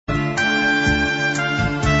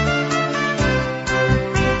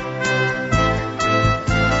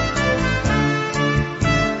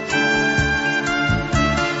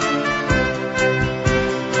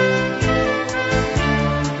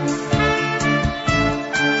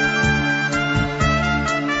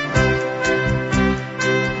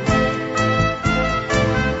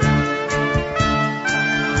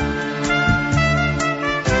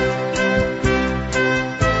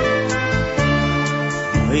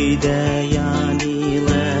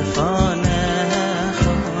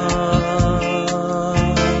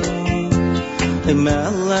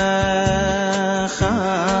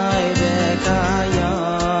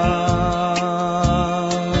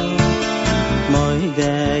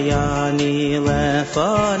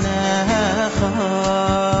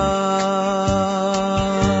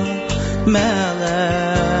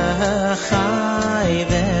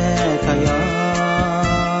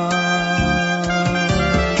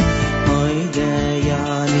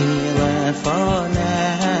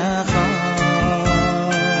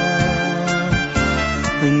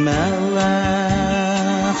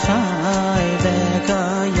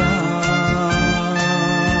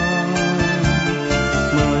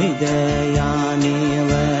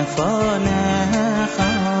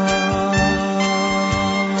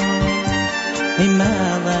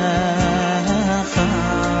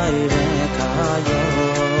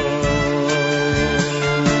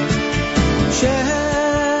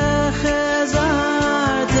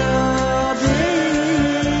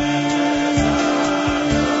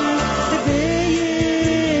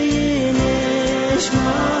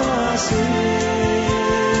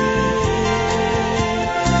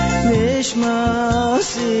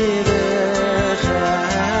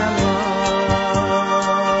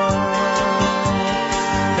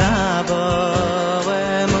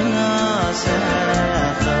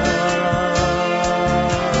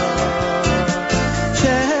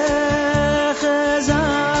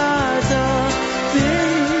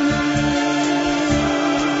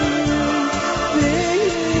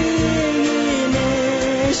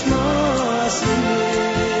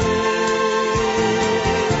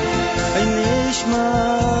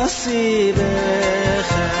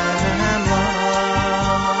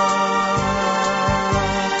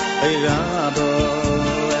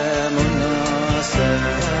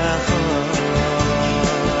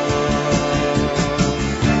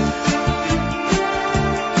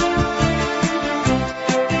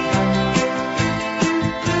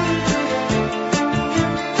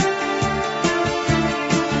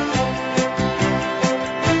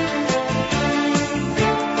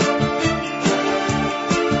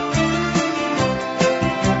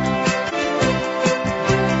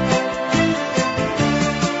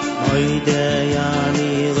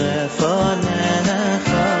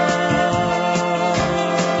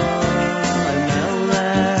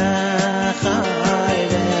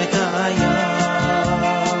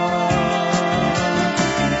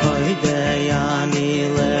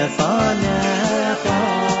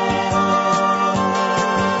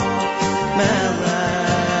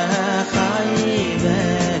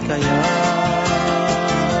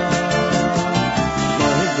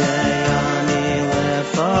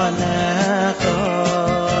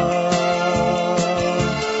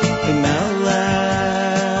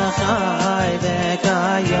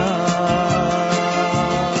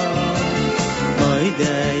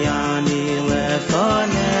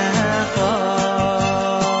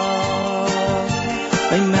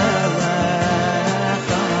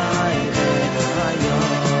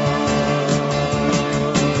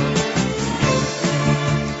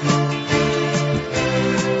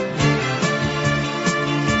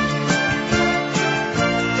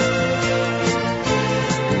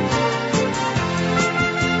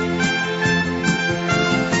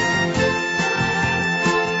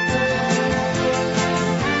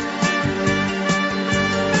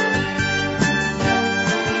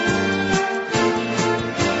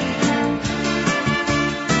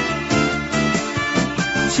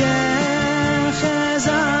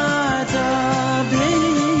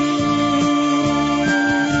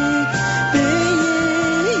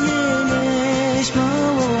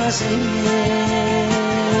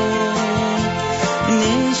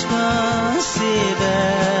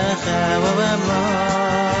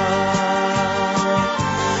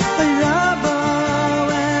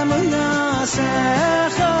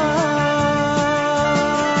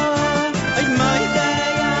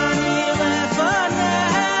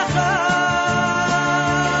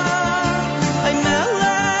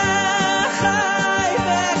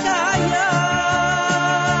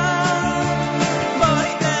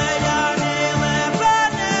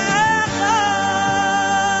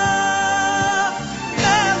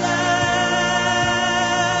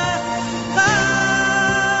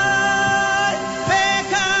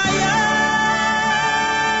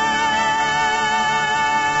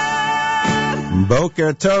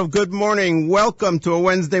Boker Tov, good morning. Welcome to a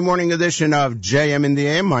Wednesday morning edition of JM in the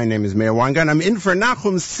AM. My name is Meir Weingarten. I'm in for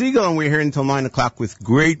Nachum Siegel, and we're here until 9 o'clock with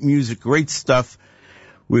great music, great stuff.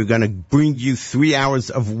 We're going to bring you 3 hours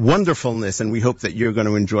of wonderfulness, and we hope that you're going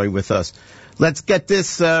to enjoy with us. Let's get this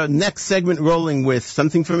next segment rolling with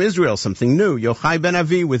something from Israel, something new. Yochai Ben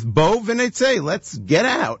Avi with Bo V'Neitzei. Let's get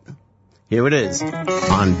out. Here it is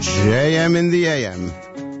on JM in the AM.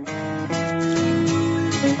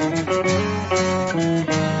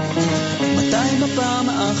 מתי בפעם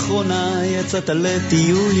האחרונה יצאת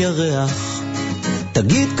לטיול ירח?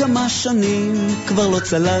 תגיד כמה שנים כבר לא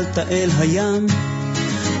צללת אל הים?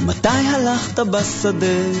 מתי הלכת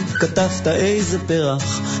בשדה, כתבת איזה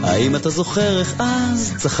פרח? האם אתה זוכר איך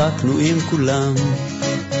אז צחקנו עם כולם?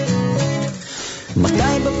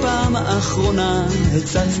 מתי בפעם האחרונה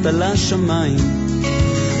הצצת לשמיים?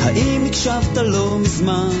 האם הקשבת לא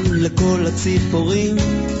מזמן לכל הציפורים?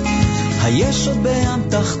 היש עוד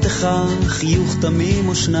באמתחתך חיוך תמים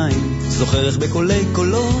או שניים? זוכר איך בקולי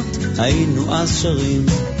קולות היינו אז שרים?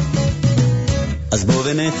 אז בוא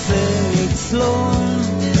ונצא נצלול,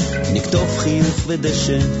 נכתוב חיוך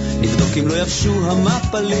ודשא, נבדוק אם לא יבשו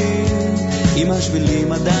המפלים, אם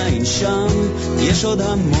השבילים עדיין שם, יש עוד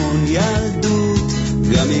המון ילדות,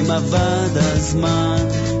 גם אם עבד הזמן,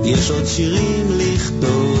 יש עוד שירים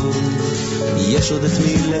לכתוב, יש עוד את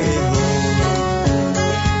מי לאהוב.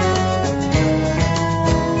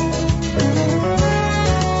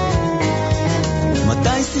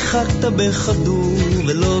 מתי שיחקת בחדור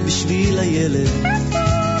ולא בשביל הילד?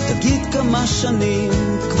 תגיד כמה שנים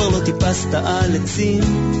כבר לא טיפסת על עצים?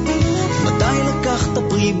 מתי לקחת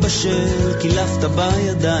פרי בשל, קילפת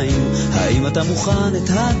בידיים? האם אתה מוכן את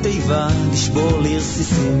התיבה לשבור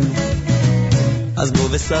לרסיסים? אז בוא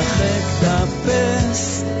ושחק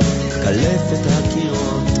תפס, קלף את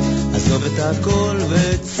הקירות, עזוב את הכל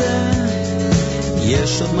וצא,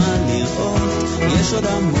 יש עוד מה לראות, יש עוד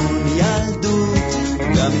המון ילדות,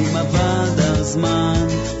 גם אם עבד הזמן,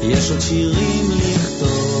 יש עוד שירים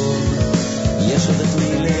לכתוב, יש עוד את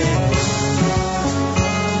מי לאהוב.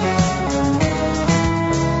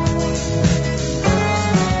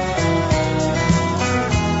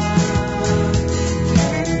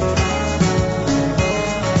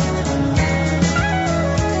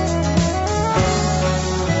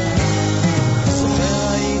 זוכר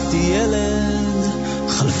הייתי ילד,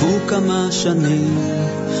 חלפו כמה שנים,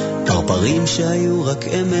 פרפרים שהיו רק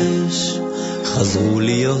אמש חזרו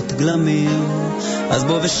להיות גלמים. אז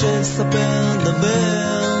בוא ושב, ספר,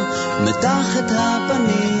 דבר, מתח את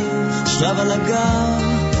הפנים, שרב על הגב,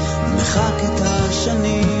 מחק את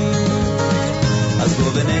השנים. אז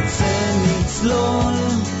בוא ונצא נצלול,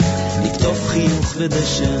 נכתוב חיוך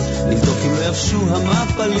ודשא, נבדוק אם לא יבשו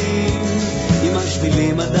המפלים, אם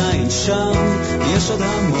השבילים עדיין שם, יש עוד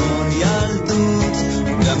המון ילדות,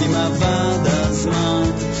 גם אם עבד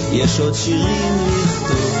הזמן, יש עוד שירים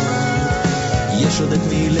לכתוב, יש עוד את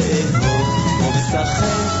מי לאהוב. בוא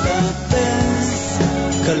ושחק תפס,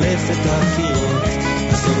 קלף את הקירות,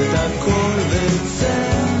 עזוב את הכל וצא,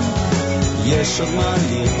 יש עוד מה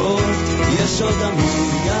לראות, יש עוד המון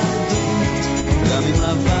ילדות, גם אם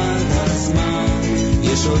עבד הזמן,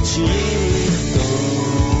 יש עוד שירים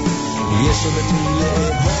לכתוב, יש עוד את מי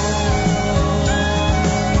לאהוב.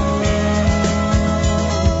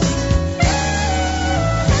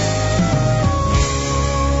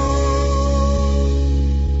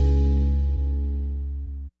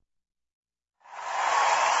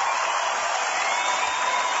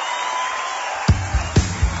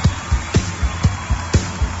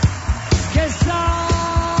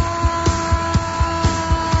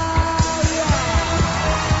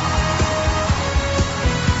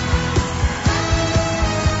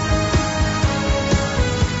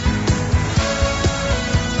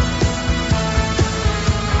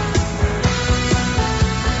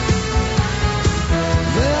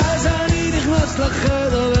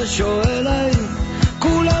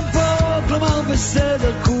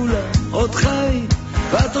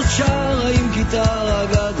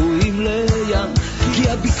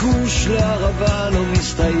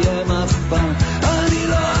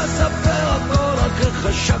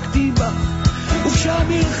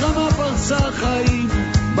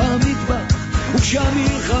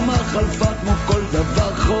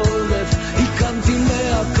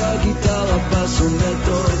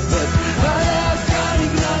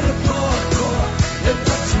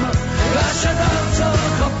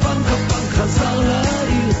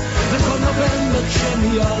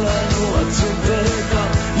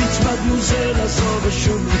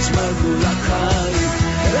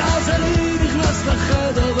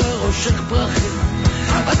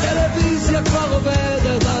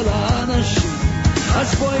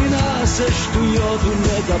 אז בואי נעשה שטויות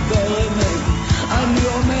ונדבר אמת. אני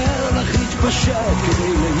אומר לך להתפשט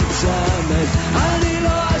כדי להיצמד. אני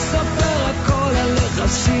לא אספר הכל עליך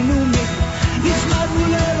עשינו מיק, נצמדנו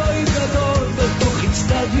לאלוהים גדול בתוך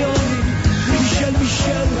אצטדיונים.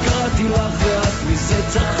 מישל קראתי לך ואת מזה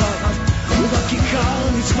צחקת, ובכיכר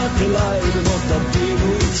נצמדת אליי במות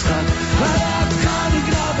אבינו יצחק. והלהקה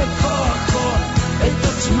נגנה בכוח את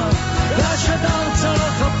עצמה, והשדר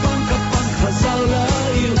צרח הפנק חזר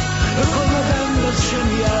לעיר. וכל נובמבר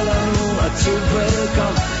שנהיה לנו עצוב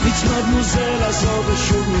וקר, נצמדנו זה לזו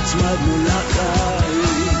ושוב נצמדנו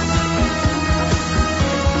לחיים.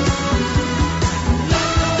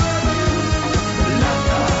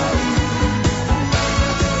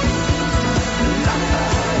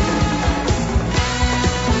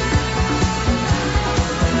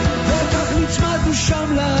 נצמדנו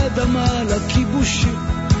שם לאדמה, לכיבושים.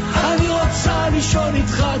 אני רוצה לישון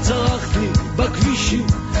איתך, צרחת לי בכבישים,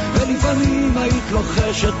 ולפעמים היית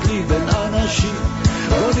לוחשת לי בין אנשים,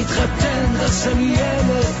 בוא נתחתן, תעשה לי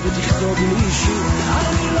ילד ותכתוב לי שיר.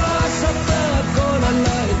 אני לא אספר הכל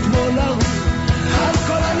עליי אתמול הרוג, על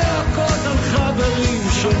כל הלהקות, על חברים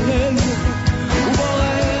שנעלמו, ובוא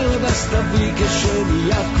הערב אז תביא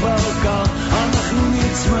כשנהיה כבר קר, אנחנו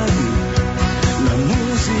נצמדים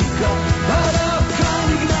למוזיקה. והלהקה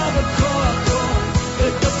נגנה בכוח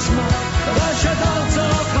את עצמה, והשדר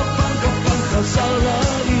צרח הפנק חזר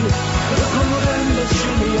לעיר. וכל נובמבר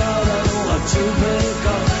שנהיה לנו עצוב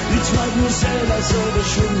וקר, נצמדנו זה לזו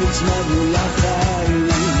ושוב נצמדנו לחיים.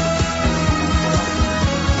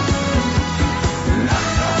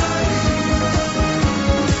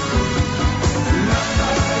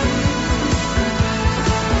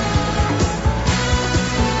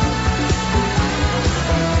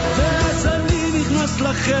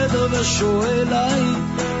 לחדר ושואל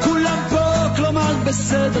כולם פה, כלומר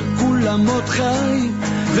בסדר, כולם עוד חיים,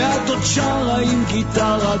 ואת עוד שרה עם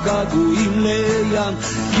גיטרה געגועים לים,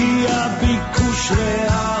 כי הביקוש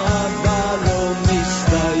לאהבה לא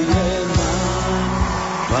מסתיים.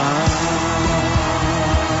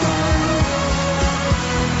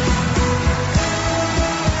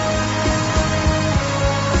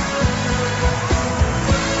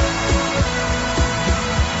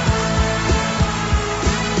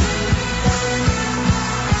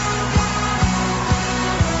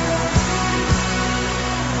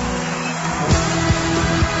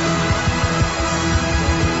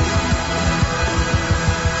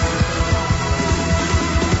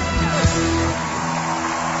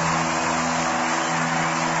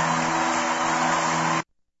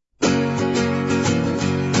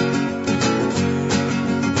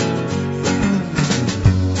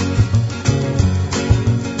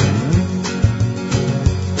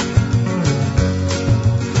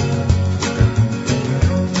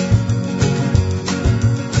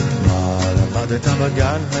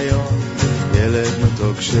 בגן היום, ילד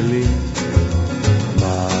מתוק שלי,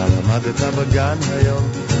 מה למדת בגן היום,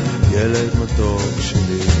 ילד מתוק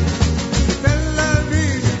שלי? תל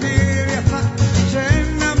אביב עיר יפה,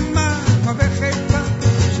 שאין נמה כמו בחיפה,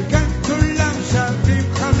 שכאן כולם שווים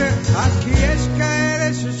חבר, רק כי יש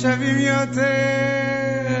כאלה ששווים יותר.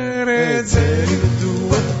 את זה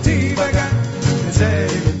לימדו אותי בגן, את זה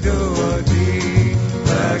לימדו אותי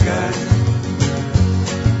בגן.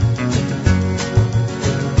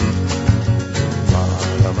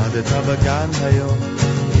 למדת בגן היום,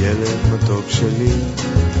 ילד מתוק שלי,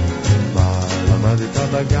 מה למדת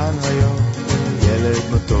בגן היום, ילד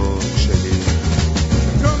מתוק שלי?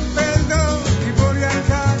 טרומפלדור, גיבור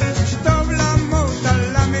יקר, שטוב למות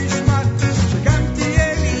על המשמעת, שגם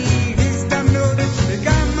תהיה לי הזדמנות,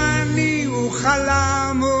 וגם אני אוכל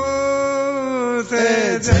למות.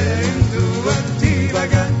 את זה לימדו אותי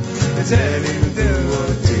בגן, את זה לימדו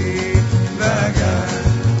אותי בגן.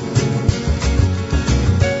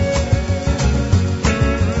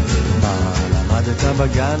 למדת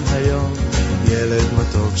בגן היום, ילד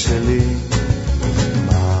מתוק שלי,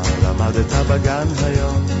 מה למדת בגן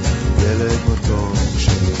היום, ילד מתוק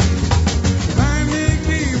שלי?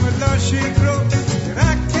 מנהיגים עוד לא שיקרו,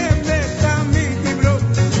 רק הם תמיד דיברו,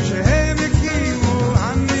 שהם הקימו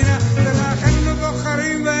המדינה, ולכן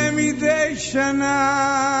בוחרים בהם מדי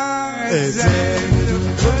שנה. את זה לימדו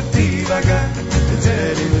אותי בגן, את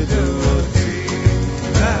זה לימדו אותי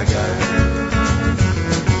בגן.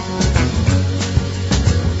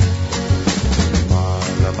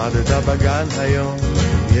 למדת בגן היום,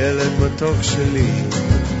 ילד מתוק שלי,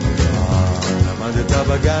 למדת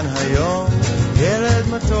בגן היום, ילד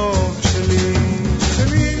מתוק שלי.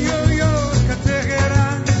 שניו יורק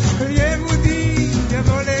הטהרן, כל יהודי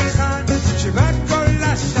יבוא לכאן, שבת כל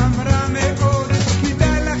השמרה מאוד,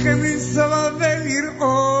 כדאי לכם לנסוע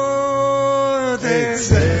ולראות. את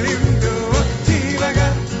זה לימדו אותי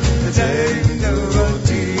בגן, את זה לימדו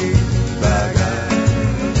אותי בגן.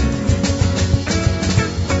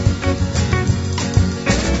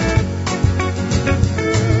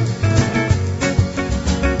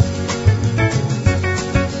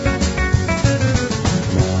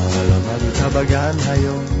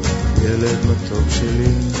 ילד מתוק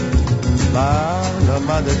שלי, מה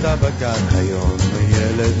למדת בגן היום,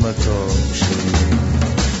 ילד מתוק שלי?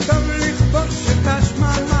 טוב לכבוש את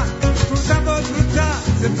השממה, פרוצה ועוד פרוצה,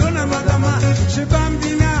 זה דונם אדמה,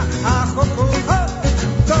 שבמדינה החוק הוא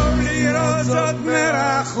טוב לראות זאת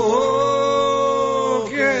מרחוק.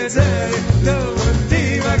 את זה לימדו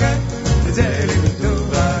אותי בגן, את זה לימדו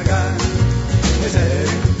בגן, את זה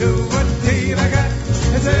לימדו אותי בגן,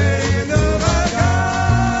 את זה לימדו בגן.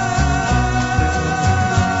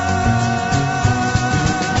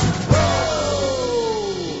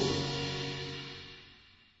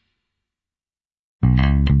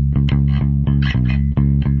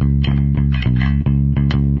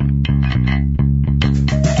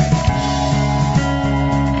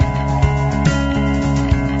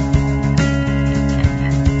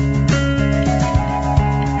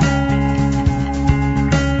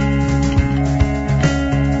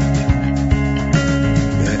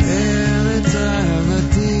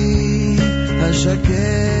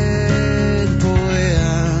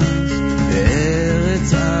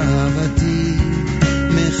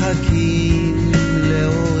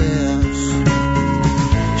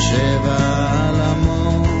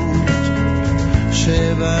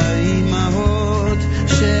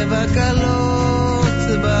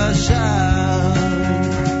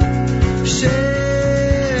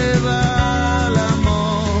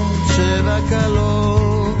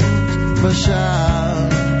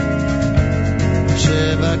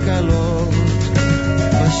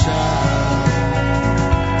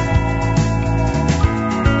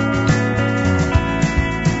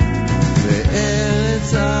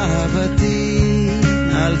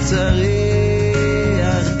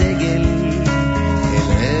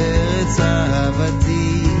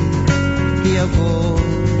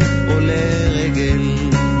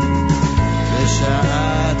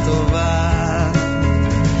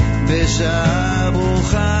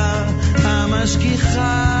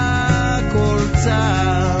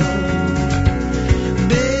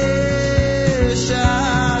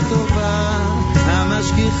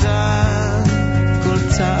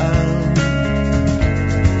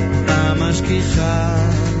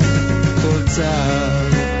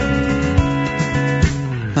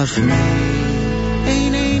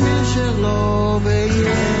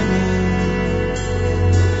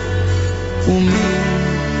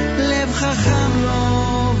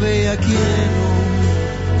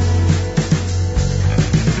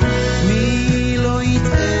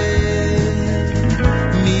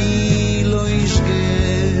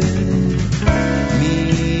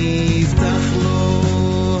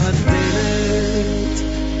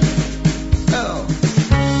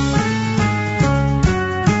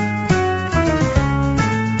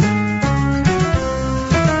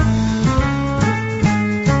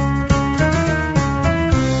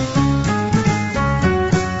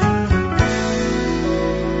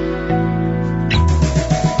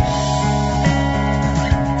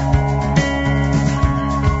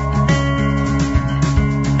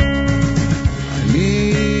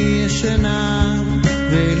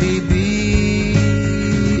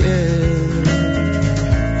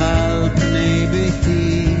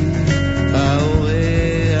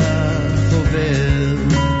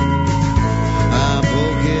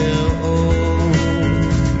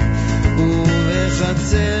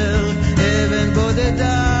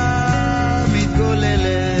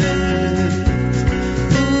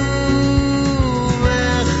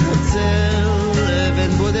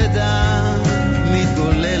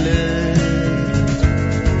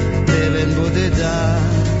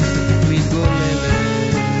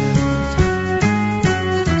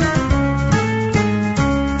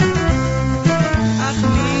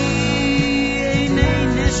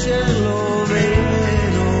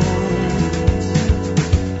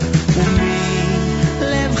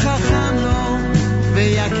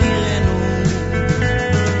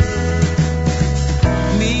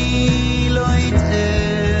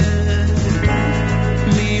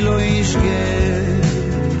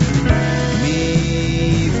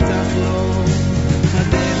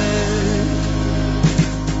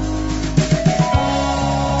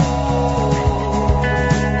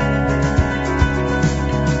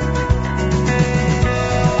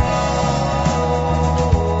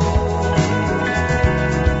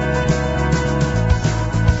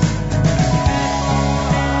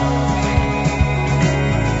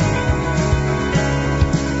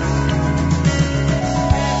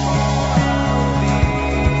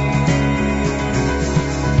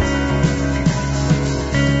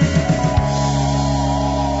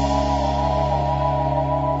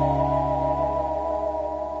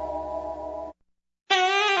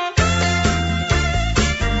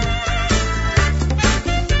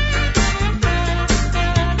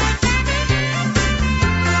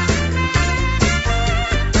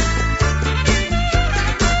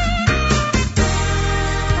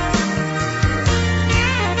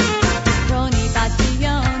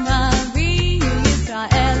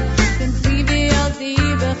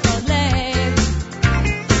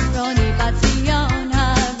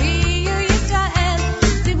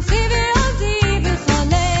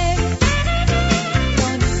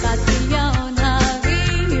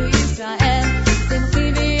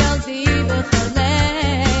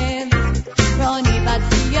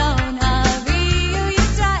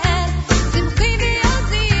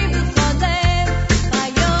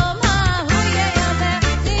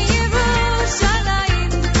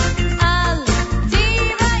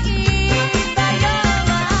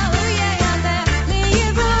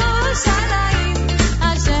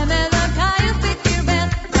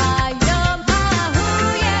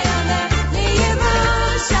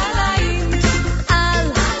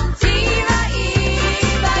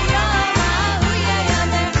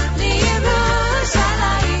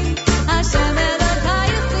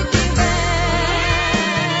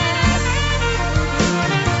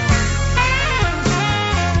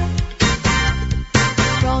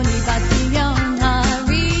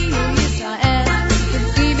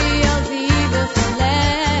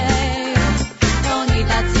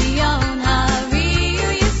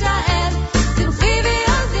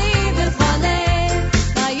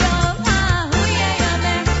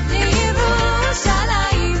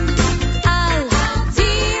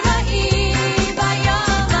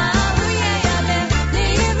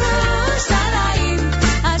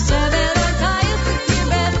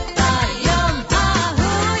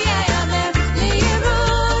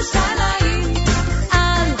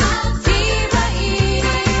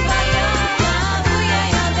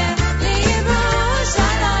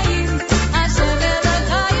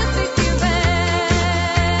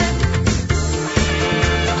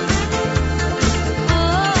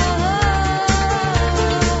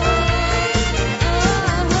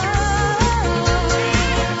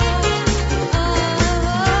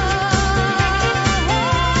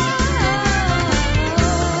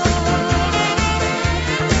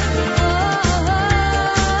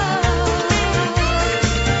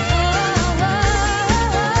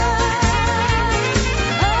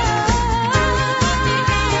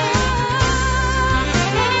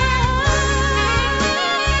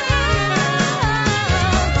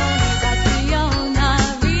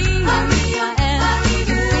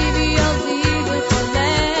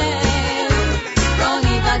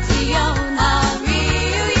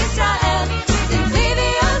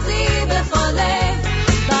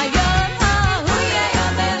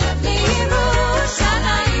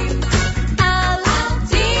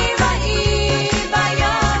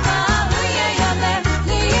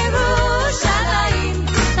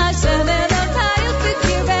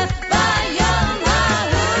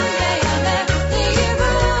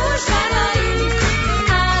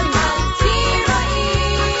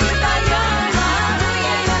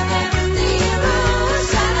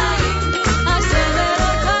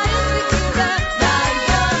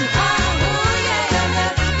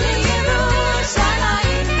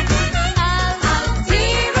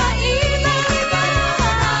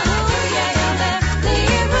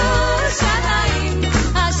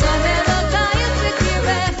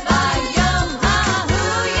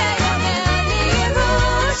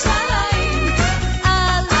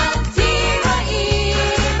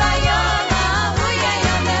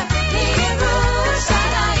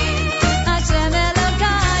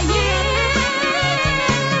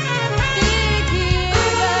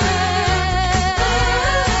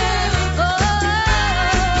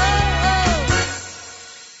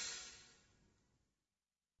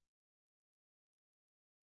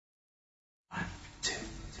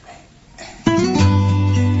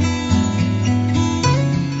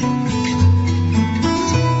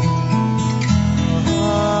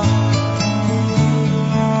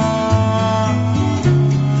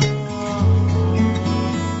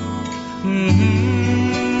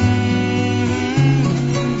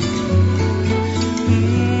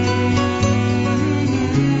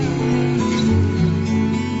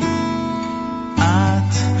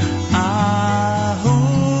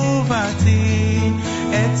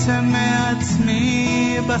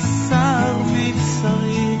 בשר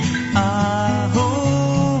מבשרי, אהובתי,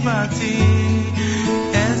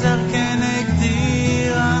 עזר כנגדי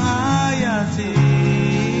רעייתי.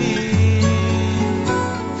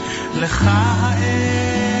 לך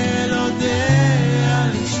האל אודה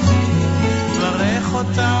על אשתי, ברך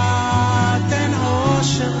אותה, תן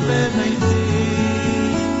אושר בביתי.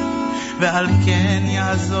 ועל כן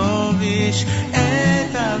יעזוב איש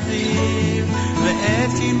את אביו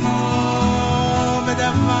ואת אמו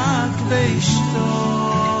ודבק באשתו,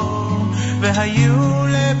 והיו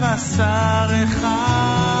לבשר אחד.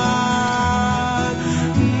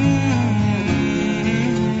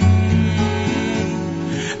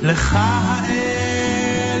 לך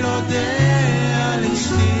האל אודה על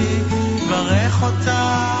אשתי, ברך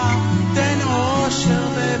אותה, תן אושר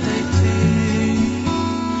בביתי.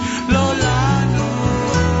 לא לנו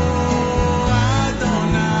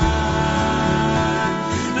אדוני,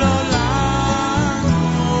 לא לנו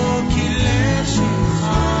כי לשמך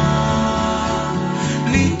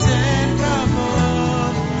ניתן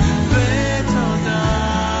כבוד ותודה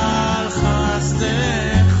על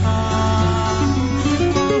חסדך.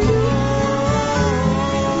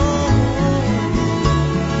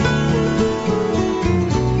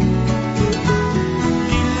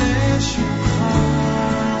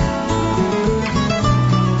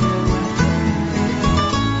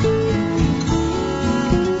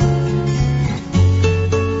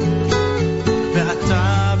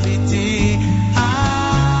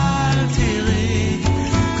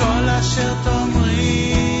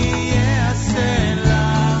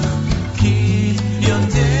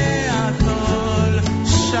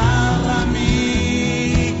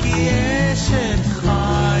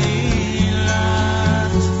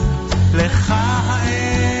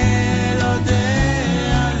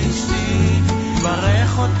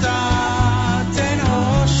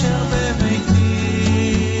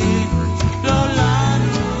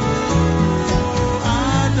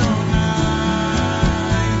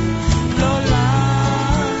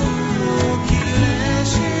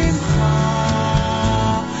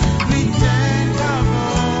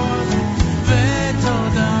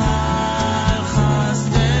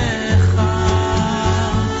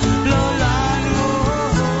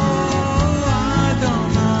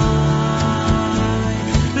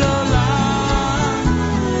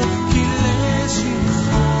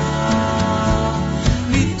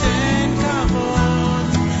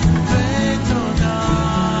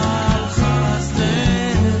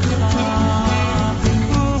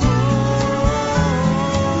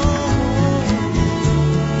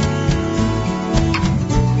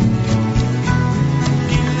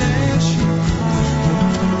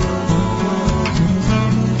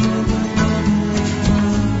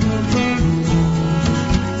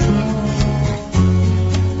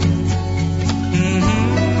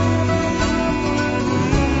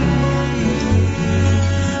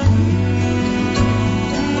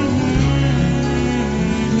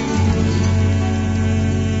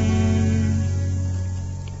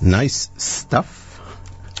 Nice stuff.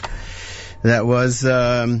 That was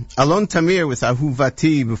Alon Tamir with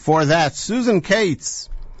Ahuvati. Before that, Susan Cates,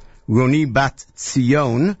 Roni Bat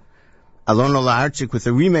Tzion, Alon Olarchik with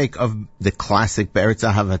a remake of the classic Be'eretz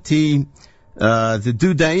Ahavati. The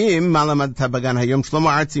Dudaim, Malamad Tabagan Hayom Shlomo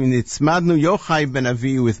Artzi, Nitzmadnu Yochai Ben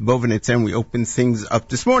Avi with Boven Etzem. We open things up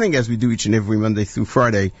this morning, as we do each and every Monday through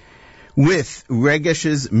Friday, with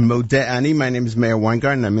Regesh's Mode'ani. My name is Meir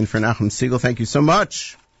Weingarten. I'm in for Nachum Siegel. Thank you so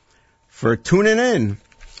much for tuning in,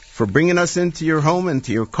 for bringing us into your home,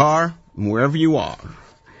 into your car, wherever you are.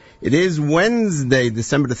 It is Wednesday,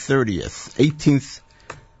 December the 30th, 18th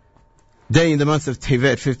day in the month of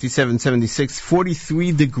Tevet, 5776,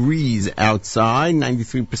 43 degrees outside,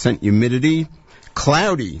 93% humidity,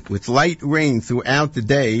 cloudy with light rain throughout the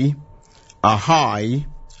day, a high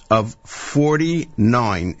of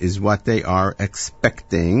 49 is what they are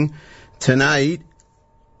expecting. Tonight,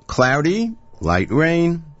 cloudy, light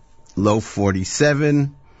rain, low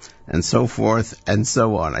 47, and so forth and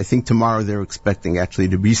so on. I think tomorrow they're expecting actually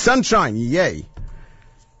to be sunshine. Yay!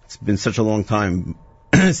 It's been such a long time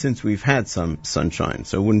since we've had some sunshine,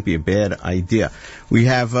 so it wouldn't be a bad idea. We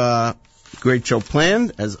have a great show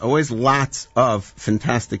planned. As always, lots of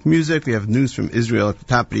fantastic music. We have news from Israel at the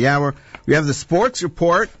top of the hour. We have the sports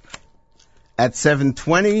report at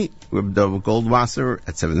 7:20. We have Dovid Goldwasser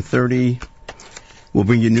at 7:30. We'll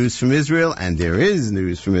bring you news from Israel, and there is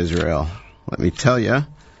news from Israel. Let me tell you.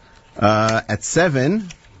 At 7,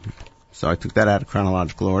 so I took that out of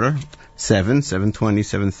chronological order, 7:20,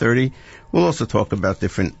 7:30. We'll also talk about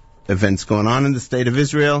different events going on in the state of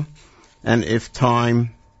Israel, and if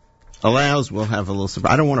time allows, we'll have a little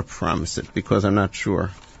surprise. I don't want to promise it because I'm not sure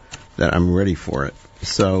that I'm ready for it.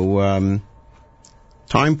 So,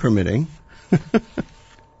 time permitting,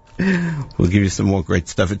 we'll give you some more great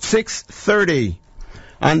stuff at 6:30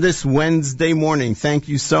 on this Wednesday morning. Thank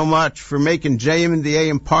you so much for making JM in the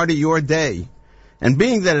AM part of your day. And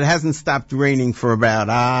being that it hasn't stopped raining for about,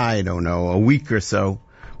 a week or so,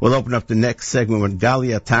 we'll open up the next segment with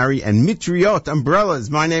Gali Atari and Mitriot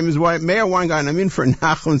Umbrellas. My name is Meir Weingarten. I'm in for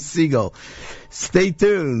Nachum Siegel. Stay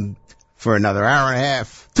tuned for another hour and a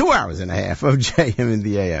half, 2 hours and a half of JM in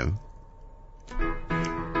the AM.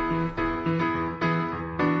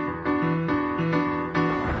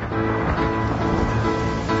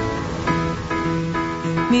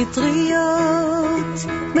 מטריות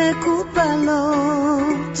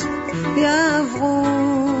מקופלות יעברו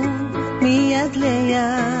מיד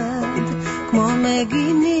ליד כמו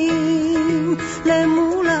מגינים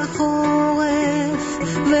למול החורף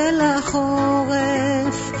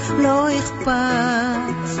ולחורף לא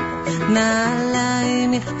אכפת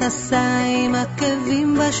נעליים, מכנסיים,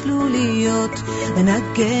 עקבים בשלוליות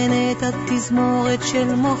לנגן את התזמורת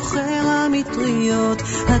של מוכר המטריות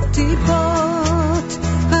הטיפות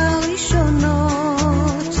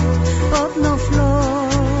הראשונות עוד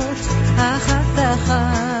נופלות אחת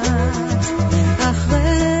אחת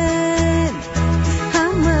אחריהן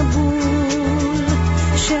המבול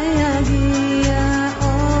שיגיע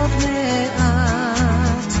עוד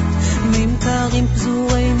מעט ממכרים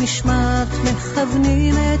פזורי משמעת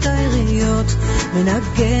מכוונים את העיריות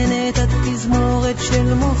מנגן את התזמורת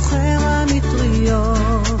של מוכר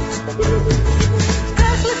המטריות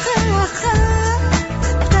קח לך אחת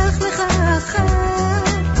פתח לך אחת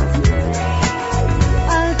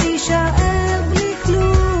אל תישאר בלי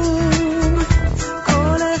כלום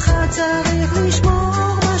כל אחד צריך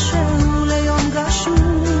לשמור משהו ליום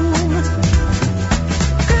גשום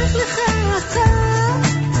קח לך אחת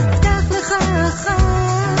פתח לך אחת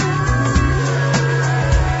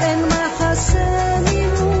אין מחסה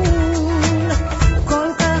ממול כל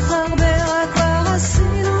כך הרבה רק כבר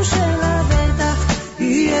עשינו שלה בטח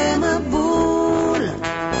יהיה מבול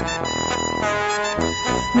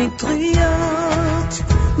מטריות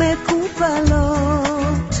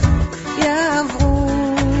מקופלות יעברו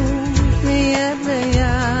מיד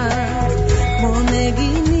ליד כמו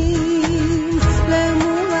נגינים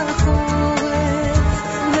למול החורף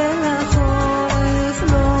ולחורף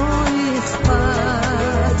לא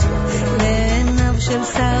אכפת לעיניו של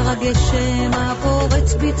שר הגשם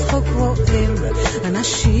הפורץ בצחוק רועם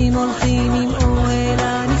אנשים הולכים עם אוהל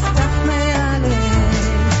הנפתח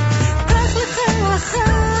מעליהם קח לך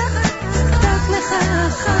אחת קח לך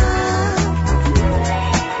אחת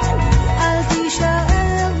אל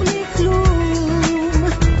תישאר בלי כלום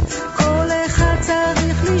כל אחד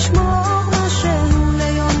צריך לשמור משהו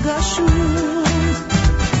ליום גשום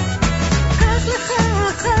קח לך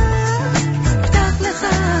אחת פתח לך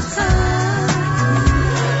אחת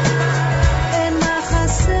אין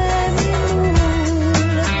מחסה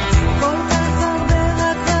ממול כל כך הרבה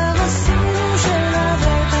רק כבר עשינו שלה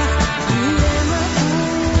בטח יהיה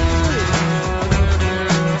מבול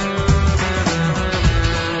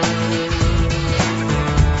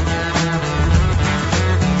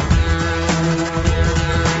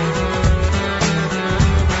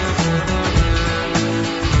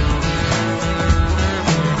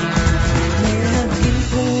מנגנים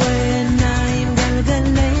פרועי עיניים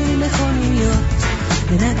גלגלי מכוניות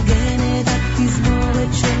מנגן את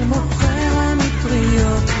התזמורת של מוכר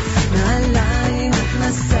המטריות נעליים,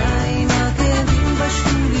 מכנסיים, עקבים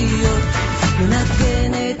בשלוליות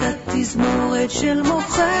מנגן את התזמורת של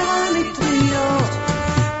מוכר המטריות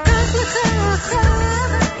קח לך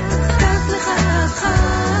אחת קח לך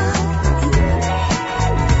אחת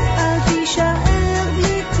אל תישאר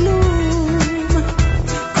בלי כלום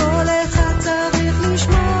כל אחד צריך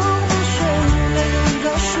לשמור משהו ליום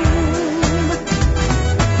גשום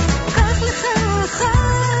קח לך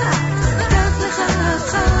אחת קח לך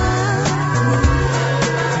אחת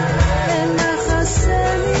אין מחסה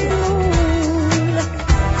ממול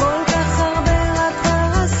כל כך הרבה רק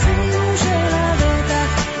כבר עשינו שלה בטח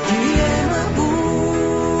יהיה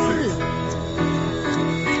מבול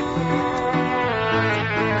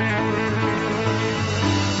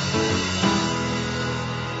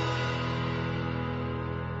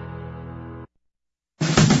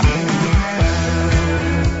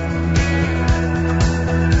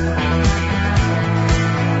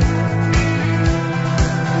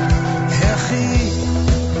אחי,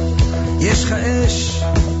 יש לך אש,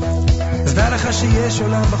 אז דע לך שיש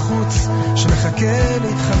עולם בחוץ שמחכה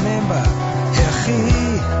להתחמם בה. אחי,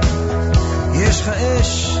 יש לך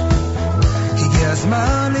אש, הגיע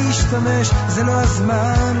הזמן להשתמש, זה לא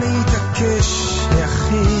הזמן להתעקש.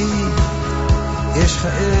 אחי, יש לך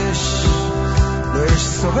אש, לא אש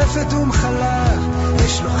שורפת ומחלה,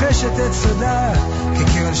 אש לוחשת את סודה,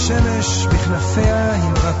 כקרן שמש בכנפיה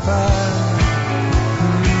עם רפה.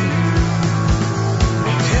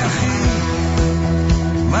 אחי,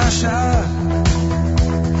 מה השעה?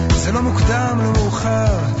 זה לא מוקדם, לא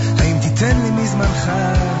מאוחר, האם תיתן לי מזמנך?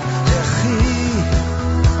 אחי,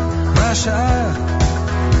 מה השעה?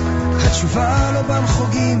 התשובה לא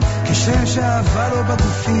במחוגים, כשם שאהבה לא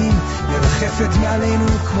בגופים, מרחפת מעלינו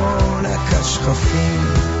כמו להקת שכפים.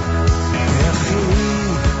 אחי,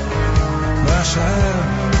 מה השעה?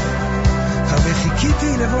 הרבה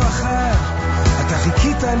חיכיתי לבואך, אתה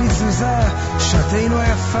חיכית לי תזוזה, שעתנו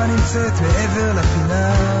היפה נמצאת מעבר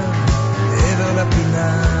לפינה, מעבר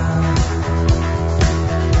לפינה.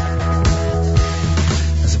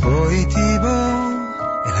 אז בוא איתי בוא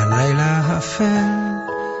אל הלילה האפל,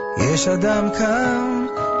 יש אדם קם,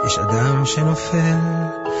 יש אדם שנופל,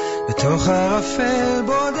 בתוך הערפל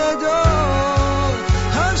בודדות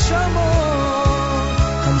הנשמות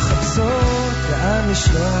המחפשות לאן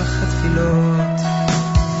לשלוח התפילות.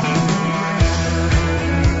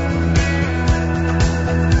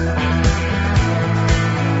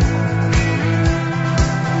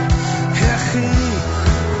 אחי,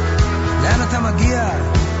 לאן אתה מגיע?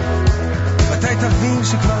 מתי תבין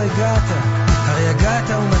שכבר הגעת? הרי הגעת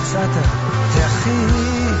ומצאת. אחי,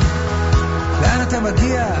 לאן אתה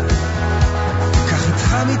מגיע? קח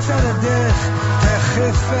איתך מצד הדרך, אתה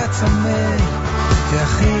יחף ועצמא.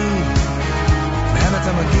 אחי, לאן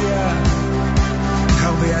אתה מגיע?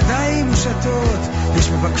 קר בידיים מושטות, יש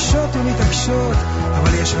מבקשות ומתעקשות,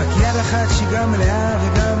 אבל יש רק יד אחת שהיא גם מלאה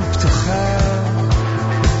וגם פתוחה.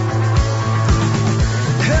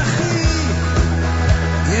 אחי,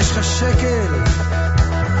 יש לך שקל,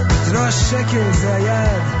 זה לא השקל, זה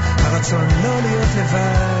היד, הרצון לא להיות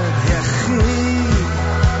לבד. אחי,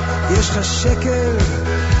 יש לך שקל,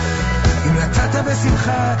 אם נתת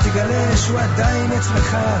בשמחה תגלה שהוא עדיין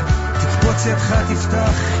אצלך, תקפוץ ידך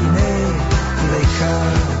תפתח, הנה היא ריקה.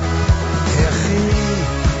 אחי,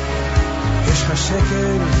 יש לך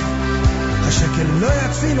שקל, השקל לא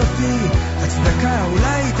יציל אותי, הצדקה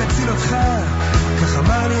אולי תציל אותך, כך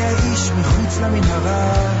אמר לי האיש מחוץ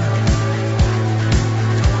למנהרה,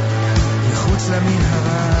 מחוץ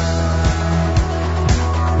למנהרה.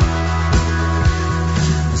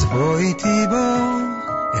 אז בוא איתי בוא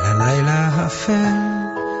אל הלילה האפל,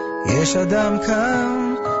 יש אדם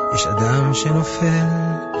קם, יש אדם שנופל,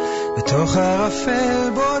 בתוך הערפל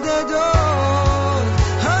בודדות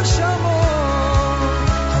הנשמות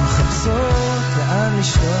המחפשות לאן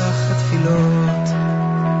לשלוח התפילות.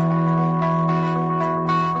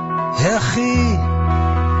 אחי,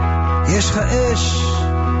 יש לך אש,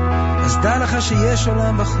 אז דע לך שיש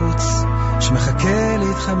עולם בחוץ שמחכה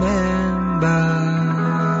להתחמם בה.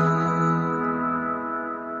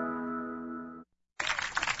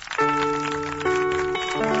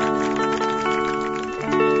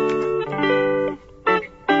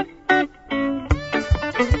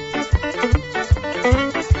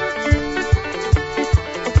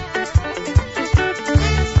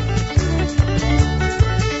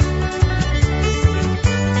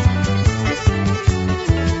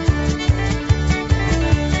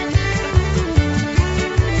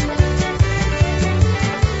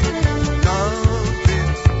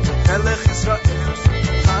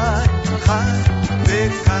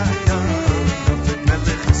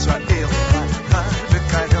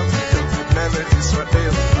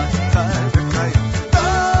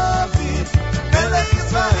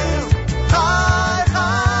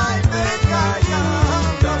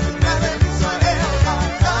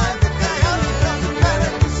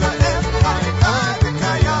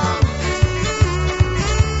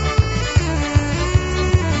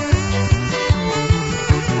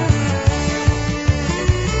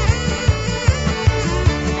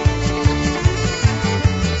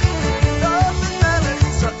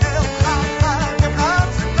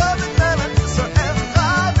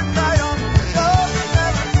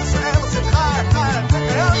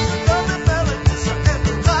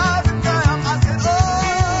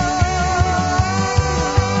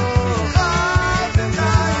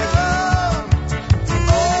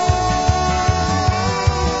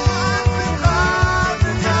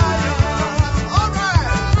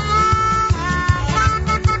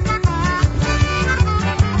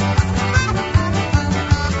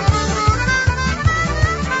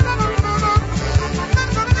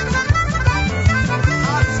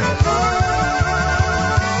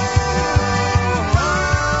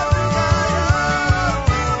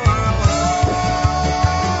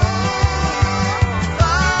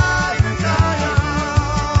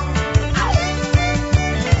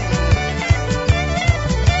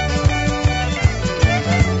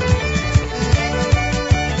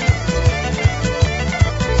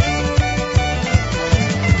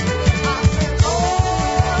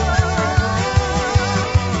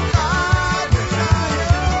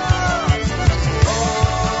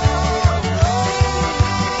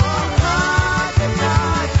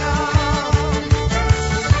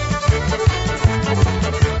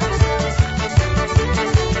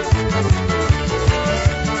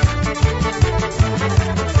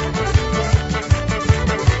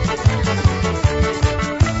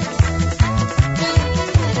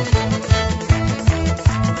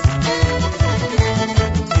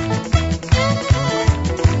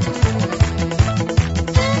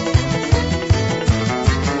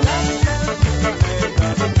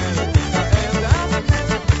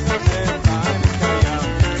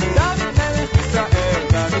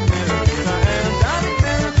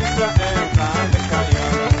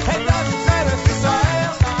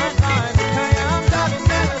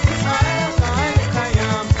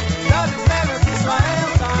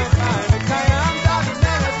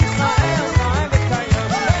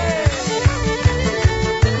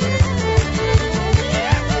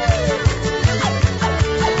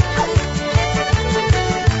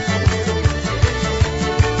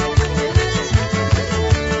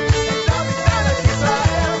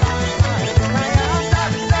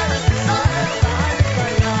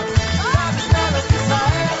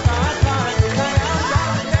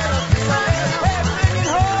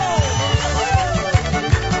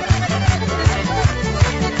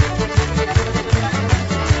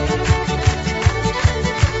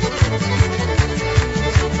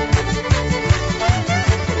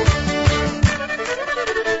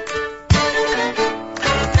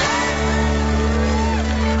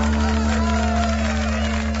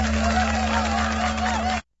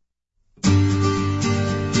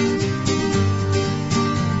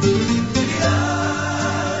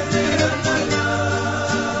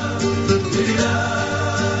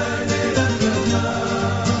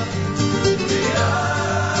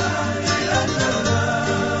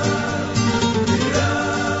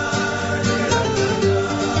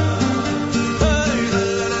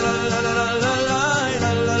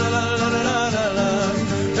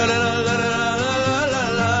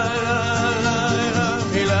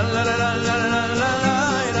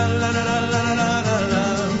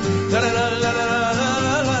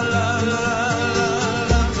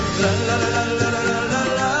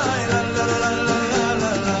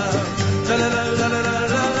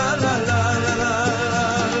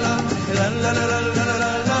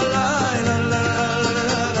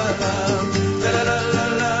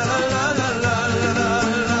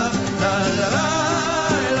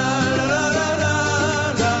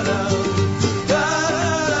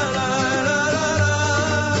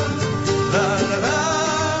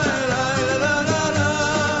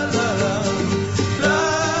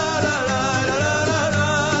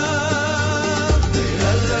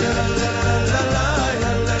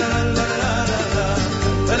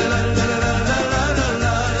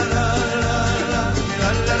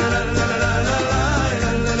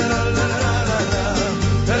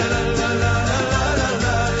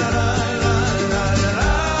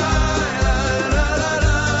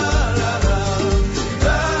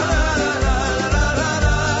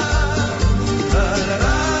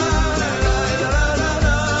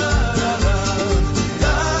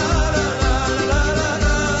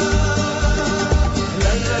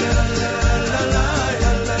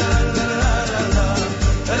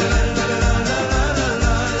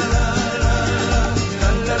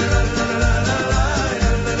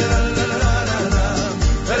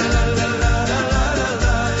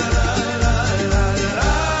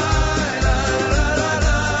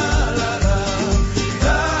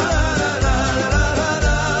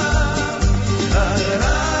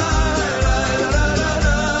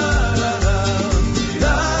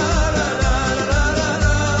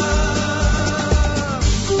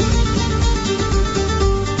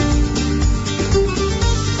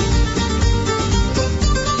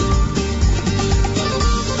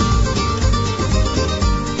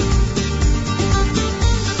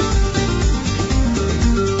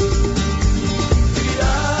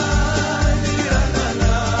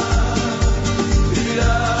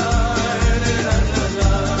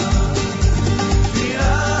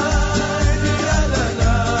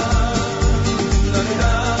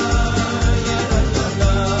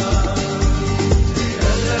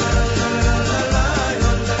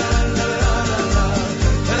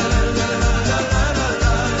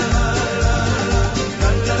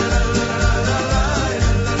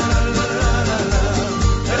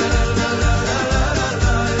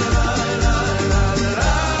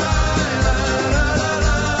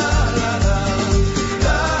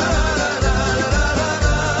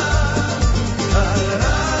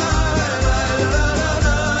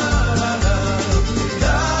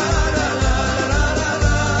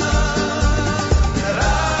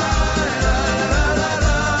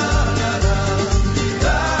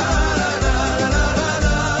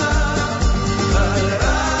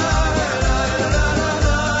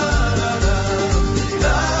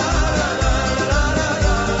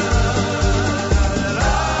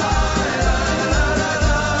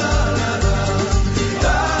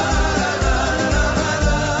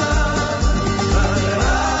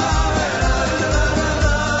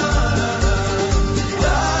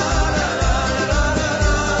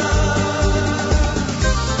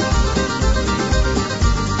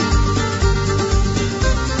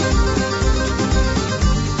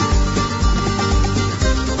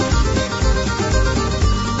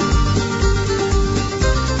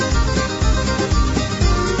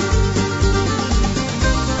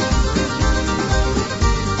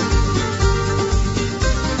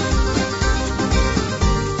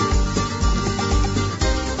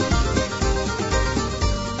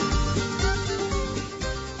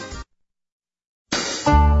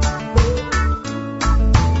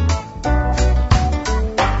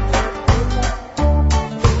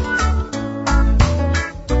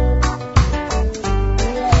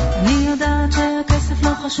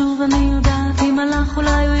 חשוב, אני יודעת אם הלך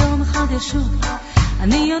אולי הוא יום אחד ישוב.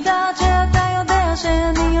 אני יודעת שאתה יודע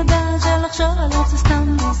שאני יודעת שלחשוב עליו זה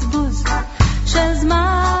סתם בזבוז של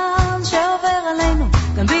זמן שעובר עלינו,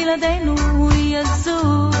 גם בלעדינו הוא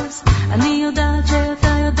יזוז. אני יודעת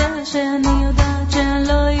שאתה יודע שאני יודעת שאני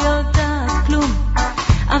לא יודעת כלום,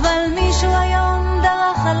 אבל מישהו היום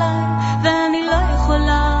דרך עליי ואני לא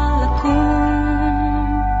יכולה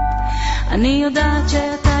לקום. אני יודעת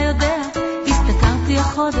שאתה יודע, הסתכלתי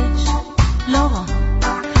החודש לא רע,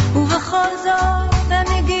 ובכל זאת הם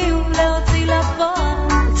הגיעו להוציא לפועל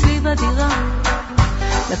אצלי בדירה.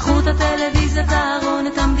 לקחו את הטלוויזיה, את הארון,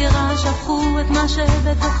 את המגירה, שפכו את מה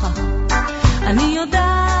שבתוכה. אני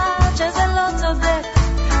יודעת שזה לא צודק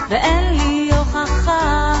ואין לי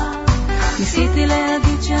הוכחה. ניסיתי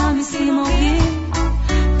להגיד שהמיסים הורגים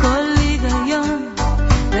כל היגיון,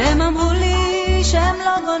 והם אמרו לי שהם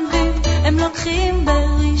לא גונבים, הם לוקחים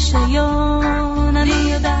ברישיון.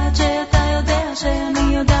 אני יודעת שאתה יודע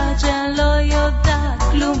שאני יודעת שאני לא יודעת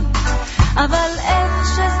כלום, אבל איך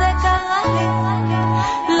שזה קרה לי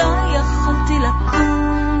לא יכולתי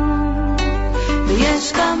לקום.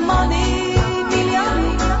 ויש כמוני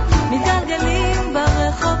מיליונים מתגלגלים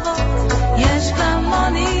ברחובות, יש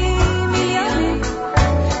כמוני מיליונים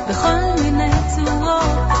בכל מיני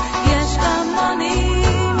צורות, יש כמוני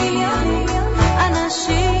מיליונים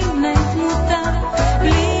אנשים בני תמותה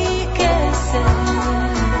בלי כסף,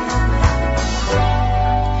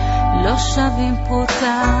 לא שווים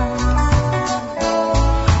פרוטה.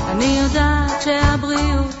 אני יודעת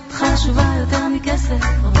שהבריאות חשובה יותר מכסף,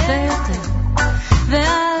 הרבה יותר,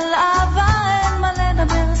 ועל אהבה אין מה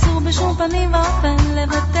לדבר, אסור בשום פנים ואופן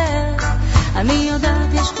לוותר. אני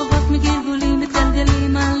יודעת יש חובות מגלגולים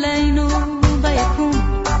מתגלגלים עלינו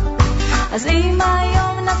ביקום, אז אם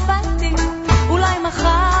היום נפלתי אולי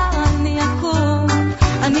מחר אני אקום.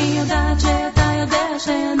 אני יודעת שאתה יודע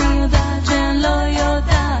שאני יודעת שאני לא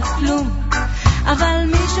יודעת כלום, אבל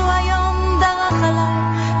מישהו היום דרך עליי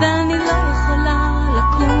ואני לא יכולה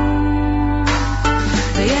לקום.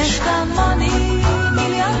 ויש כמוני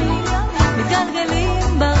מיליונים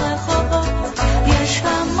מתגלגלים ברחובות, יש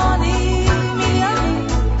כמוני מיליונים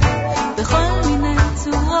בכל מיני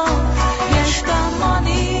צורות, יש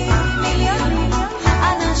כמוני מיליונים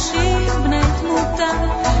אנשים בני תמותה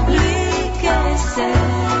בלי כסף,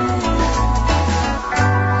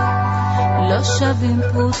 לא שווים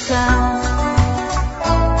פרוטה.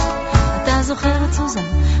 אתה זוכר את סוזן,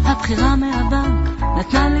 הבחירה מהבנק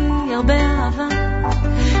נתנה לי הרבה אהבה,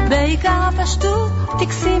 בעיקר הפשטות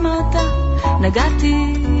תקסימה אותה,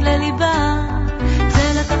 נגעתי לליבה.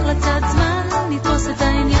 זה לקח לצד זמן לתפוס את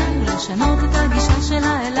העניין, לשנות את הגישה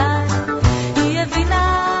שלה אליי. היא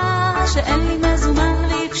הבינה שאין לי מזומן,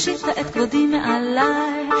 להקשיבה את כבודי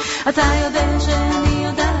מעליי. אתה יודע שאני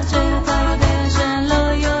יודעת שאתה יודע שאני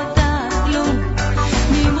לא יודעת כלום,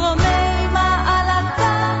 ממרומי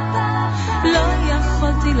מעלתה לא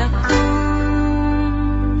יכולתי לקום.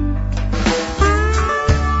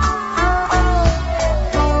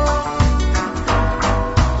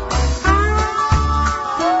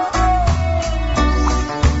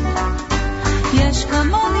 יש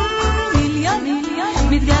כמוני מיליונים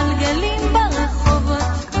מתגלגלים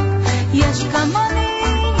ברחובות, יש כמוני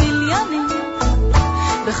מיליונים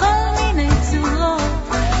בכל מיני צורות,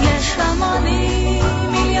 יש כמוני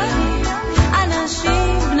מיליונים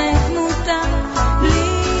אנשים בני תמותה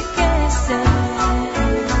בלי כסף,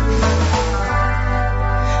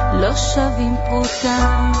 לא שווים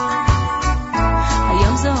פרוטה.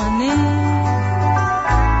 היום זו אני,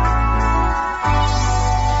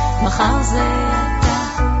 מחר זה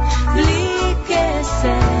אתה בלי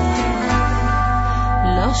כסף,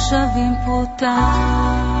 לא שווים פרוטה.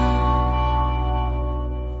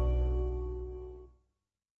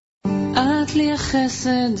 את לי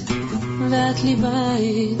החסד ואת לי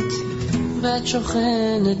בית, ואת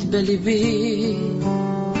שוכנת בליבי.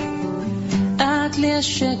 את לי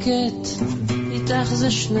השקט, איתך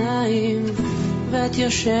זה שניים, ואת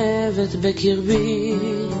יושבת בקרבי.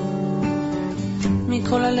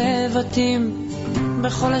 מכל הלבטים,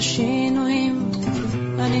 בכל השינויים,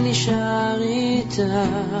 אני נשאר איתך.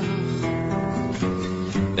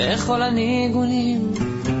 בכל הניגונים,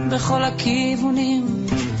 בכל הכיוונים,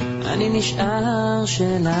 אני נשאר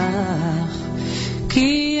שלך.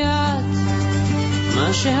 כי את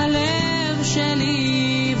מה שהלב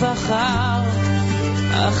שלי בחר,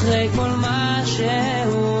 אחרי כל מה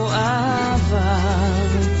שהוא עבר.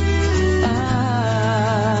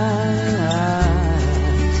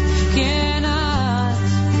 כן את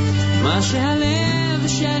מה שהלב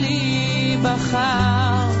שלי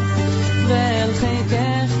בחר, ואל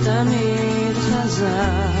חיקך תמיד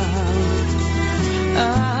חזר.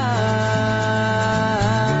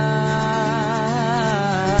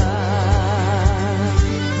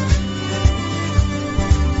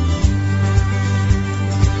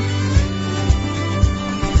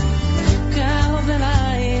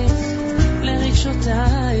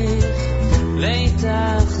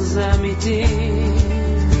 איתי.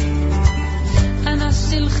 אנא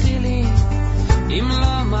סלחי לי אם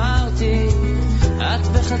לא אמרתי את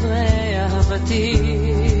בחדרי אהבתי.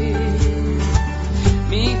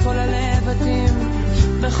 מכל הלבטים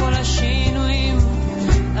בכל השינויים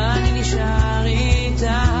אני נשאר איתך.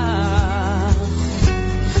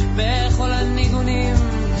 בכל הניגונים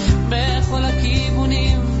בכל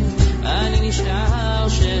הכיוונים אני נשאר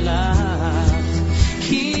שלך.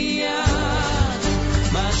 כי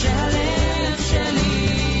את מה שהלב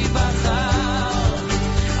שלי בחר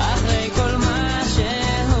אחרי כל מה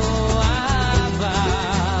שהוא עבר.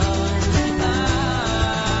 את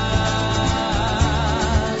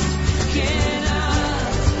כן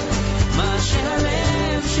את מה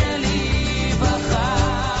שהלב שלי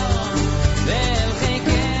בחר ואל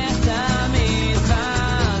חיקך תמיד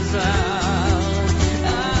חזר.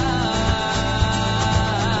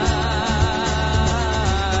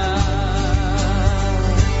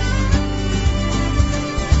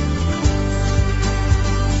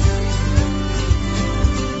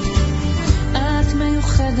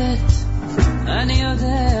 אני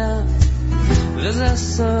יודע, וזה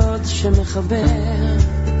הסוד שמחבר.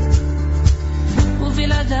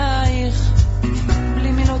 ובלעדייך,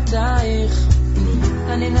 בלי מילותייך,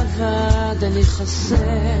 אני נבד, אני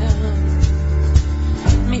חסר.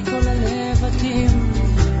 מכל הלבטים,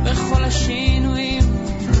 בכל השינויים,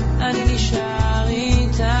 אני נשאר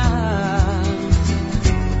איתך.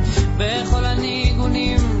 בכל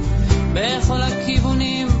הניגונים, בכל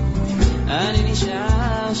הכיוונים, אני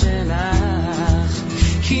נשאר שלך.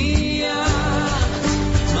 כי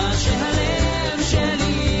את מה שהלב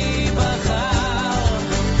שלי בחר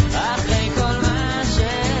אחרי כל מה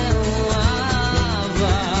שהוא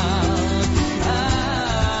עבר. את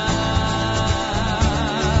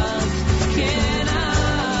כן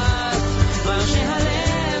את מה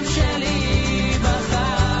שהלב שלי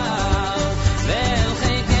בחר ואל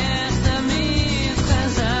חיקך תמיד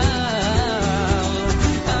חזר.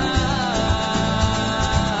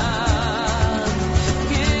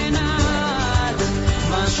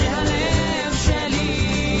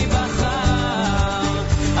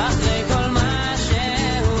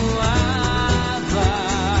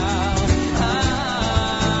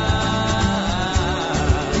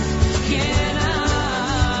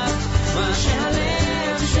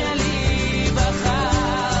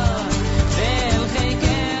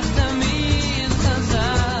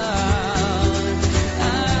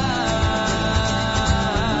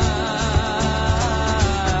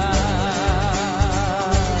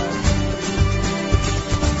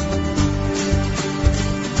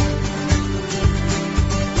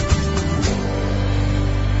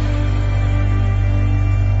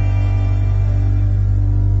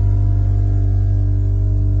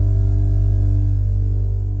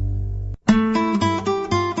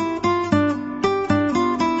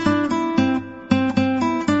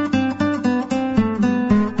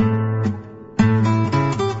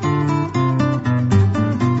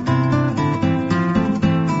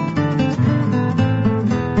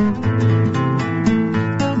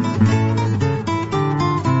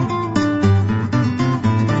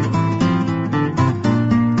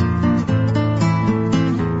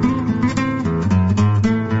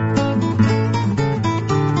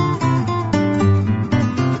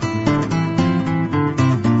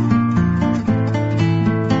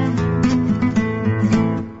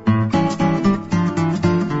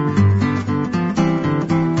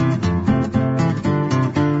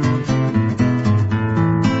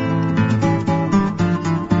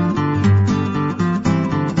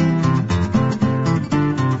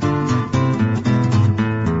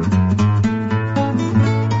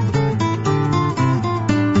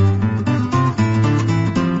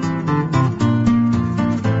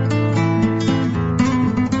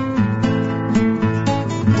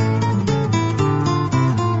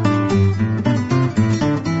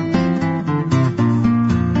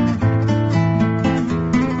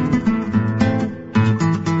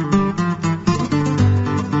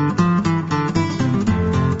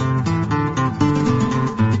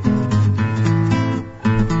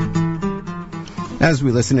 As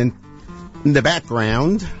we listen in the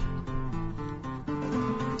background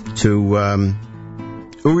to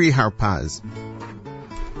Uri Harpaz,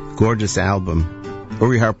 gorgeous album.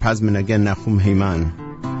 Uri Harpaz Menagen Nachum Heiman.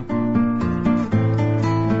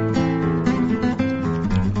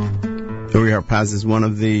 Uri Harpaz is one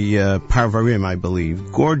of the Parvarim, I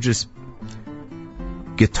believe. Gorgeous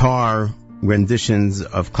guitar renditions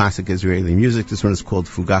of classic Israeli music. This one is called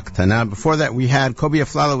Fugak Tana. Before that, we had Kobi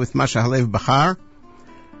Aflala with Masha Halev Bahar.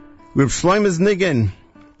 Reb Shloimo's Niggin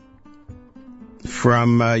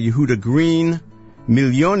from Yehuda Green,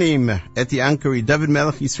 Milyonim, Eti Ankari, Dovid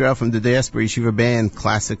Melech Yisrael from the Diaspora Yeshiva Band,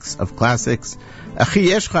 Classics of Classics. Achi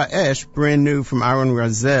Yeshcha Esh, brand new from Aaron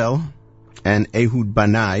Razel and Ehud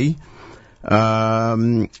Banai.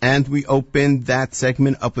 And we opened that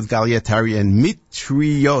segment up with Galiatari and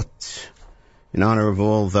Mitriot, in honor of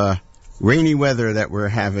all the rainy weather that we're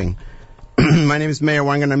having. My name is Meir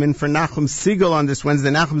Weingarten. I'm in for Nachum Siegel on this Wednesday.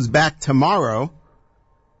 Nachum's back tomorrow,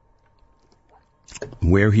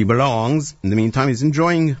 where he belongs. In the meantime, he's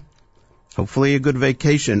enjoying, hopefully, a good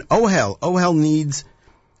vacation. Ohel needs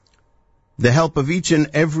the help of each and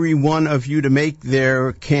every one of you to make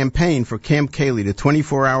their campaign for Camp Kaylee, the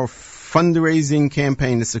 24-hour fundraising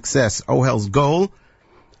campaign, a success. Ohel's goal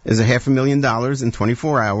is $500,000 in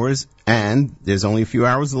 24 hours, and there's only a few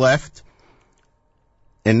hours left,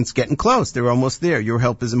 and it's getting close. They're almost there. Your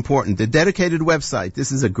help is important. The dedicated website,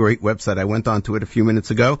 this is a great website. I went onto it a few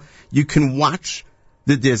minutes ago. You can watch,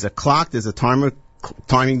 there's a clock, there's a timer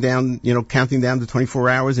timing down, counting down to 24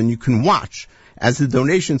 hours, and you can watch. As the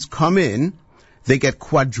donations come in, they get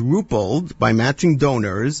quadrupled by matching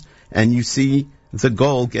donors, and you see the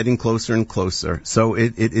goal getting closer and closer. So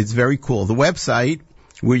it's very cool. The website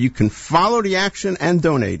where you can follow the action and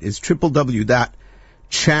donate is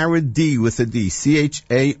www.charity with a D,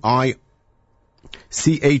 CHARIDY,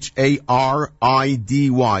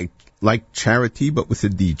 like charity, but with a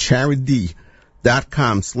D,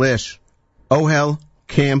 charity.com/Ohel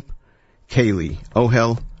Camp Kaylee.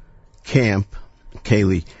 Ohel Camp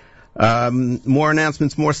Kaylee. More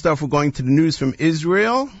announcements, more stuff. We're going to the news from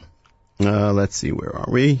Israel. Let's see, where are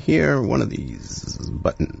we? Here, one of these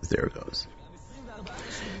buttons. There it goes.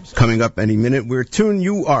 Coming up any minute.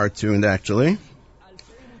 You are tuned, actually.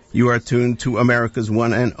 You are tuned to America's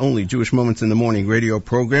one and only Jewish Moments in the Morning radio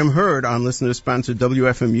program, heard on listener-sponsored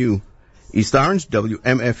WFMU East Orange,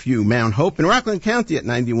 WMFU Mount Hope in Rockland County at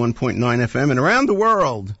 91.9 FM, and around the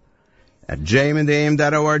world at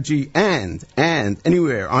jmandam.org and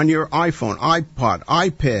anywhere on your iPhone, iPod,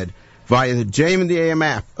 iPad, via the JM and the AM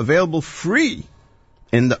app, available free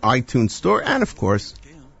in the iTunes store, and of course,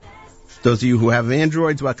 those of you who have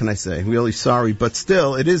Androids, what can I say? Really sorry, but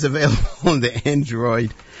still, it is available in the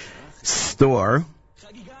Android store.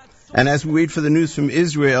 And as we wait for the news from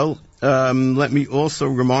Israel, let me also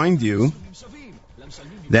remind you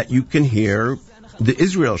that you can hear the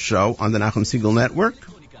Israel show on the Nachum Siegel Network,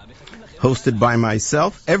 hosted by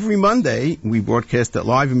myself. Every Monday, we broadcast it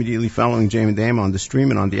live immediately following JM and AM on the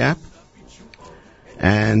stream and on the app.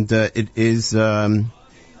 And it is getting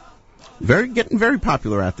very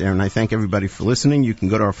popular out there, and I thank everybody for listening. You can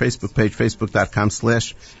go to our Facebook page,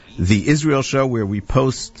 facebook.com/The Israel Show, where we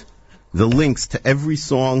post the links to every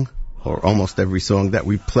song, or almost every song, that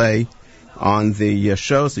we play on the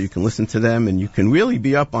show, so you can listen to them, and you can really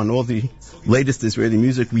be up on all the latest Israeli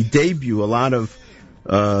music. We debut a lot of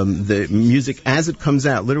the music as it comes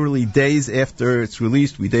out, literally days after it's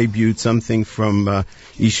released. We debuted something from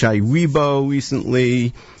Ishai Rebo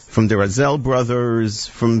recently, from the Razel brothers,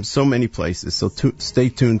 from so many places. So stay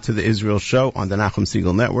tuned to the Israel show on the Nachum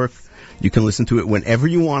Siegel Network. You can listen to it whenever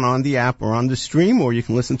you want on the app or on the stream, or you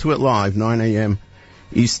can listen to it live, 9 a.m.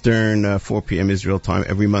 Eastern, 4 p.m. Israel time,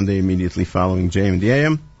 every Monday immediately following JM and the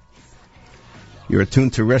AM. You're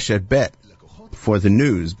attuned to Reshet Bet for the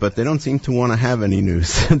news, but they don't seem to want to have any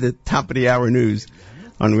news. The top of the hour news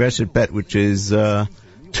on Reshet Bet, which is 2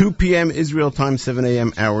 p.m. Israel time, 7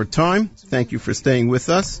 a.m. our time. Thank you for staying with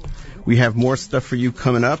us. We have more stuff for you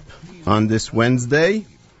coming up on this Wednesday.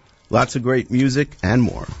 Lots of great music and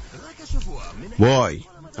more. Boy,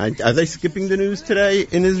 are they skipping the news today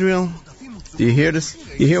in Israel? Do you hear this?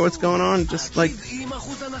 You hear what's going on? Just like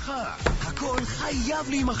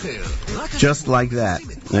that.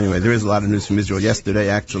 Anyway, there is a lot of news from Israel. Yesterday,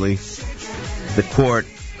 actually, the court,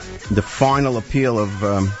 the final appeal of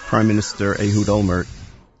Prime Minister Ehud Olmert.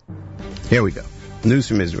 Here we go. News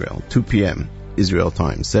from Israel, 2 p.m. Israel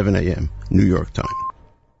time, 7 a.m. New York time.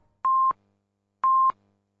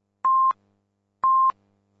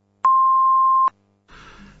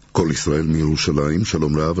 כל ישראל מירושלים,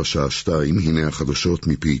 שלום רב, השעה 2, הנה החדשות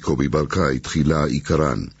מפי קובי ברקאי, תחילה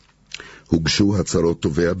עיקרן. הוגשו הצהרות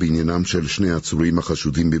תובע בעניינם של שני עצורים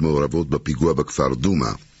החשודים במעורבות בפיגוע בכפר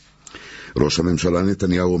דומה. ראש הממשלה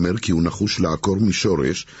נתניהו אומר כי הוא נחוש לעקור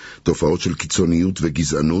משורש תופעות של קיצוניות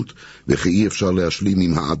וגזענות, וכי אי אפשר להשלים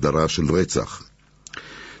עם העדרה של רצח.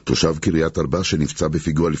 תושב קריית ארבע שנפצע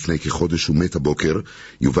בפיגוע לפני כחודש ומת הבוקר,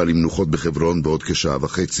 יובא למנוחות בחברון בעוד כשעה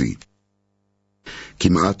וחצי.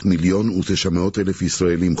 כמעט 1,900,000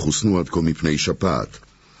 ישראלים חוסנו עד כה מפני שפעת.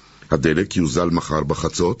 הדלק יוזל מחר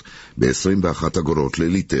בחצות ב-21 אגורות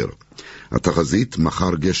לליטר. התחזית,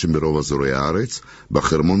 מחר גשם ברוב אזורי הארץ,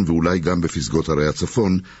 בחרמון ואולי גם בפסגות ערי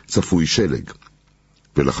הצפון צפוי שלג.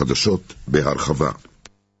 ולחדשות בהרחבה.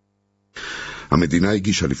 המדינה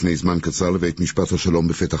הגישה לפני זמן קצר לבית משפט השלום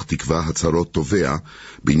בפתח תקווה הצהרות תובע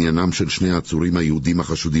בעניינם של שני העצורים היהודים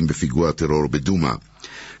החשודים בפיגוע הטרור בדומה.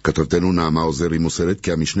 כתבתנו נעמה עוזרי מוסרת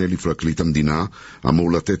כי המשנה לפרקליט המדינה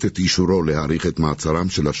אמור לתת את אישורו להאריך את מעצרם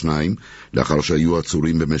של השניים לאחר שהיו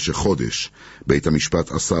עצורים במשך חודש. בית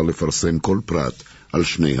המשפט אסר לפרסם כל פרט על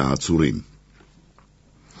שני העצורים.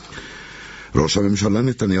 ראש הממשלה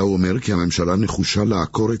נתניהו אומר כי הממשלה נחושה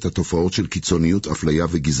לעקור את התופעות של קיצוניות, אפליה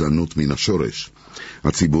וגזענות מן השורש.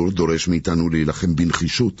 הציבור דורש מאיתנו להילחם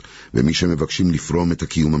בנחישות במי שמבקשים לפרום את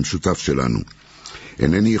הקיום המשותף שלנו.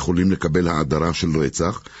 אינני יכולים לקבל האדרה של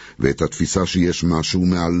רצח ואת התפיסה שיש משהו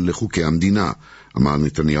מעל לחוקי המדינה, אמר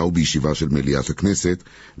נתניהו בישיבה של מליאת הכנסת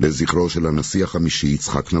לזכרו של הנשיא החמישי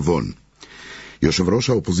יצחק נבון. יושב ראש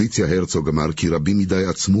האופוזיציה הרצוג אמר כי רבים מדי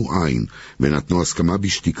עצמו עין ונתנו הסכמה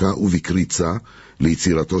בשתיקה ובקריצה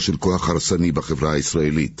ליצירתו של כוח הרסני בחברה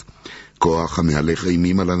הישראלית. כוח המהלך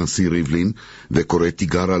אימים על הנשיא ריבלין וקורא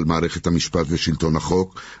תיגר על מערכת המשפט ושלטון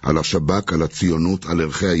החוק, על השב"כ, על הציונות, על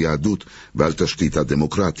ערכי היהדות ועל תשתית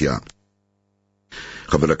הדמוקרטיה.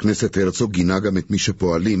 חבר הכנסת הרצוג גינה גם את מי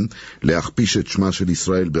שפועלים להכפיש את שמה של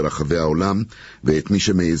ישראל ברחבי העולם ואת מי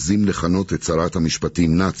שמעזים לכנות את שרת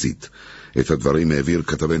המשפטים נאצית. את הדברים העביר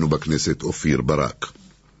כתבנו בכנסת אופיר ברק.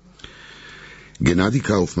 גנדי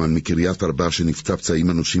קאופמן מקריית ארבע שנפצע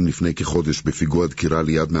פצעים אנושים לפני כחודש בפיגוע דקירה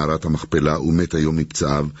ליד מערת המכפלה ומת היום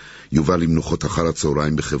מפצעיו, יובא למנוחות אחר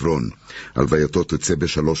הצהריים בחברון. הלווייתו תצא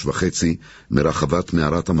ב3:30 מרחבת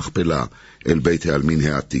מערת המכפלה אל בית העלמין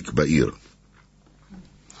העתיק בעיר.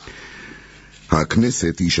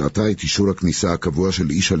 הכנסת השעתה את אישור הכניסה הקבוע של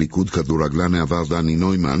איש הליכוד כדורגלן העבר דני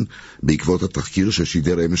נוימן בעקבות התחקיר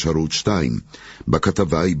ששידר אמש ערוץ 2.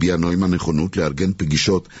 בכתבה הביע נוימן נכונות לארגן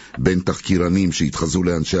פגישות בין תחקירנים שהתחזו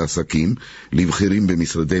לאנשי עסקים לבחירים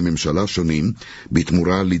במשרדי ממשלה שונים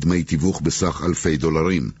בתמורה לדמי תיווך בסך אלפי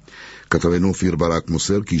דולרים. כתבנו אופיר ברק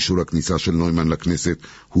מוסר כי אישור הכניסה של נוימן לכנסת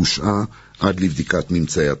הושעה עד לבדיקת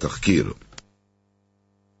ממצאי התחקיר.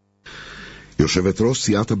 יושבת ראש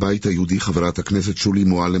סיעת הבית היהודי חברת הכנסת שולי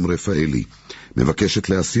מועלם רפאלי מבקשת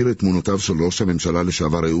להסיר את תמונותיו של ראש הממשלה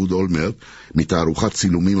לשעבר אהוד אולמרט מתערוכת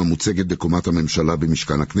צילומים המוצגת בקומת הממשלה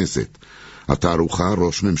במשכן הכנסת. התערוכה,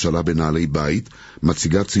 ראש ממשלה בנעלי בית,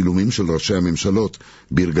 מציגה צילומים של ראשי הממשלות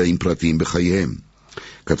ברגעים פרטיים בחייהם.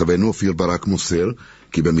 כתבנו אופיר ברק מוסר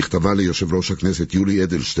כי במכתבה ליושב ראש הכנסת יולי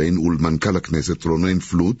אדלשטיין ולמנכ"ל הכנסת רונן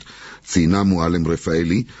פלוט ציינה מועלם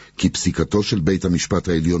רפאלי כי פסיקתו של בית המשפט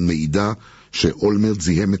העליון מעידה שאולמרט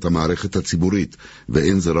זיהם את המערכת הציבורית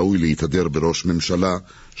ואין זה ראוי להתהדר בראש ממשלה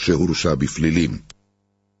שהורשע בפלילים.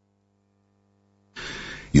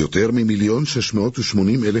 יותר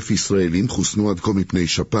מ1,680,000 ישראלים חוסנו עד כה מפני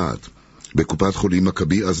שפעת. בקופת חולים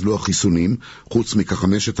מכבי אזלו החיסונים, חוץ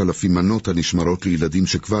מכ5,000 מנות הנשמרות לילדים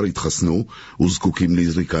שכבר התחסנו וזקוקים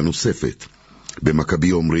לזריקה נוספת.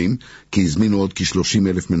 במכבי אומרים כי הזמינו עוד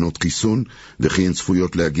כ30,000 מנות חיסון וכי הן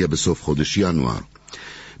צפויות להגיע בסוף חודש ינואר.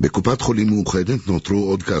 בקופת חולים מאוחדת נותרו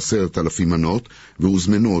עוד כ10,000 מנות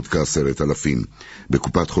והוזמנו עוד כ10,000.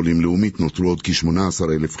 בקופת חולים לאומית נותרו עוד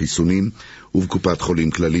כ18,000 חיסונים ובקופת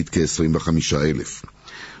חולים כללית כ25,000.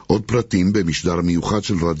 עוד פרטים במשדר מיוחד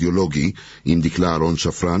של רדיולוגי עם דקלה אהרון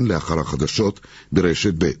שפרן לאחר החדשות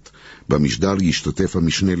ברשת ב'. במשדר ישתתף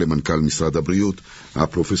המשנה למנכ"ל משרד הבריאות,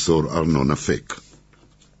 הפרופסור ארנון אפק.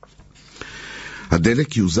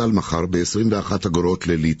 הדלק יוזל מחר ב-21 אגורות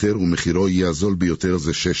לליטר ומחירו יהיה הזול ביותר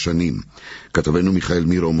זה 6 שנים. כתבנו מיכאל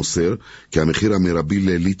מירו מוסר כי המחיר המרבי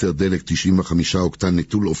לליטר דלק 95 אוקטן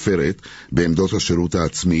נטול עופרת בעמדות השירות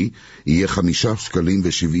העצמי יהיה 5.78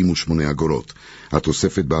 שקלים.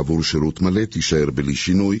 התוספת בעבור שירות מלא תישאר בלי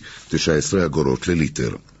שינוי 19 אגורות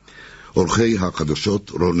לליטר. עורכי החדשות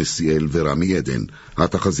רון נסיאל ורמי עדן.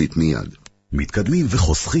 התחזית מיד. מתקדמים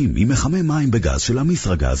וחוסכים עם מחמם מים בגז של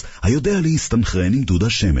המסרגז, היודע להסתנכרן עם דוד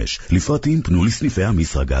השמש. לפרטים פנו לסניפי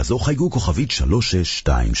המסרגז או חייגו כוכבית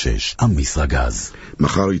 3626. המסרגז.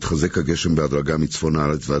 מחר יתחזק הגשם בהדרגה מצפון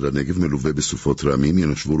הארץ ועד הנגב, מלווה בסופות רעמים,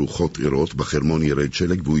 ינשבו רוחות עירות, בחרמון ירד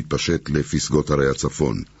שלג והוא יתפשט לפסגות ערי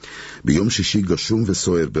הצפון. ביום שישי גשום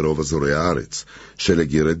וסוער ברוב אזורי הארץ,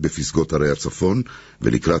 שלג ירד בפסגות ערי הצפון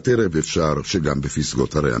ולקראת ערב אפשר שגם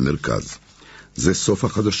בפסגות ערי המרכז. זה סוף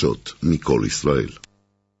החדשות מכל ישראל.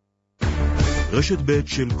 רשת ב'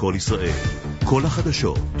 של כל ישראל. כל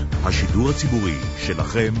החדשות. השידור הציבורי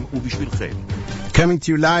שלכם ובשבילכם. Coming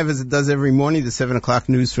to you live as it does every morning, the 7 o'clock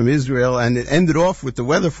news from Israel, and it ended off with the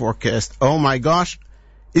weather forecast. Oh my gosh,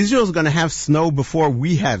 Israel's going to have snow before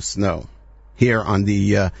we have snow here on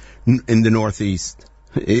the in the Northeast.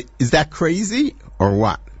 Is that crazy or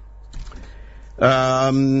what?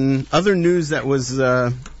 Other news that was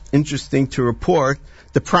interesting to report: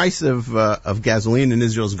 the price of gasoline in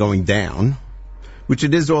Israel is going down, which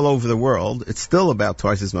it is all over the world. It's still about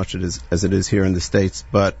twice as much as it is here in the States,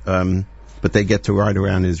 but they get to ride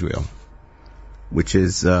around Israel, which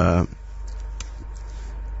is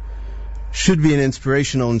should be an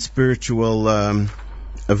inspirational and spiritual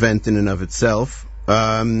event in and of itself.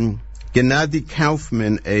 Gennady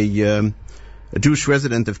Kaufman, a Jewish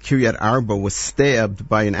resident of Kiryat Arba, was stabbed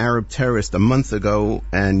by an Arab terrorist a month ago,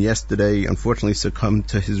 and yesterday, unfortunately, succumbed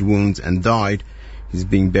to his wounds and died. He's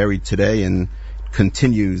being buried today, and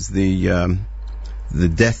continues the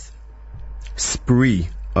death spree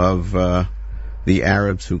of the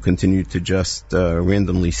Arabs who continue to just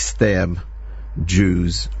randomly stab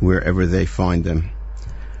Jews wherever they find them.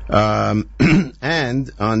 And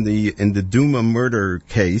in the Duma murder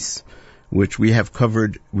case, which we have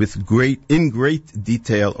covered in great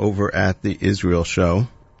detail over at the Israel show,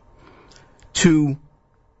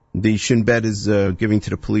 the Shin Bet is giving to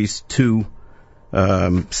the police 2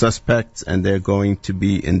 suspects, and they're going to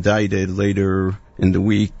be indicted later in the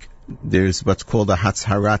week. There's what's called a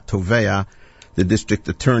Hatzharat Tovea. The district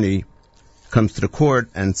attorney comes to the court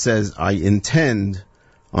and says, I intend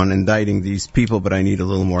on indicting these people, but I need a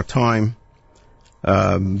little more time.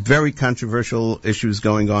 Very controversial issues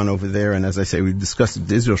going on over there, and as I say, we discussed it at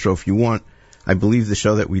the Israel show. If you want, I believe the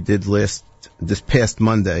show that we did this past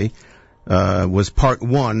Monday was part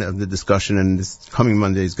 1 of the discussion, and this coming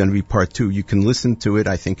Monday is going to be part 2. You can listen to it.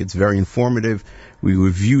 I think it's very informative. We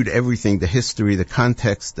reviewed everything, the history, the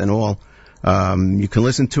context, and all. You can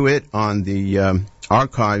listen to it on the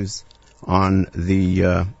archives on the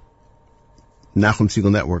Nachum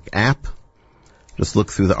Segal Network app. Just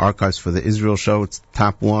look through the archives for the Israel show. It's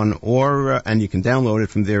top 1, and you can download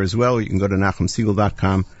it from there as well. You can go to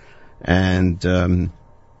NachumSegal.com and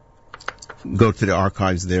go to the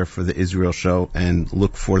archives there for the Israel show and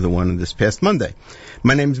look for the one this past Monday.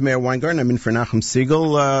 My name is Meir Weingarten. I'm in for Nachum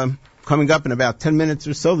Segal. Coming up in about 10 minutes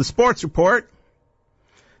or so, the sports report.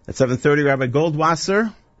 At 7:30, Rabbi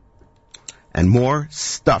Goldwasser, and more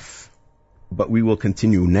stuff. But we will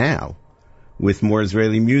continue now with more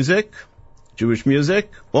Israeli music, Jewish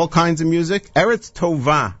music, all kinds of music. Eretz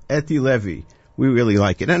Tova, Eti Levi. We really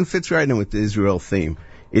like it, and it fits right in with the Israel theme.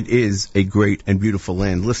 It is a great and beautiful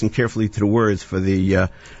land. Listen carefully to the words for the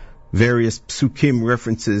various psukim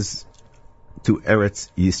references to Eretz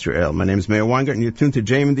Yisrael. My name is Meir Weingarten. You're tuned to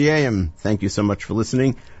JM in the AM. Thank you so much for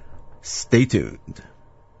listening. Stay tuned.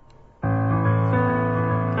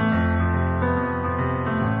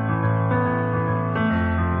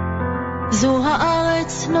 זו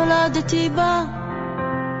הארץ נולדתי בה,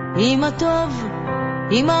 עם הטוב,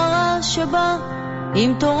 עם הרע שבה,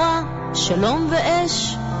 עם תורה, שלום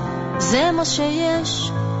ואש, זה מה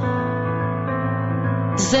שיש,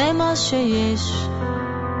 זה מה שיש.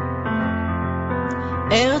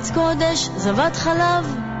 ארץ קודש, זבת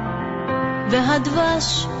חלב,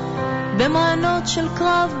 והדבש, במענות של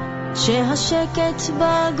קרב, שהשקט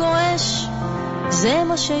בה גועש, זה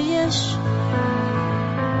מה שיש.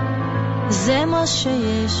 זה מה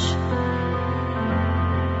שיש.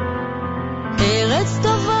 ארץ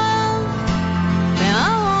טובה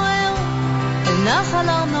מהעורר אל נחל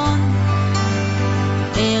ארנון,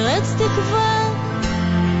 ארץ תקווה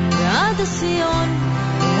ועד הסיון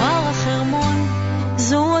והר החרמון,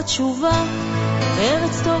 זו התשובה.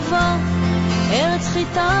 ארץ טובה, ארץ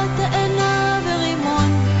חיטה תאנה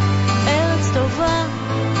ורימון, ארץ טובה,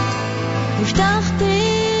 הבטחתי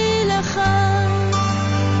לך,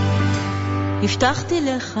 הבטחתי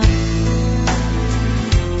לך.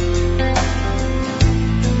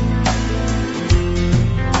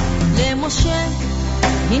 למשה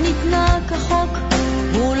היא ניתנה כחוק,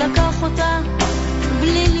 הוא לקח אותה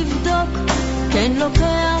בלי לבדוק, כן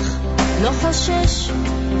לוקח, לא חושש,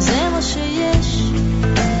 זה מה שיש,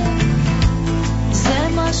 זה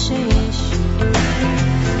מה שיש.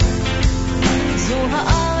 זו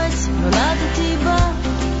הארץ נולדתי בה,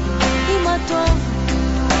 עם הטוב,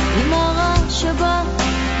 עם הרע שבא,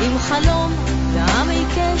 עם חלום ועם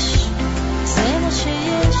עיקש, זה מה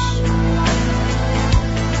שיש,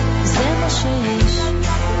 זה מה שיש.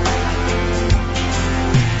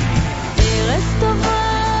 ארץ טובה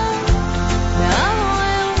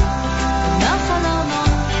מהעורר נחל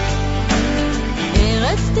ארנון,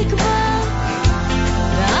 ארץ תקווה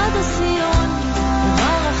ועד הסיון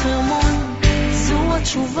והר החרמון, זו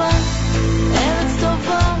התשובה. ארץ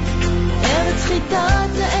טובה, ארץ חיטה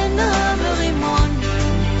תאנה ורימון,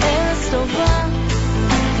 ארץ טובה,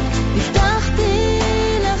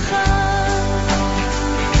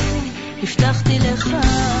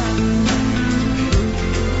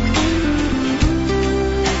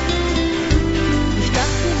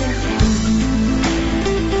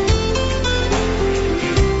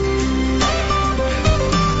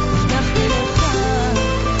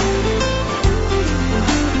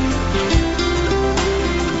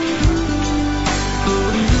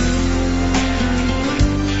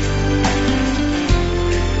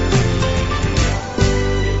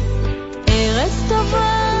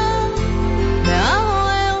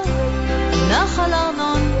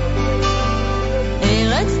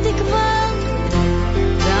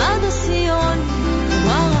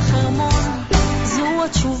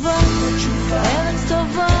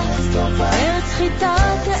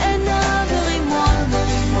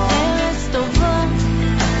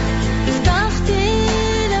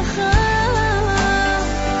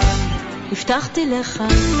 הבטחתי לך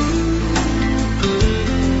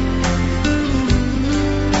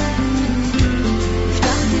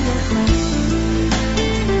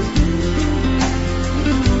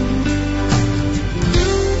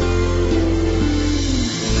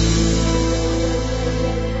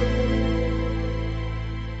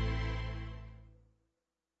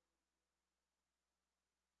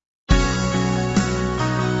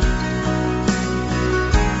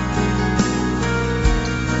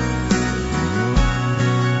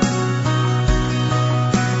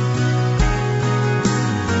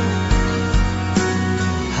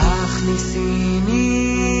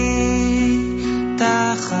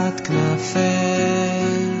תחת כנפך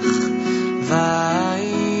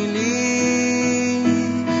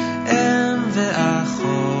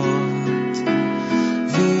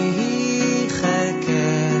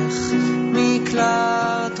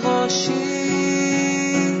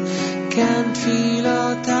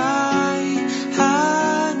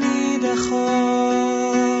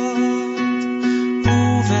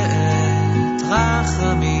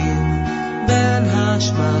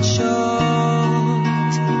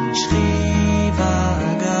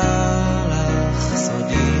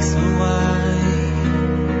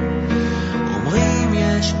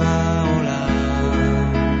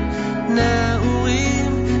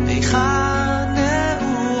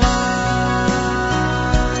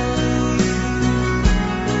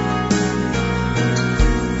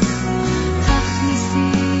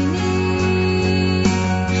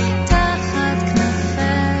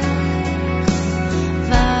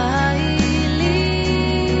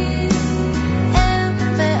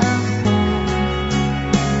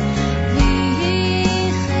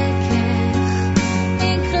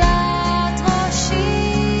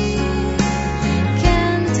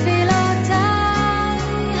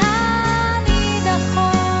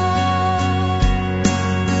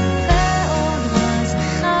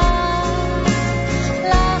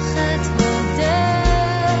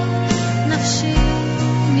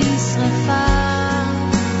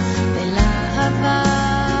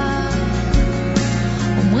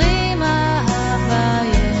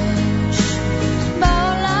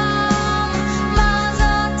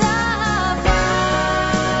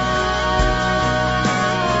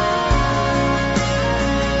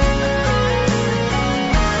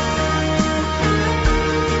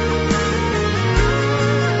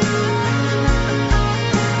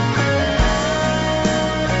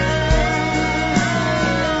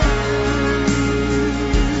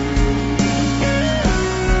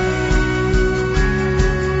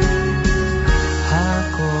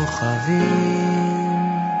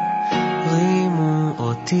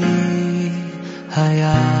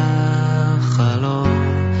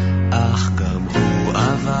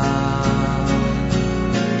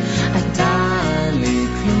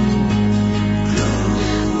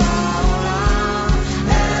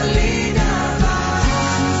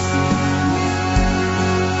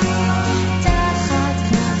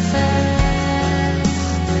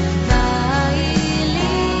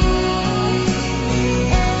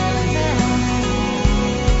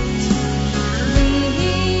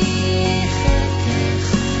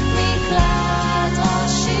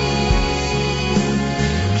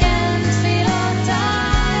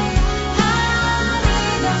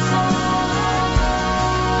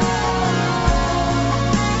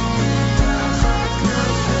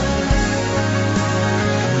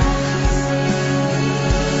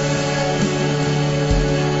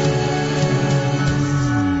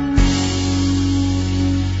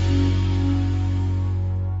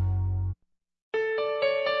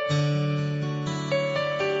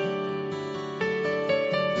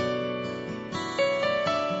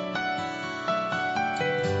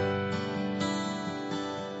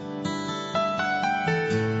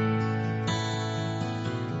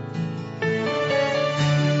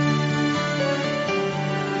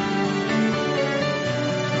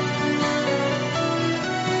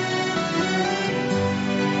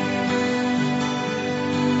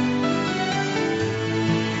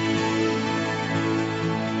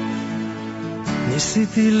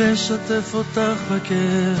ניסיתי לשתף אותך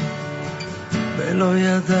בכאב, ולא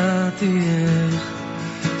ידעתי איך.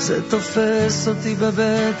 זה תופס אותי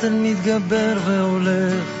בבטן, מתגבר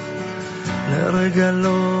והולך, לרגע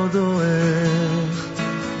לא דועך.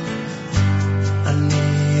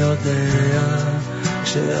 אני יודע,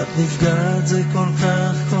 כשאת נפגעת זה כל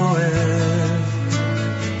כך כואב,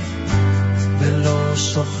 ולא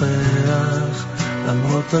שוכח,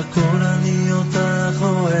 למרות הכל אני אותך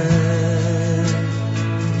אוהב.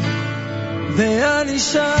 ואני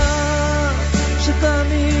שם,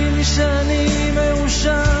 שתאמין לי שאני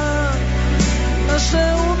מאושר,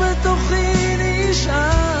 משהו בתוכי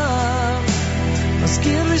נשאר,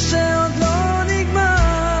 מזכיר לי שעוד לא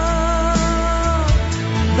נגמר.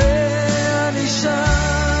 ואני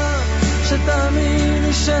שם, שתאמין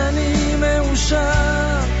לי שאני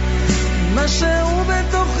מאושר, משהו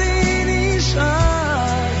בתוכי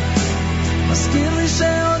נשאר, מזכיר לי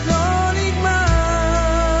שעוד לא נגמר.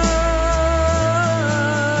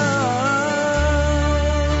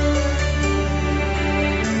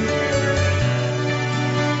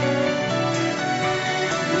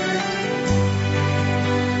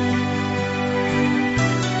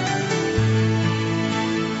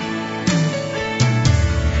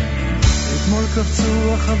 אתמול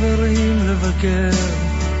קפצו החברים לבקר,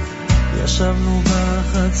 ישבנו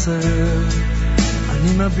בחצר,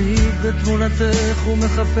 אני מביט בתמונתך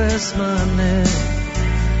ומחפש מענה,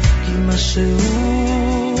 כי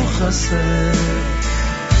משהו חסר.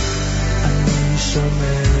 אני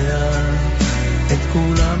שומע את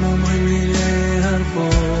כולם אומרים לי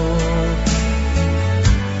להרפות,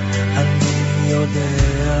 אני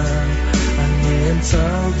יודע, אני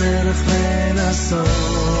אמצא עוד דרך לנסות.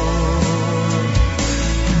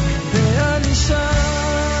 ואני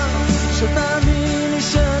שם, שתאמין לי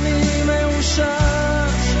שאני מאושר,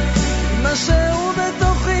 משהו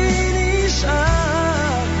בתוכי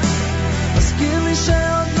נשאר, מזכיר לי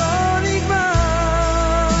שעוד לא נגמר.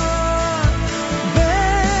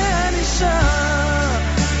 ואני שם,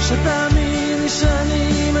 שתאמין לי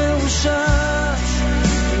שאני מאושר,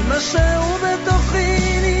 משהו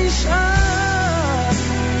בתוכי נשאר,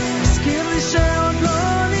 מזכיר לי שעוד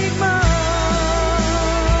לא נגמר.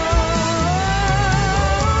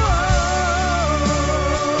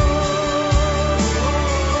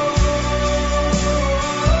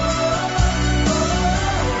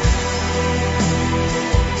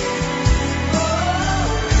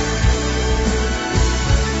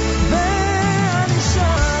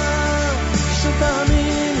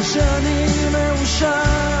 שאני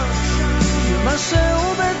מאושר,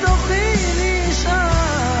 משהו בתוכי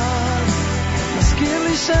נשאר, מזכיר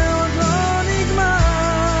לי שעוד לא נגמר.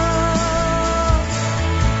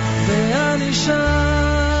 ואני שם.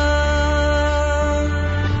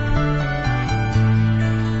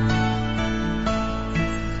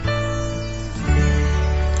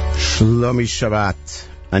 Shlomi Shabbat,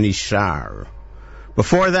 אני שר.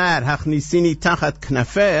 Before that, Hachnisini Tachat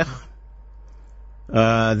Knafech.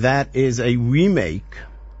 That is a remake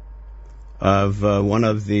of one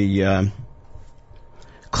of the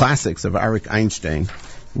classics of Arik Einstein,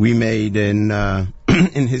 remade in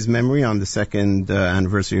in his memory on the second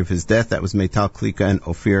anniversary of his death. That was Meital Klika and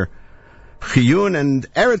Ophir Chiyun, and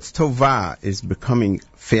Eretz Tovah is becoming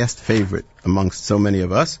fast favorite amongst so many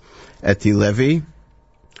of us. Eti Levi,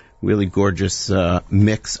 really gorgeous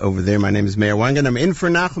mix over there. My name is Meir Weingarten. I'm in for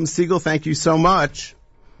Nachum Siegel. Thank you so much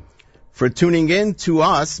for tuning in to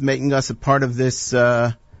us, making us a part of this,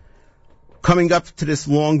 coming up to this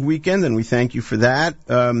long weekend, and we thank you for that.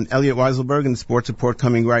 Elliot Weiselberg and the Sports Report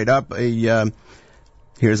coming right up.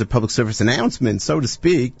 Here's a public service announcement, so to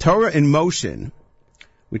speak. Torah in Motion,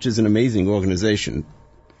 which is an amazing organization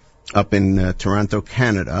up in Toronto,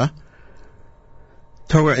 Canada.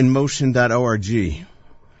 TorahInMotion.org.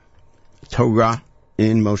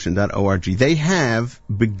 TorahInMotion.org. They have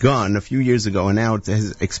begun a few years ago, and now it has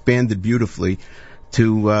expanded beautifully,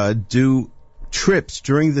 to do trips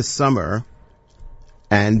during the summer,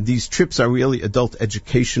 and these trips are really adult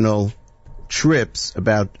educational trips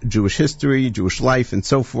about Jewish history, Jewish life, and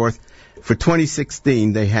so forth. For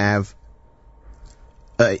 2016, they have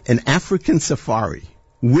an African safari,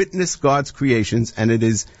 Witness God's Creations, and it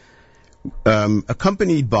is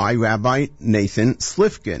accompanied by Rabbi Nathan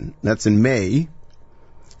Slifkin. That's in May.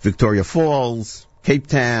 Victoria Falls, Cape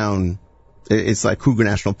Town, it's like Kruger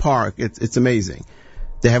National Park. It's amazing.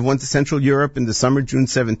 They have one to Central Europe in the summer, June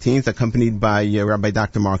 17th, accompanied by Rabbi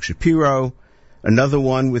Dr. Mark Shapiro. Another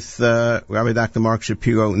one with Rabbi Dr. Mark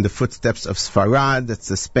Shapiro in the footsteps of Sfarad.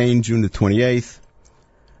 That's Spain, June the 28th.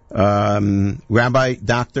 Rabbi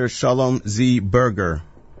Dr. Shalom Z. Berger,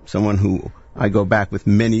 someone who I go back with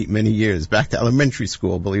many, many years, back to elementary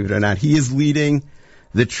school, believe it or not. He is leading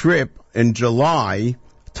the trip in July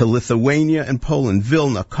to Lithuania and Poland,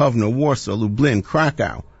 Vilna, Kovna, Warsaw, Lublin,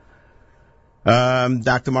 Krakow.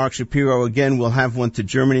 Dr. Mark Shapiro, again, will have one to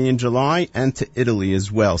Germany in July and to Italy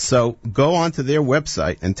as well. So go onto their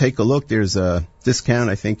website and take a look. There's a discount,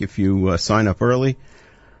 I think, if you sign up early.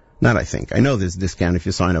 Not I think. I know there's a discount if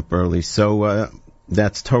you sign up early. So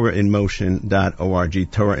that's TorahInMotion.org,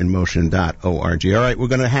 TorahInMotion.org. All right, we're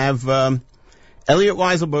going to have Elliot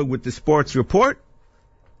Weiselberg with the sports report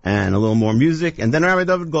and a little more music, and then Rabbi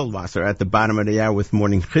Dovid Goldwasser at the bottom of the hour with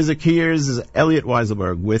Morning Chizuk. Here's Elliot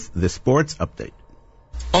Weiselberg with the sports update.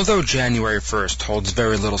 Although January 1st holds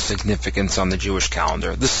very little significance on the Jewish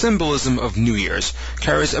calendar, the symbolism of New Year's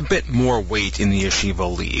carries a bit more weight in the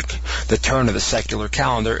Yeshiva League. The turn of the secular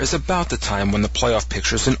calendar is about the time when the playoff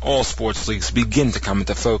pictures in all sports leagues begin to come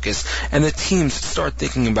into focus, and the teams start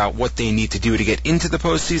thinking about what they need to do to get into the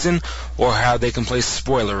postseason, or how they can play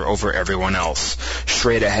spoiler over everyone else.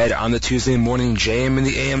 Straight ahead on the Tuesday morning JM and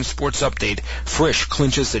the AM Sports Update, Frisch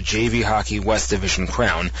clinches the JV Hockey West Division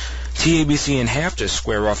crown. TABC and HAFTR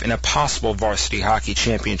square off in a possible varsity hockey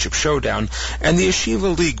championship showdown, and the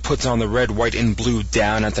Yeshiva League puts on the red, white, and blue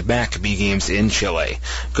down at the Maccabee Games in Chile.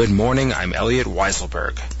 Good morning, I'm Elliot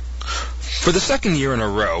Weiselberg. For the second year in a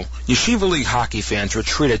row, Yeshiva League hockey fans were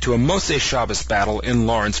treated to a Motzei Shabbos battle in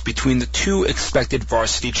Lawrence between the two expected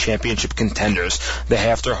varsity championship contenders, the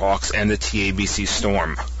HAFTR Hawks and the TABC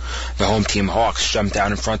Storm. The home team Hawks jumped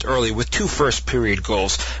out in front early with 2 first-period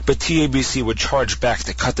goals, but TABC would charge back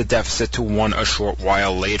to cut the deficit to 1 a short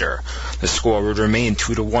while later. The score would remain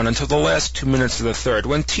 2-1 until the last 2 minutes of the third,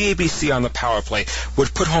 when TABC on the power play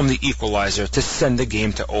would put home the equalizer to send the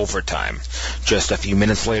game to overtime. Just a few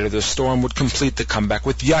minutes later, the Storm would complete the comeback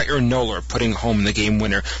with Yair Noller putting home the game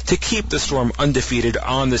winner to keep the Storm undefeated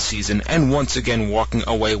on the season and once again walking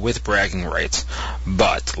away with bragging rights.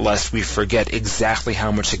 But, lest we forget exactly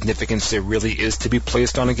how much significance there really is to be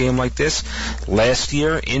placed on a game like this, last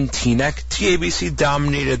year in Teaneck, TABC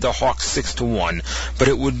dominated the Hawks 6-1, but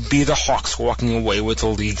it would be the Hawks walking away with the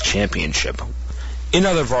league championship. In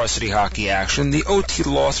other varsity hockey action, the OT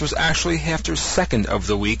loss was actually HAFTR's second of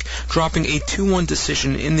the week, dropping a 2-1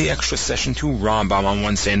 decision in the extra session to Rambam on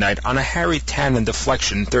Wednesday night on a Harry Tannen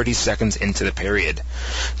deflection 30 seconds into the period.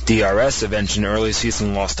 DRS avenged an early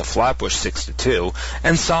season loss to Flatbush 6-2,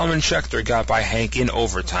 and Solomon Schechter got by Hank in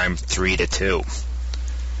overtime 3-2.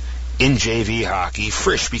 In JV hockey,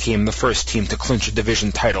 Frisch became the first team to clinch a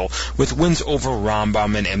division title with wins over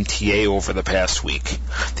Rambam and MTA over the past week.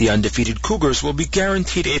 The undefeated Cougars will be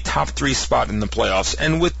guaranteed a top 3 spot in the playoffs,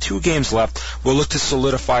 and with 2 games left, will look to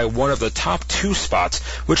solidify one of the top 2 spots,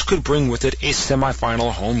 which could bring with it a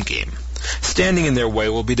semifinal home game. Standing in their way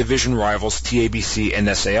will be division rivals TABC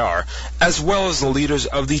and SAR, as well as the leaders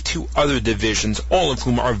of the 2 other divisions, all of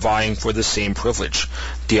whom are vying for the same privilege.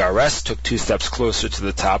 DRS took 2 steps closer to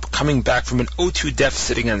the top, coming back from an 0-2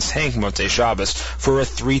 deficit against Hank Motzei Shabbos for a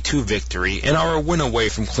 3-2 victory and are a win away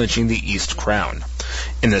from clinching the East crown.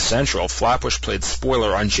 In the Central, Flatbush played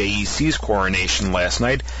spoiler on JEC's coronation last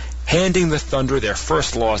night, handing the Thunder their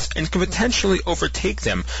first loss and can potentially overtake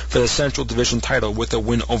them for the Central Division title with a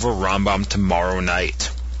win over Rambam tomorrow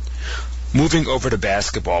night. Moving over to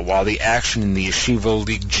basketball, while the action in the Yeshiva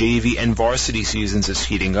League JV and varsity seasons is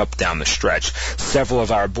heating up down the stretch, several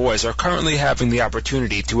of our boys are currently having the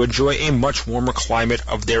opportunity to enjoy a much warmer climate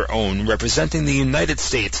of their own, representing the United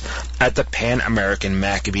States at the Pan American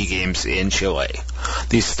Maccabee Games in Chile.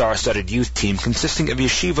 The star-studded youth team, consisting of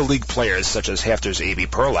Yeshiva League players such as HAFTR's A.B.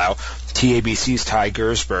 Perlau, TABC's Ty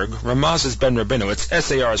Gersberg, Ramaz's Ben Rabinowitz,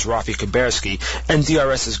 SAR's Rafi Kuberski, and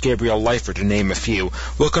DRS's Gabriel Leifer, to name a few,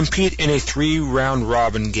 will compete in a 3-round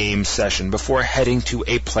robin game session before heading to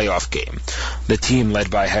a playoff game. The team,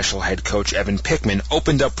 led by Heschel head coach Evan Pickman,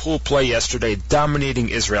 opened up pool play yesterday, dominating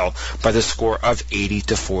Israel by the score of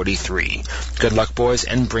 80-43. Good luck, boys,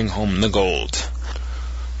 and bring home the gold.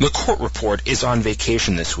 The court report is on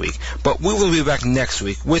vacation this week, but we will be back next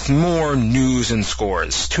week with more news and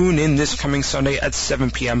scores. Tune in this coming Sunday at 7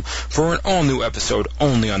 p.m. for an all-new episode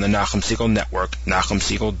only on the Nachum Segal Network,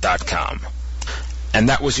 NachumSegal.com. And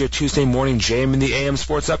that was your Tuesday morning JM in the AM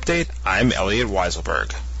Sports Update. I'm Elliot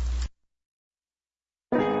Weiselberg.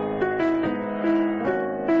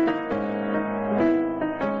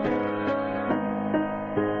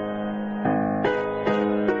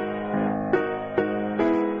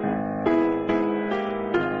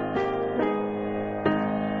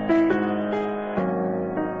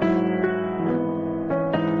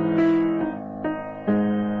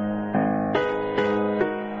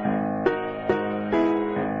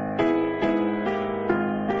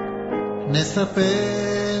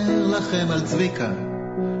 נספר לכם על צביקה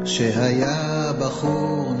שהיה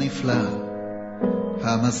בחור נפלא,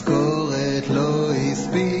 המשכורת לא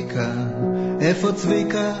הספיקה, איפה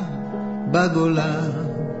צביקה? בגולה.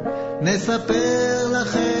 נספר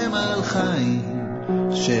לכם על חיים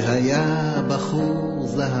שהיה בחור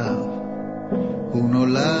זהב, הוא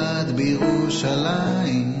נולד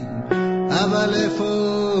בירושלים, אבל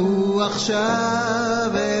איפה הוא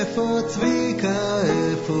עכשיו? איפה צביקה?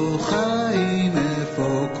 איפה חיים?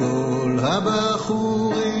 איפה כל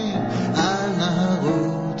הבחורים? על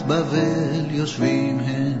נהרות בבל יושבים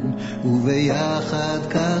הם, וביחד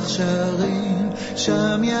כך שרים,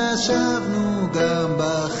 שם ישבנו, גם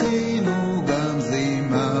בכינו, גם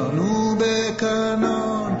זימרנו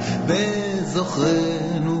בקנון,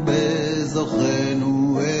 בזוכרנו,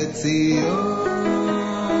 בזוכרנו את ציון.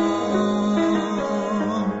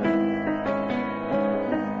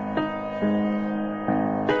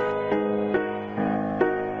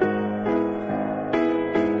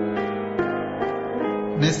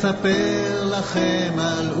 נספר לכם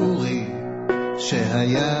על אורי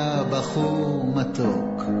שהיה בחור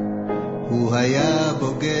מתוק, הוא היה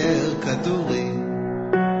בוגר כדורי,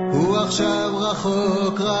 הוא עכשיו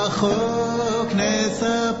רחוק רחוק.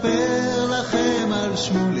 נספר לכם על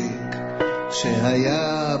שמוליק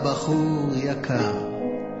שהיה בחור יקר,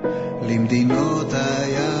 למדינות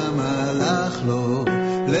הים הלך לו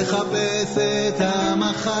לחפש את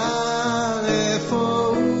המחר.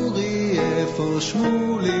 איפה אורי? איפה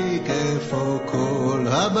שמוליק? איפה כל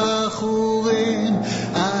הבחורים?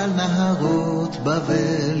 על נהרות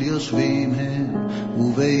בבל יושבים הם,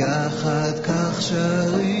 וביחד כך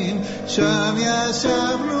שרים, שם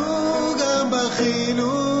ישבנו, גם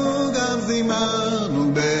בכינו, גם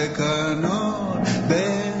זימרנו בקנון,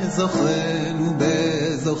 בזוכרנו,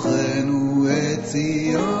 בזוכרנו את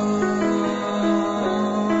ציון.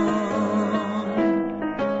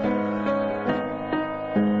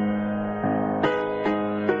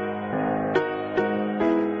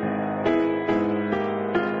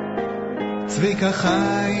 צביקה,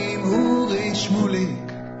 חיים, אורי,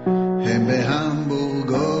 שמוליק, הם בהמבורג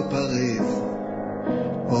או פריז,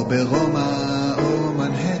 או ברומא או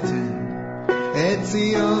מנהטן. את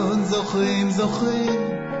ציון זוכרים, זוכרים,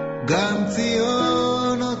 גם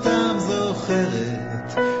ציון אותם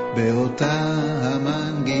זוכרת, באותה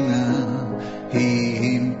המנגינה.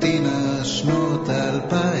 היא המתינה שנות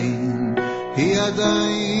 2000, היא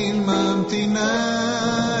עדיין ממתינה.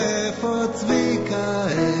 איפה צביקה?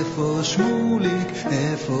 איפה שמוליק?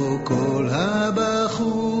 איפה כל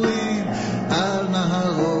הבחורים? על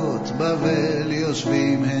נהרות בבל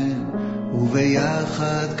יושבים הם,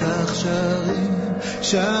 וביחד כך שרים,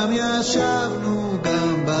 שם ישבנו,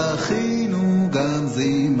 גם בכינו, גם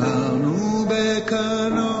זימרנו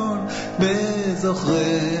בקנון,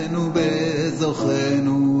 בזוכרנו,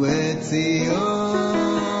 בזוכרנו את ציון.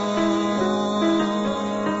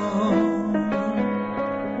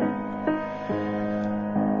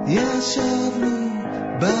 ישבנו,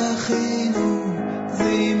 בכינו,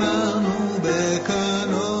 זימרנו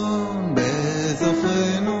בקנון,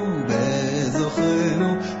 בזוכרנו,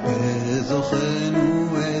 בזוכרנו,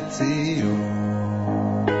 בזוכרנו את ציון.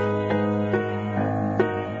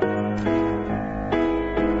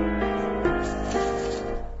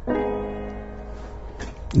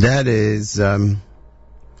 That is an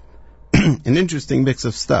interesting mix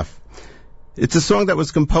of stuff. It's a song that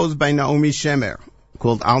was composed by Naomi Shemer,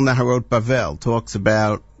 called Al Naharot Bavel. Talks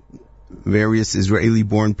about various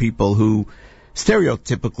Israeli-born people who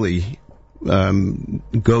stereotypically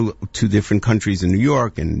go to different countries in New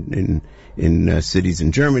York and in cities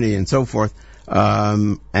in Germany and so forth.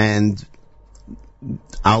 And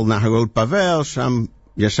Al Naharot Bavel, Sham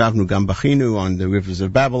Yashavnu Gam Bachinu, on the rivers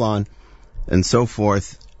of Babylon, and so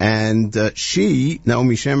forth. And she,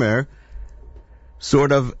 Naomi Shemer,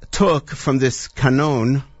 sort of took from this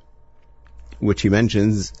canon, which she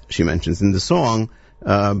mentions in the song,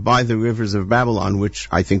 by the rivers of Babylon, which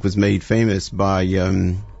I think was made famous by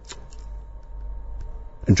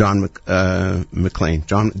Don McLean,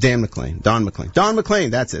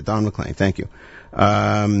 that's it, Don McLean, thank you.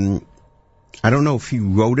 I don't know if he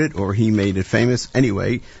wrote it or he made it famous.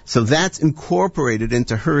 Anyway, so that's incorporated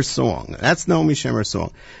into her song. That's Naomi Shemer's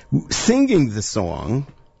song. Singing the song,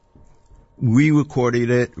 re-recorded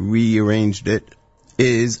it, rearranged it,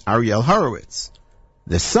 is Ariel Horowitz,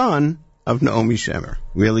 the son of Naomi Shemer.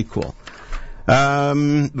 Really cool.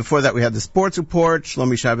 Before that, we had the sports report,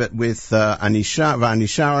 Shlomi Shabbat with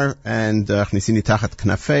Va'anishar and Chnisini Tachat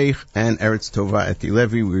Knafeich and Eretz Tova Eti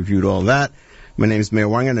Levi. We reviewed all that. My name is Meir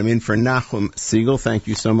Weingarten. I'm in for Nachum Siegel. Thank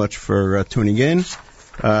you so much for tuning in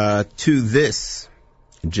to this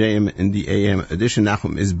JM in the AM edition.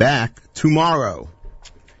 Nachum is back tomorrow.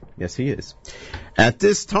 Yes, he is. At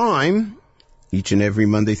this time, each and every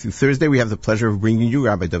Monday through Thursday, we have the pleasure of bringing you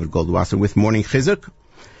Rabbi Dovid Goldwasser with Morning Chizuk.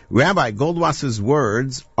 Rabbi Goldwasser's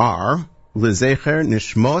words are L'zecher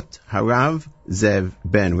Nishmot Harav Zev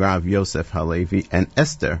ben Rav Yosef Halevi and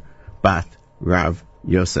Esther bat Rav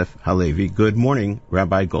Yosef Halevi. Good morning,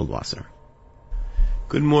 Rabbi Goldwasser.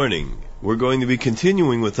 Good morning. We're going to be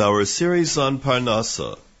continuing with our series on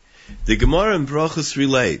Parnasa. The Gemara in Brachos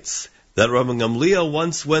relates that Rabbi Gamliel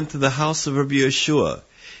once went to the house of Rabbi Yeshua.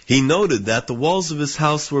 He noted that the walls of his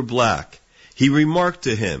house were black. He remarked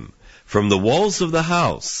to him, "From the walls of the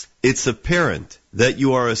house, it's apparent that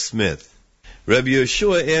you are a smith." Rabbi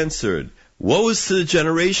Yeshua answered, "Woe is to the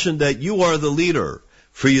generation that you are the leader,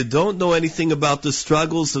 for you don't know anything about the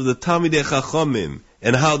struggles of the Talmidei Chachamim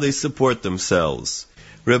and how they support themselves."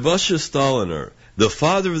 Reb Asher Staliner, the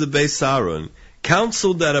father of the Beis Aaron,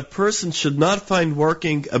 counseled that a person should not find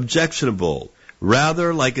working objectionable.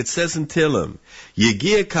 Rather, like it says in Tehillim,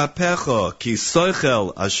 Yegia kapecha ki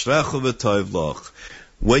soichel ashrecha v'tov loch.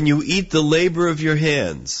 When you eat the labor of your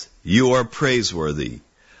hands, you are praiseworthy.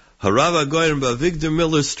 Harav Agoyin Bavigdor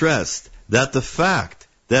Miller stressed that the fact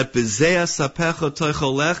that bezeh sapecha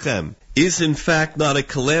toichel lechem is in fact not a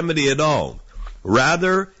calamity at all.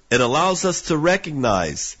 Rather, it allows us to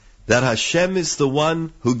recognize that Hashem is the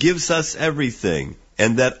one who gives us everything,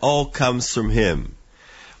 and that all comes from Him.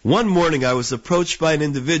 One morning I was approached by an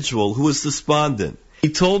individual who was despondent. He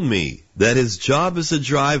told me that his job as a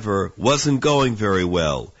driver wasn't going very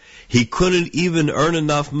well. He couldn't even earn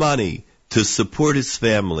enough money to support his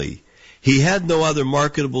family. He had no other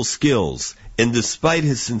marketable skills, and despite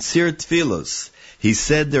his sincere tefillos, he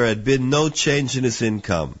said there had been no change in his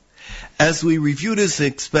income. As we reviewed his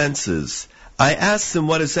expenses, I asked him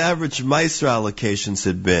what his average Meiser allocations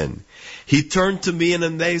had been. He turned to me in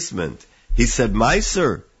amazement. He said,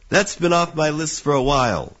 "Meiser, that's been off my list for a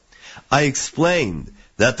while." I explained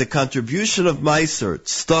that the contribution of Meiser,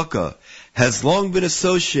 tzedakah, has long been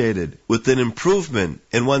associated with an improvement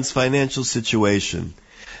in one's financial situation.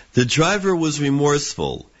 The driver was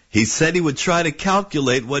remorseful. He said he would try to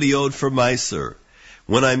calculate what he owed for Meiser.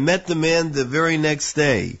 When I met the man the very next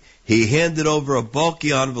day, he handed over a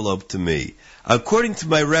bulky envelope to me. According to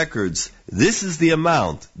my records, this is the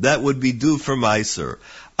amount that would be due for Meiser.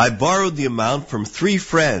 I borrowed the amount from 3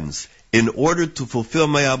 friends in order to fulfill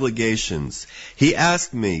my obligations. He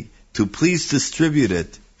asked me to please distribute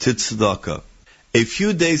it to tzedakah. A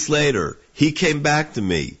few days later, he came back to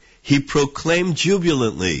me. He proclaimed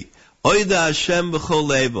jubilantly, "Oida Hashem b'chol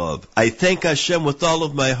levav." I thank Hashem with all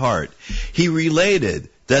of my heart. He related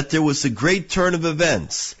that there was a great turn of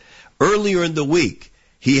events. Earlier in the week,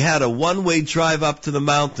 he had a one-way drive up to the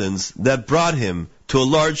mountains that brought him to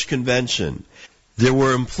a large convention. There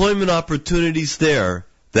were employment opportunities there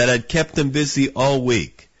that had kept him busy all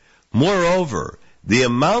week. Moreover, the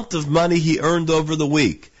amount of money he earned over the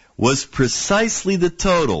week was precisely the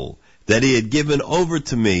total that he had given over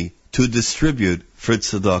to me to distribute for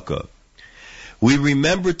tzedakah. We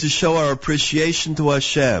remember to show our appreciation to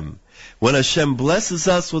Hashem when Hashem blesses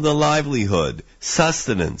us with a livelihood,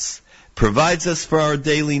 sustenance, provides us for our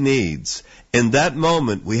daily needs. In that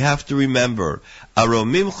moment, we have to remember,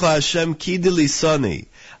 Aromimcha Hashem kidilisani,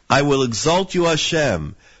 I will exalt you,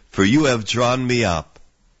 Hashem, for you have drawn me up.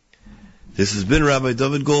 This has been Rabbi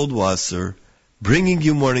Dovid Goldwasser, bringing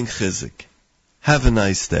you Morning Chizuk. Have a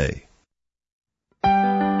nice day.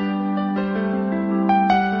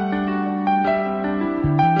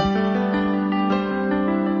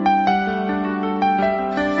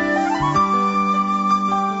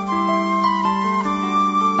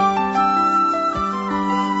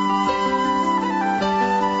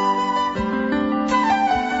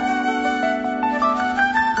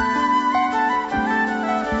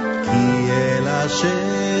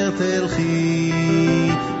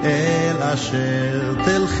 אשר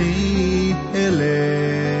תלכי אלך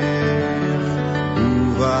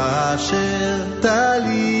ובאשר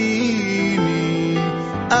תליני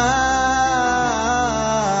עלים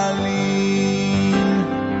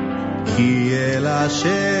כי אל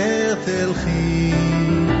אשר תלכי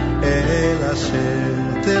אלך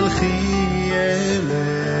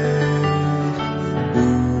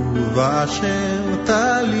ובאשר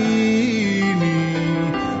תליני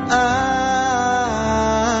עלים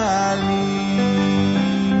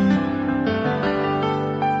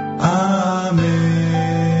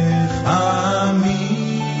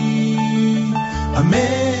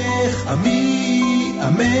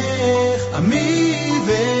עמי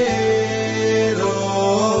ואלוקייך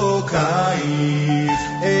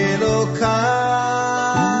אלוקייך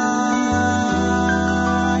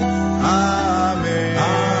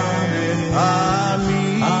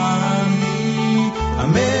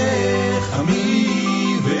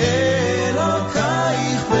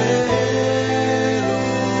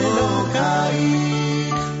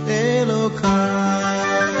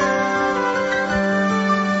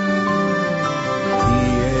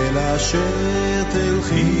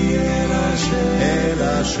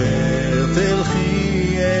אשר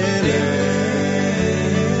תלכי אלינו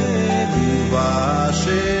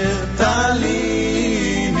ואשר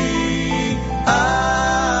תליני עלי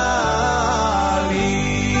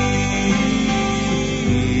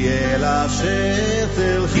אל אשר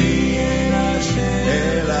תלכי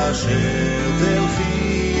אל אשר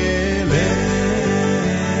תלכי אלינו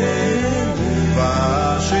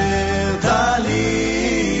ואשר תליני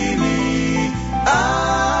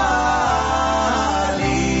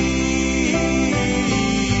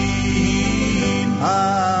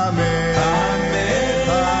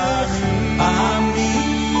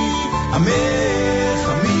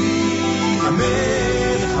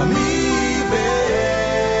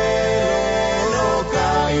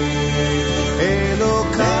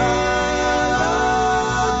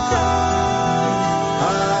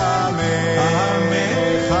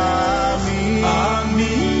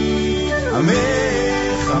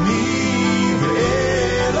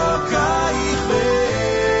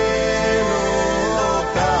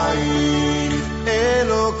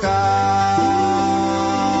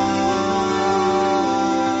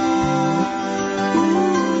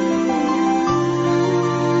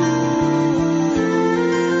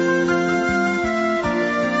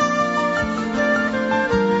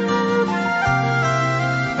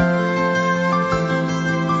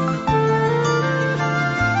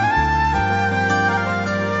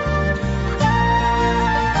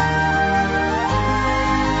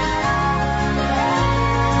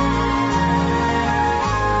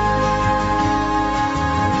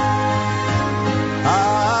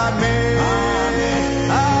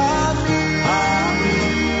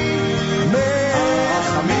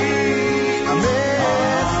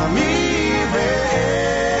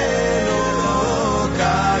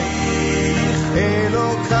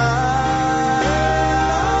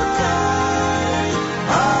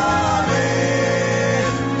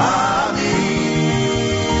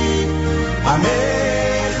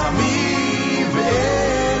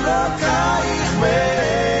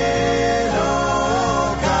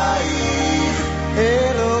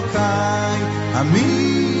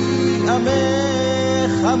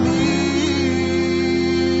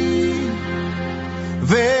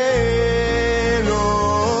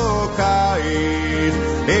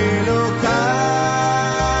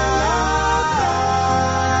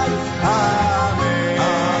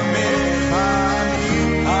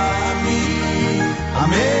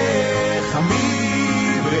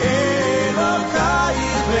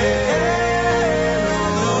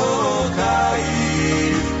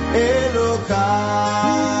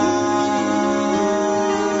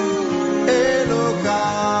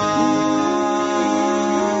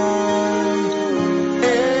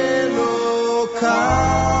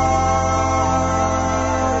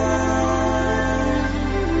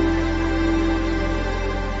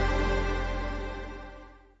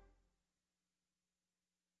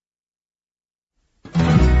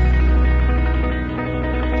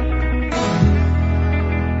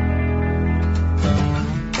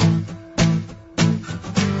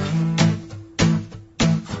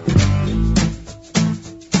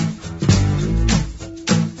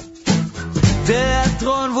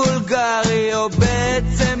תיאטרון וולגרי או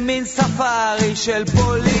בעצם מין ספארי של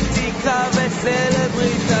פוליטיקה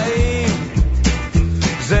וסלבריטאים,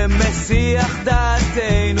 זה מסיח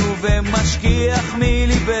דעתנו ומשכיח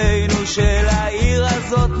מליבנו שלעיר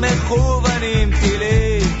הזאת מכוונים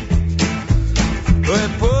טילים.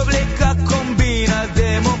 רפובליקה קומבינה,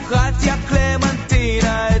 דמוקרטיה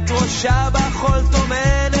קלמנטינה, את ראשה בחול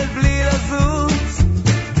טומנת בלי לזוז.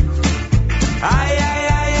 איי איי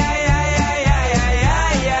איי איי איי איי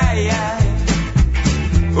איי איי איי,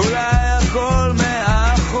 אולי הכל 100%.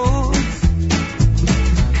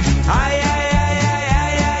 איי איי איי איי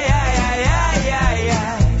איי איי איי איי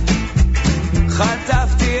איי,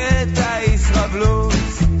 חטפתי את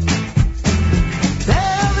הישראבלוס. תל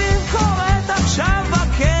אביב קוראת עכשיו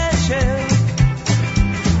בקשר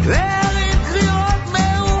להרים קריאות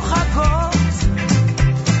מרוחקות,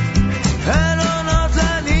 הן עונות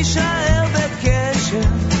להישאר בקשר,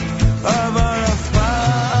 אבל אף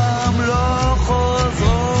פעם לא חוזרות.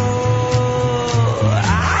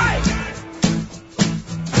 איי!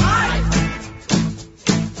 איי!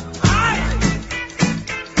 איי!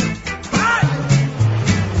 איי!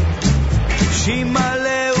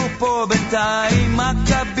 שימלא הוא פה בינתיים,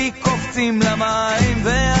 מכבי קופצים למים,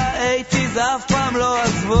 והאייטיז אף פעם לא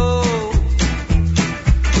עזבו.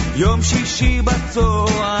 יום שישי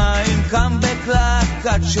בצהריים, קם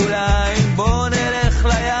בקלקת שוליים, בוא נלך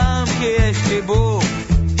לים כי יש לי בור.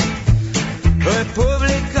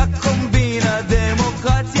 רפובליקה קומבינה,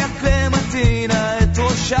 דמוקרטיה קלמנטינה, את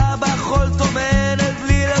ראשה בחול טומנת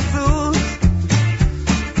בלי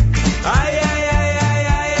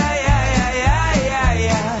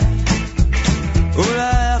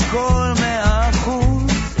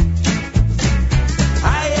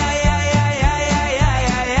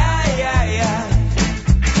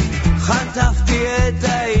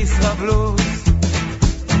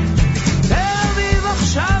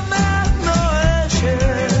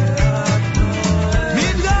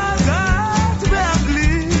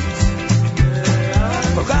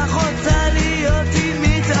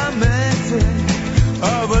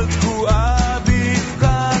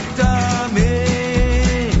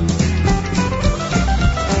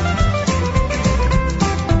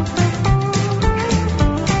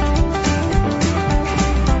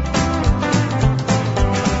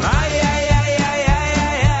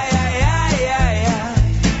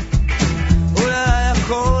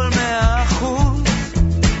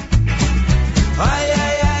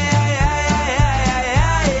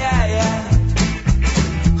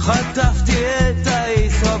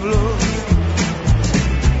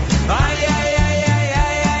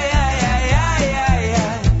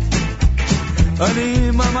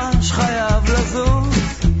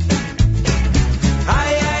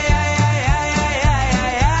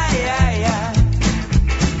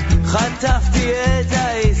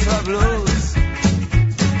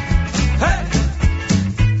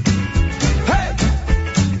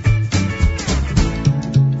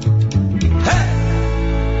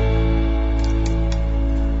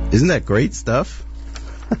Isn't that great stuff?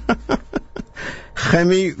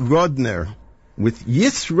 Chemi Rodner with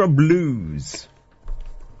Yisra Blues.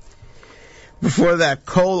 Before that,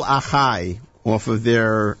 Kol Achai off of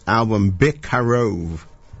their album Bekarov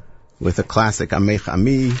with a classic Amech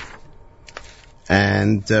Ami.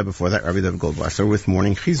 And before that, Rabbi Dovid Goldwasser with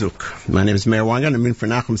Morning Chizuk. My name is Meir Weingarten. I'm in for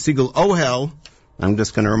Nachum Siegel. Ohel, I'm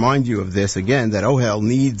just going to remind you of this again, that Ohel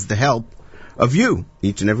needs the help of you,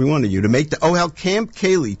 each and every one of you, to make the Ohel Camp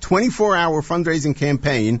Kaylee 24-hour fundraising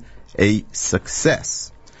campaign a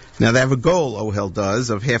success. Now, they have a goal, Ohel does,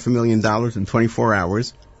 of $500,000 in 24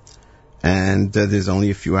 hours, and there's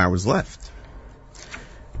only a few hours left.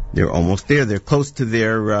 They're almost there. They're close to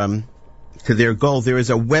their goal. There is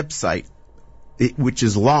a website which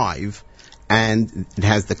is live, and it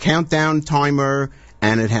has the countdown timer,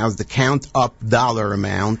 and it has the count up dollar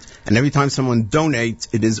amount, and every time someone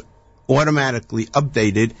donates, it is automatically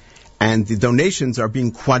updated, and the donations are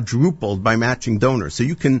being quadrupled by matching donors. So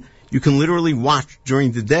you can literally watch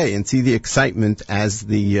during the day and see the excitement as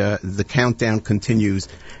the countdown continues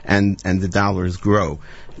and the dollars grow.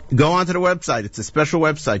 Go onto the website. It's a special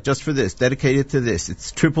website just for this, dedicated to this.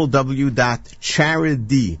 It's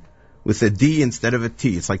www.charity, with a D instead of a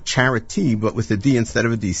T. It's like charity, but with a D instead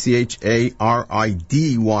of a D.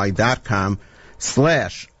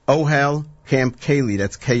 CHARIDY.com/Ohel Camp Kaylee.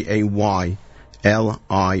 That's Kaylie.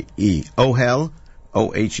 Ohel,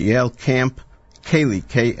 OHEL, Camp Kaylee,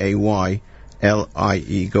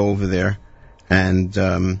 Kaylie. Go over there and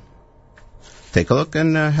take a look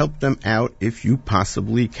and help them out if you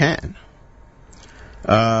possibly can.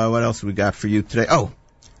 What else we got for you today? Oh,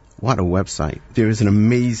 what a website. There is an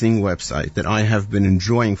amazing website that I have been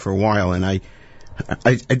enjoying for a while, and I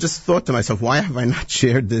just thought to myself, why have I not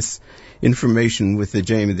shared this information with the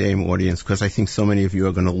JM and the AM audience? Because I think so many of you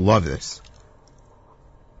are going to love this.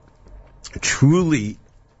 Truly,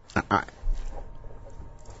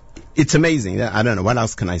 it's amazing. I don't know. What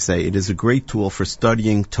else can I say? It is a great tool for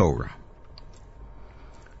studying Torah.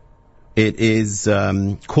 It is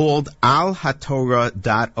called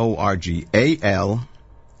alhatorah.org.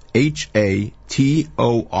 ALHATORAH.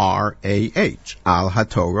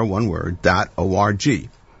 Alhatorah, one word, .org.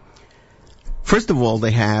 First of all,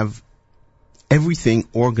 they have everything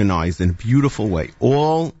organized in a beautiful way.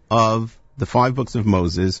 All of the 5 books of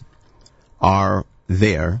Moses are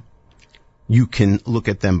there. You can look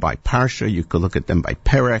at them by Parsha, you can look at them by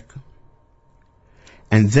Perek.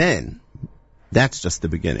 And then, that's just the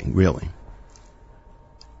beginning, really.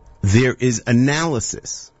 There is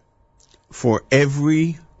analysis for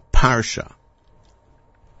every Parsha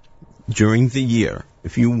during the year.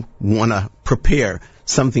 If you want to prepare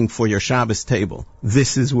something for your Shabbos table,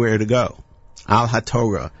 this is where to go.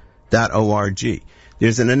 alhatorah.org.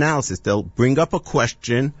 There's an analysis. They'll bring up a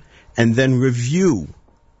question and then review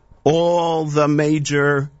all the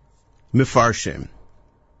major Mefarshim,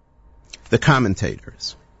 the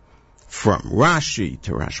commentators, from Rashi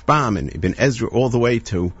to Rashbam and Ibn Ezra all the way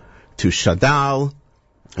to Shadal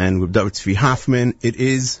and with David Tzvi Hoffman. It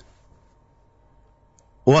is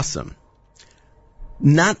awesome.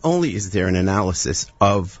 Not only is there an analysis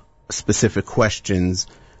of specific questions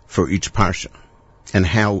for each parsha and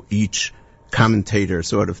how each commentator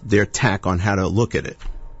sort of their tack on how to look at it.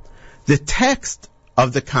 The text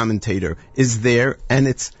of the commentator is there, and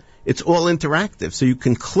it's all interactive, so you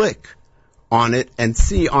can click on it and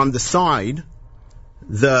see on the side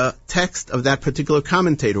the text of that particular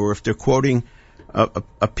commentator, or if they're quoting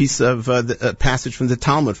a piece of a passage from the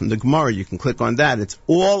Talmud, from the Gemara, you can click on that. It's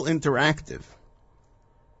all interactive.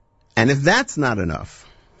 And if that's not enough,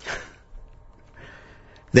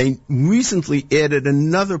 they recently added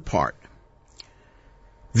another part.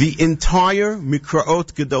 The entire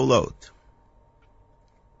Mikraot Gedolot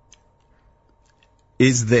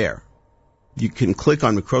is there. You can click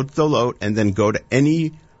on Mikraot Gedolot and then go to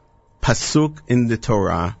any pasuk in the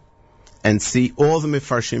Torah and see all the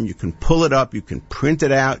Mefarshim. You can pull it up, you can print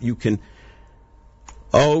it out, you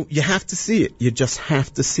have to see it. You just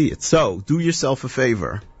have to see it. So, do yourself a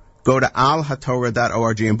favor. Go to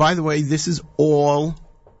alhatorah.org. And by the way, this is all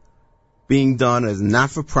being done as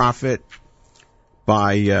not-for-profit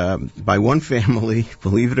by one family,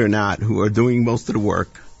 believe it or not, who are doing most of the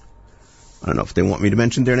work. I don't know if they want me to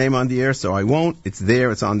mention their name on the air, so I won't. It's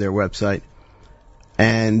there. It's on their website.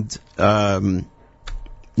 And, I'll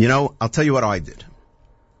tell you what I did.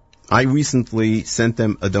 I recently sent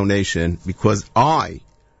them a donation because I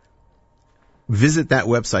visit that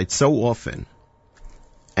website so often,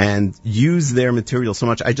 and use their material so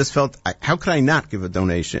much. I just felt, how could I not give a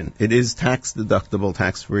donation? It is tax-deductible,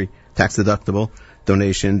 tax-free, tax-deductible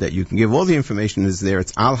donation that you can give. All the information is there.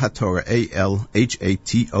 It's Al HaTorah,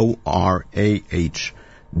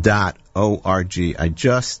 ALHATORAH.org. I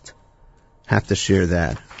just have to share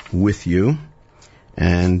that with you,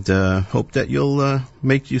 and hope that you'll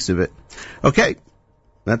make use of it. Okay,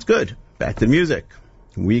 that's good. Back to music.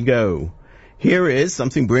 We go. Here is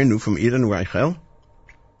something brand new from Eden Reichel.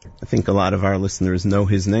 I think a lot of our listeners know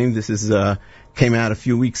his name. This is came out a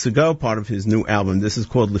few weeks ago, part of his new album. This is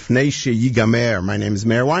called Lifnei Sheyigamer. My name is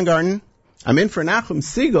Meir Weingarten. I'm in for Nachum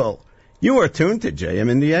Siegel. You are tuned to JM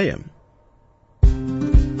in the AM.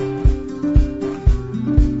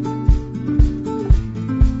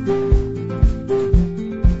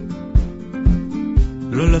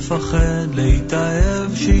 לא לפחד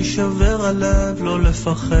להתאהב שישבר הלב, לא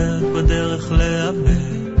לפחד בדרך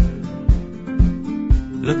לאבד,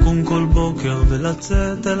 לקום כל בוקר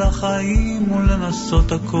ולצאת אל החיים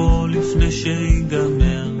ולנסות הכל לפני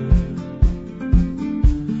שיגמר,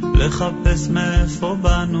 לחפש מאיפה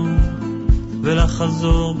באנו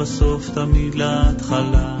ולחזור בסוף תמיד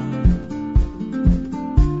להתחלה,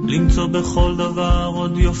 למצוא בכל דבר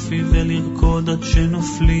עוד יופי ולרקוד עד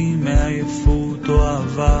שנופלים מעייפות או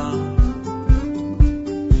אהבה,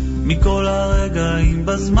 מכל הרגעים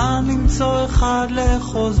בזמן למצוא אחד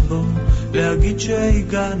לאחוז בו, להגיד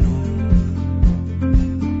שהגענו,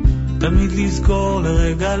 תמיד לזכור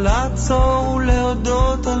לרגע לעצור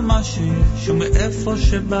ולהודות על מה שיש ומאיפה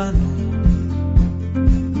שבאנו,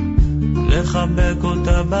 לחבק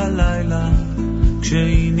אותה בלילה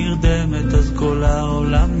כשהיא נרדמת אז כל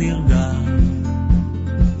העולם נרגע,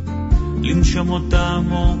 לנשום אותה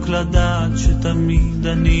עמוק לדעת שתמיד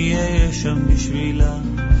אני אהיה שם בשבילה,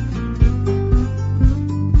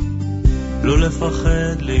 לא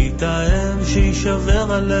לפחד להתאהב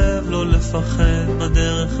שישבר הלב, לא לפחד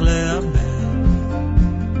בדרך לאבד,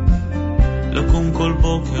 לקום כל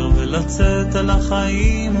בוקר ולצאת על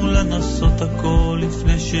החיים ולנסות הכל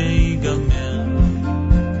לפני שיגמר,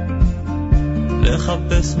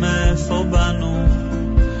 לחפש מאיפה באנו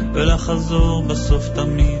ולחזור בסוף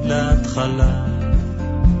תמיד להתחלה,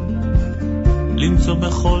 למצוא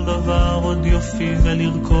בכל דבר עוד יופי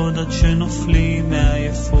ולרקוד עד שנופלים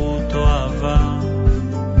מעייפות או אהבה,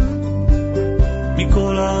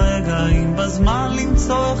 מכל הרגעים בזמן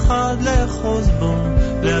למצוא אחד לאחוז בו,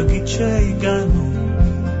 להגיד שהגענו,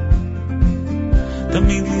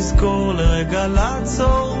 תמיד לזכור לרגע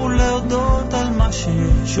לעצור ולהודות על מה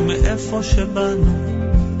שיש ומאיפה שבאנו,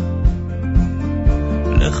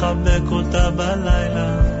 לחבק אותה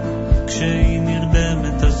בלילה כשהיא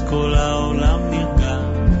נרדמת אז כל העולם נרגע,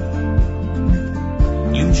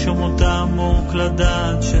 לנשום אותה עמוק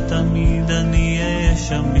לדעת שתמיד אני אהיה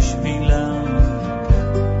שם בשבילה,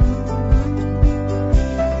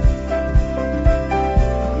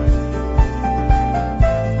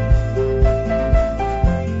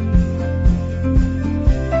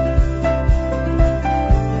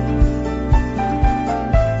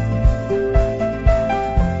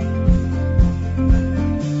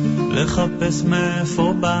 לחפש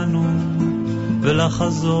מאיפה באנו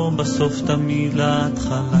ולחזור בסוף תמיד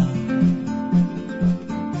להתחלה,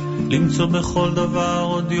 למצוא בכל דבר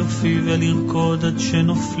עוד יופי ולרקוד עד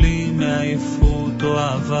שנופלים מעייפות או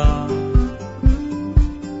אהבה,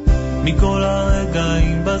 מכל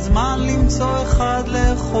הרגעים בזמן למצוא אחד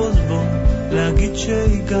לאחוז בו, להגיד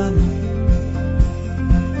שהגענו,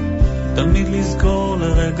 תמיד לזכור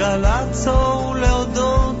לרגע לעצור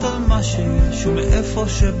ולהודות על מה שיש ומאיפה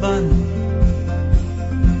שבאנו,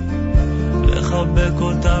 לחבק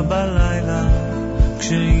אותה בלילה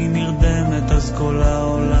כשהיא נרדמת אז כל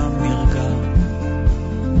העולם נרגע,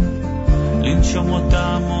 לנשום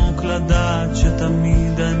אותה עמוק לדעת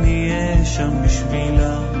שתמיד אני אהיה שם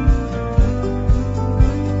בשבילה,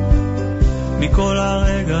 מכל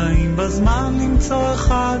הרגעים בזמן למצוא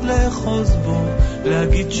אחד לאחוז בו,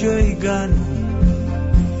 להגיד שהגענו,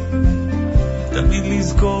 תמיד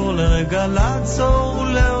לזכור לרגע לעצור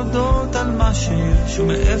ולהודות על מה שיש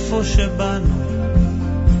ומאיפה שבאנו,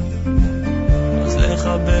 אז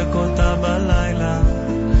לחבק אותה בלילה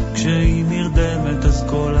כשהיא נרדמת אז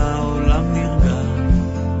כל העולם נרגע,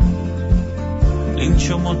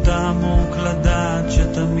 לנשום אותה עמוק לדעת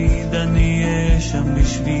שתמיד אני אהיה שם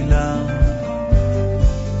בשבילה,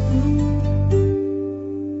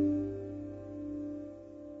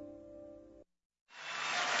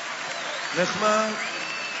 נחמד,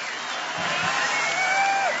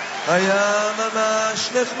 היה ממש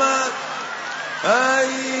נחמד,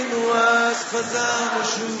 היינו אז חזרנו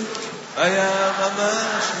שוב, היה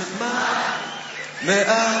ממש נחמד,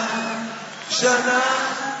 100 שנה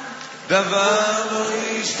דבר לא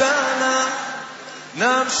השתנה,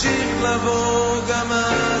 נמשיך לבוא, גם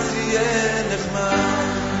אז יהיה נחמד.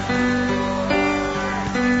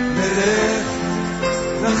 נלך,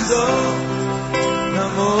 נחזור,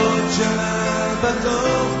 נעמוד שנה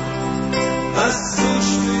בתור, עשו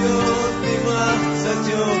שטויות, נמרח קצת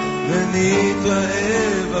יום,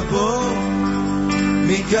 ונתראה בבור.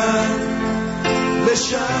 מכאן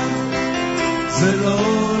לשם, זה לא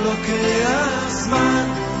לוקח זמן,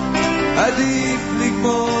 עדיף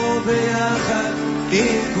לגמור ביחד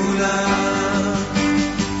עם כולם.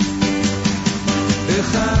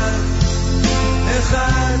 אחד,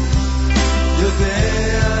 אחד,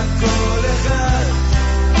 יודע כל אחד,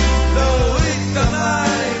 להוריד את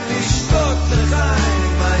המים, לשתות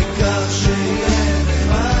לחיים, העיקר שיהיה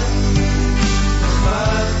נחמד.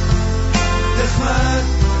 נחמד, נחמד,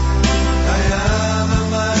 היה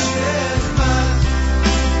ממש נחמד,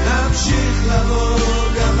 נמשיך לבוא,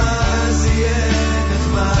 גם אז יהיה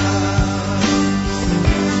נחמד.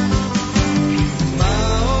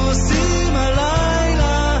 מה עושים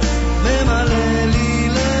הלילה, ממלא לי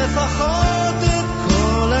לפחות את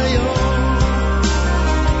כל היום.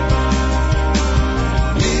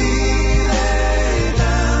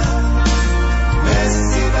 לילה,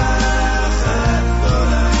 מסיבה אחת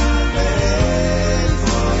גדולה,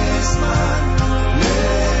 ואיפה יש זמן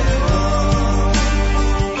לאור.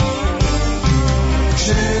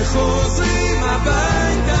 כשחוזרים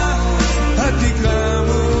הביתה, התקרה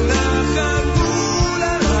מונחת מול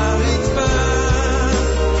על הרצפה.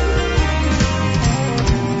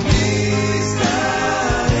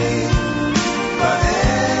 נזכרים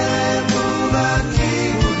בערב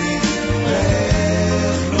ובכיוונים,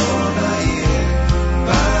 ואיך לא נעיר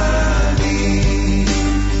פנים.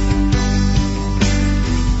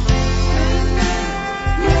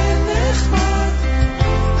 נחמד,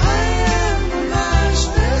 היה ממש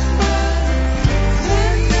נחמד,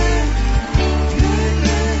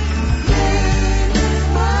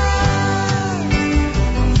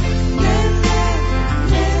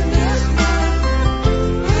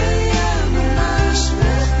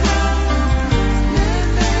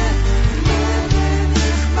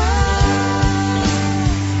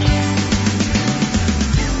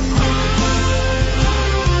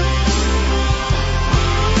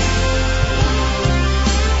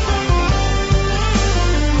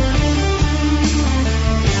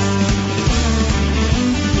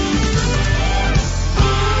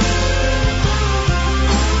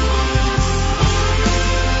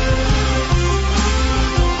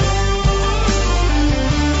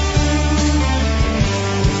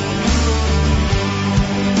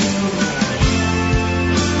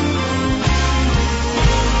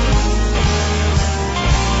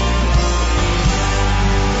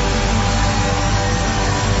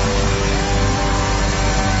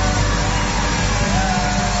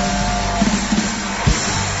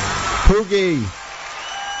 Poogie.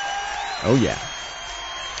 Oh yeah.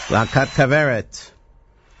 Lakat Kaveret.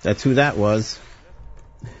 That's who that was.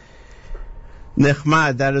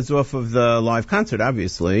 Nechmad, that is off of the live concert,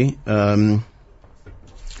 obviously. I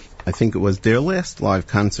think it was their last live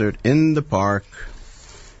concert in the park.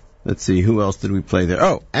 Let's see, who else did we play there?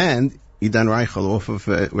 Oh, and Idan Reichel off of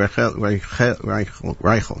Idan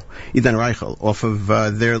Reichel off of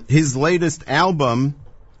his latest album,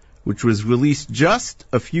 which was released just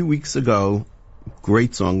a few weeks ago.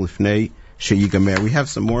 Great song, Lifnei Sheyigamer. We have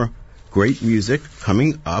some more great music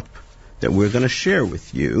coming up that we're going to share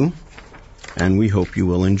with you, and we hope you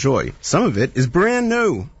will enjoy. Some of it is brand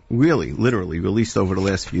new, really, literally, released over the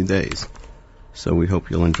last few days. So we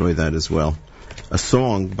hope you'll enjoy that as well. A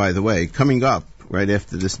song, by the way, coming up right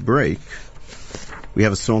after this break, we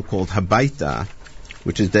have a song called Habaita,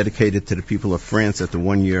 which is dedicated to the people of France at the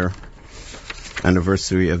 1-year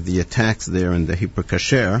anniversary of the attacks there in the Hippo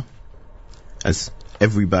Kasher, as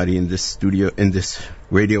everybody in this studio, in this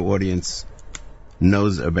radio audience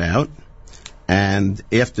knows about. And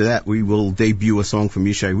after that, we will debut a song from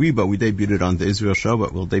Yishai Reba. We debuted it on the Israel show,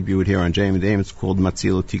 but we'll debut it here on JM & AM. It's called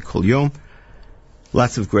Matziloti Kol Yom.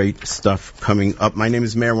 Lots of great stuff coming up. My name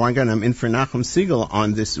is Meir Weingarten. I'm in for Nachum Siegel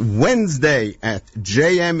on this Wednesday at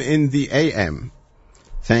JM in the AM.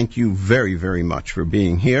 Thank you very, very much for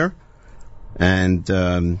being here. And,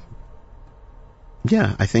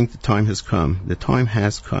 yeah, I think the time has come. The time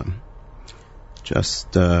has come.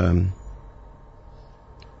 Just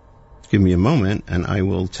give me a moment, and I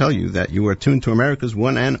will tell you that you are tuned to America's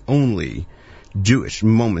one and only Jewish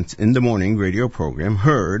Moments in the Morning radio program,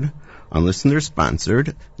 heard on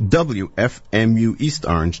listener-sponsored WFMU East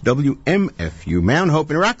Orange, WMFU Mount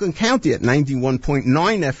Hope in Rockland County at 91.9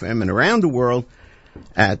 FM, and around the world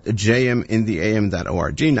at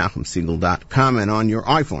jmintheam.org, NachumSiegel.com, and on your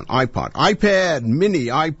iPhone, iPod, iPad Mini,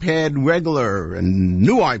 iPad regular, and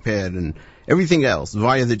new iPad, and everything else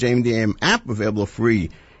via the JM in the AM app, available free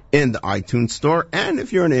in the iTunes Store. And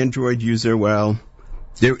if you're an Android user, well,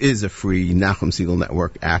 there is a free Nachum Siegel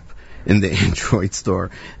Network app in the Android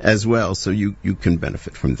Store as well, so you can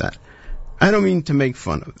benefit from that. I don't mean to make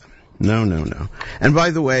fun of them. No. And by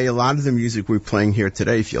the way, a lot of the music we're playing here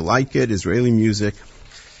today, if you like it, Israeli music,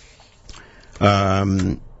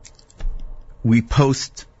 we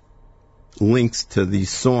post links to these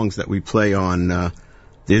songs that we play on the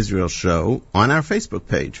Israel Show on our Facebook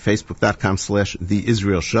page, facebook.com/The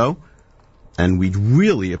Israel Show. And we'd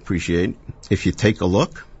really appreciate if you take a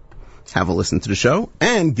look, have a listen to the show,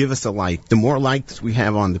 and give us a like. The more likes we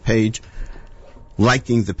have on the page,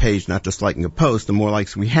 liking the page, not just liking a post, the more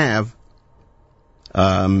likes we have,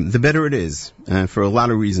 the better it is. And for a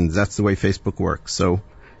lot of reasons, that's the way Facebook works. So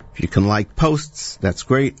if you can like posts, that's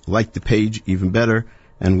great. Like the page, even better.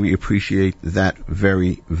 And we appreciate that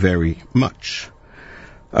very, very much.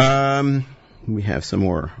 We have some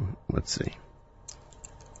more. Let's see.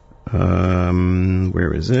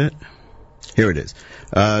 Where is it? Here it is.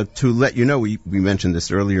 To let you know, we mentioned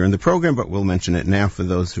this earlier in the program, but we'll mention it now for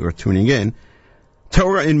those who are tuning in.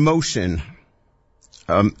 Torah in Motion,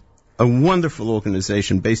 a wonderful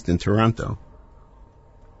organization based in Toronto.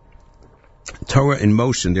 Torah in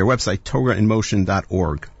Motion, their website,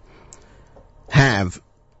 torahinmotion.org, have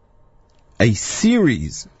a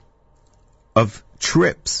series of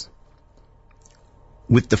trips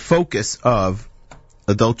with the focus of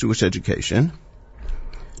adult Jewish education,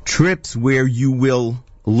 trips where you will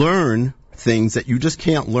learn things that you just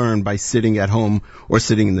can't learn by sitting at home or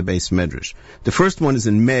sitting in the base medrash. The first one is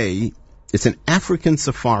in May. It's an African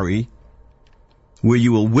safari where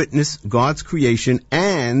you will witness God's creation,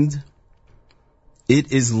 and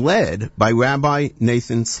it is led by Rabbi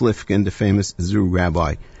Nathan Slifkin, the famous Zoo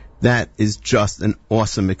rabbi. That is just an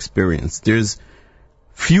awesome experience. There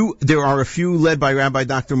are a few led by Rabbi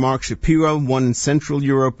Dr. Mark Shapiro, one in Central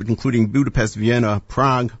Europe, including Budapest, Vienna,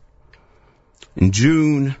 Prague. In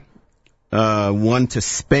June, one to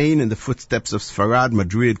Spain in the footsteps of Sfarad,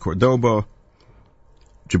 Madrid, Cordoba,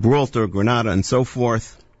 Gibraltar, Granada, and so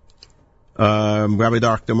forth. Rabbi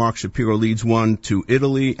Dr. Mark Shapiro leads one to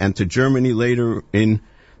Italy and to Germany later in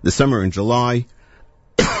the summer in July.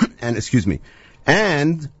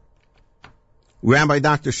 And Rabbi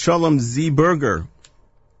Dr. Shalom Z. Berger,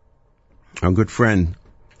 our good friend,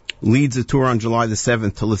 leads a tour on July the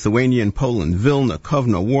 7th to Lithuania and Poland, Vilna,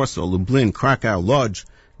 Kovno, Warsaw, Lublin, Krakow, Lodz,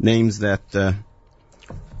 names that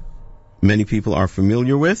many people are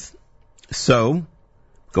familiar with. So,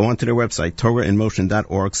 go onto their website,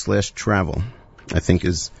 torahinmotion.org/travel. I think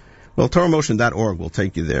torahinmotion.org will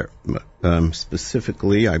take you there.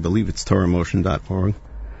 Specifically, I believe it's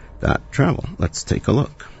torahinmotion.org.travel. Let's take a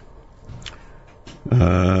look.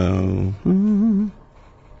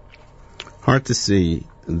 Hard to see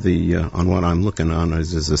on what I'm looking on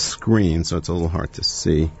is a screen, so it's a little hard to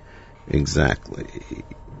see exactly.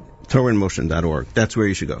 TorahInMotion.org. That's where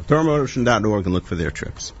you should go. TorahInMotion.org and look for their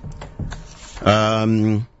trips.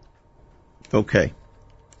 Okay.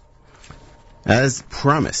 As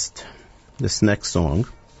promised, this next song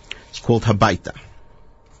is called Habaita.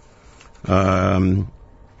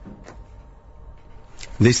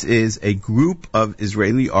 This is a group of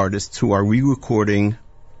Israeli artists who are re-recording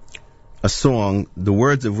a song, the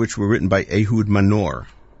words of which were written by Ehud Manor.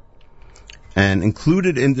 And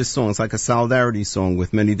included in this song, it's like a solidarity song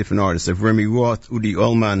with many different artists, of Remy Roth, Udi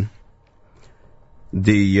Ullman,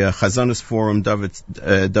 the Chazanas Forum,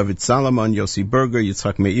 Dovid Salomon, Yossi Berger,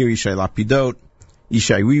 Yitzhak Meir, Yishai Lapidot,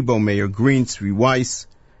 Yishai Rebo, Meir Green, Tzvi Weiss.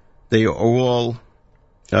 They are all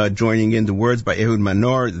joining in, the words by Ehud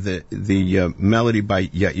Manor, the melody by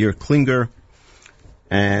Yair Klinger.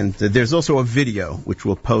 And there's also a video which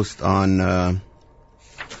we'll post on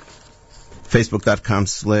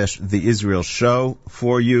Facebook.com/The Israel Show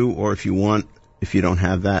for you, or if you don't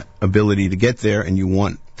have that ability to get there and you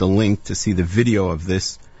want the link to see the video of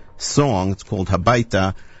this song, it's called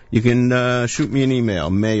Habaita, you can shoot me an email,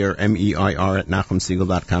 Meir, M-E-I-R, at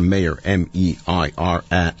NachumSiegel.com, Meir, M-E-I-R,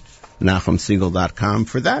 at NachumSiegel.com,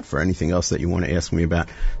 for anything else that you want to ask me about.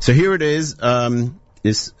 So here it is.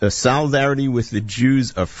 Is a solidarity with the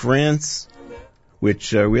Jews of France,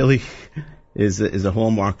 which really is a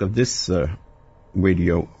hallmark of this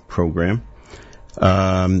radio program.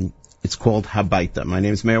 It's called Habaita. My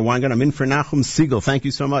name is Meir Weingarten. I'm in for Nachum Siegel. Thank you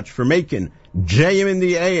so much for making JM in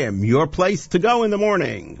the AM your place to go in the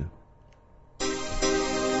morning.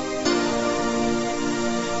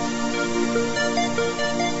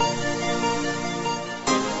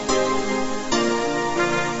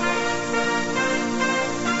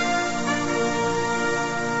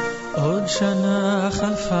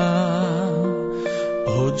 חלפה,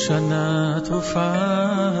 עוד שנה תרופה,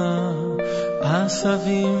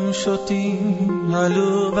 עשבים שוטים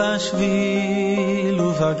עלו בשביל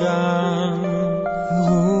ובגן,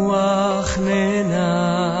 רוח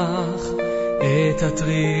ננח את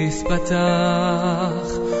התריס פתח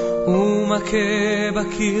ומכה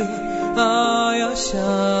בקיר הישן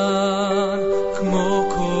כמו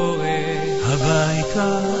קורא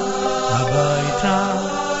הביתה, הביתה,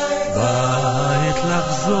 בעת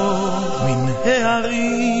לחזור מן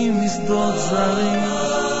הערים משדות זרים,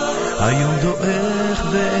 היום דועך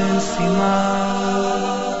ואין סימן,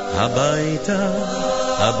 הביתה,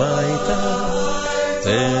 הביתה,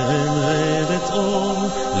 טרם רדת אור,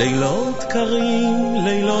 לילות קרים,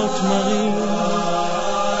 לילות מרים,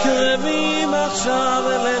 קרבים עכשיו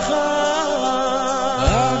אליך,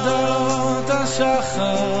 עדות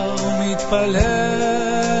השחר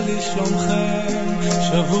מתפלל לשלומכם,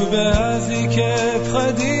 שבוי באזיקי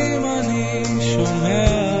פחדים אני שומע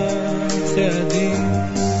צעדים,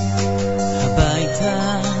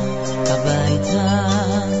 הביתה, הביתה,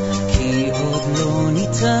 כי עוד לא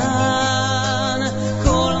ניתן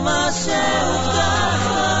כל מה שהובטח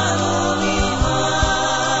לנו ממך.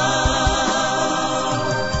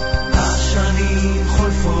 השנים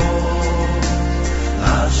חולפות,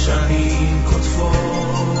 השנים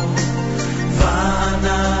קוטפות,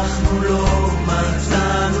 ואנחנו לא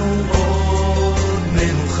מצאנו עוד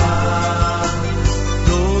מנוחה.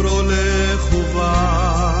 דור הולך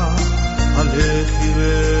ובא, הלכי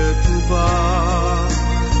רטובה,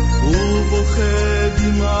 ובוכה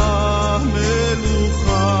דמעה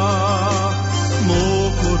מלוכה, כמו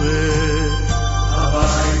קורא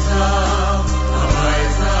הביתה,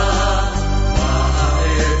 הביתה,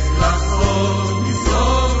 בארץ לחזור,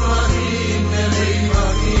 לזרום רעים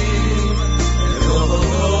נלימדים, לא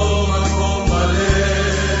באותו מקום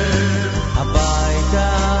בלב.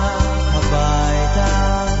 הביתה, הביתה,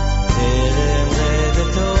 טרם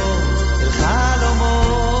רדתו, אל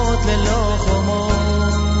חלומות ללא חומות,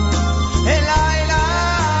 אל לילה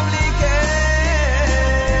בלי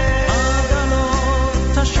כאב.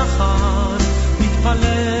 עגלות השחר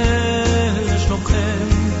מתפלל לשלומכם,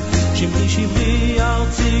 שברי שברי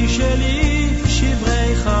ארצי שלי,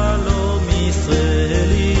 שברי חלום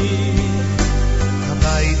ישראלי.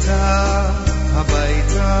 הביתה,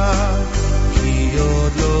 הביתה, כי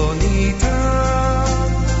עוד לא ניתן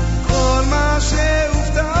כל מה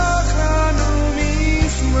שהובטח לנו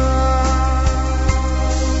מזמן.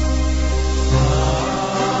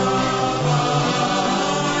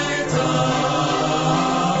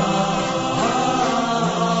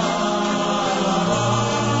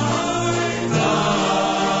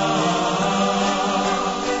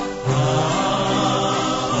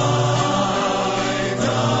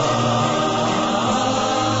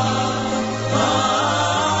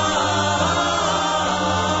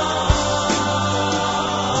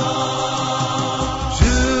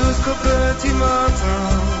 Jusqu'au petit matin,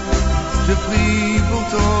 je prie pour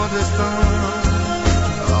ton destin.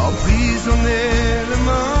 Emprisonné, les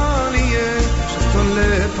mains liées, j'attends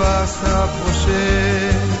les pas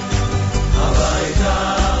s'approcher. הביתה,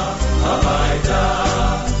 הביתה,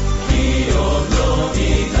 כי עוד לא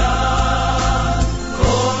ניתן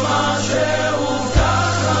כל מה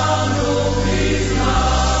שהובטח לנו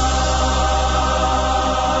מזמן.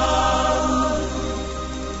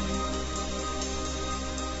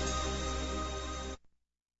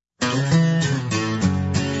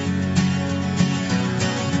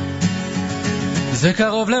 זה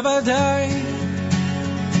קרוב לוודאי,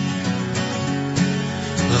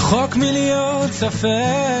 רחוק מלהיות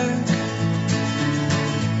ספק,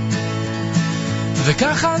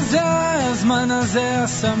 וככה זה הזמן הזה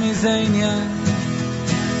עשה מזה עניין,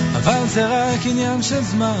 אבל זה רק עניין של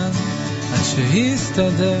זמן עד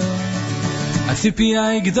שיסתדר. הציפייה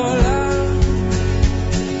היא גדולה,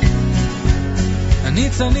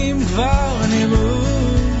 הניצנים כבר נראו,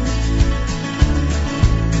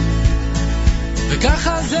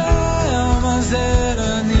 וככה זה העם הזה לא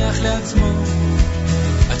יניח לעצמו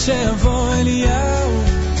עד שיבוא אליהו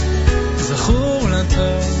זכור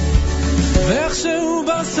לטוב, ואיכשהו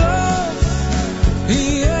בסוף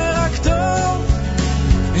יהיה רק טוב.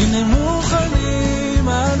 הנה מוכנים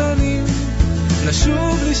העננים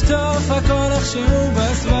לשוב לשטוף הכל איכשהו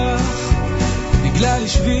בסבך, בגלל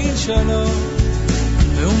שביל שלום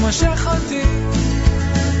והוא משך אותי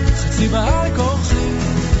חצי בעל כורחי,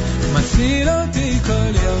 מציל אותי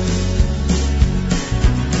כל יום.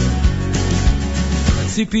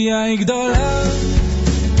 הציפייה היא גדולה,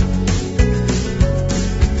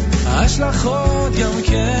 ההשלכות גם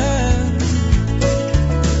כן,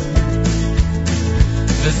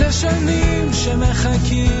 וזה שנים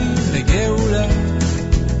שמחכים לגאולה,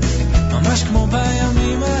 ממש כמו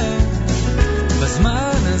בימים ההם,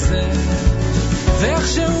 בזמן הזה,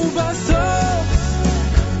 ואיכשהו בסוף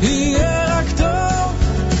יהיה רק טוב.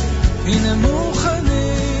 הנה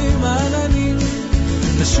מוכנים עננים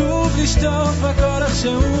לשוב לשטוף הכל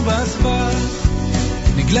איכשהו בספר,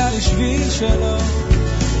 נגלה לי שביל שלו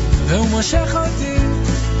והוא מושך אותי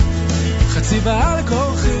חצי בעל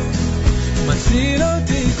כוחי, מציל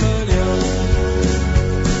אותי כל יום.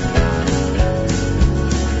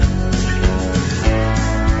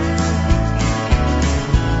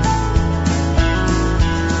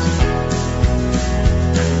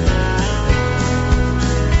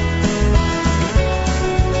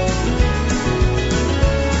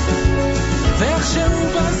 ואיכשהו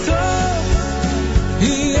בסוף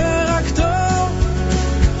יהיה רק טוב.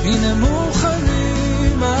 הנה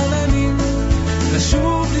מוכנים עלנים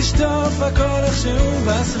לשוב לשטוף הכל איכשהו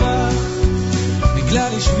בסבך, נגלה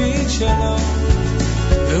לי שביל שלו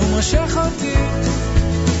והוא מושך אותי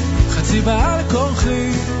חצי בעל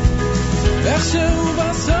כוחי. ואיכשהו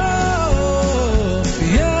בסוף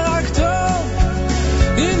יהיה רק טוב.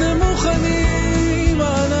 הנה מוכנים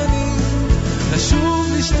עלנים לשוב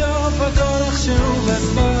לשטוף הכל איכשהו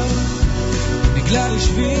בסבך, נגלה לי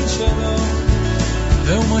שביל שלו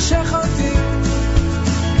והוא מושך אותי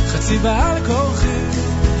חצי בעל כוחי,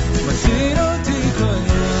 מציל אותי כל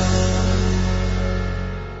יום.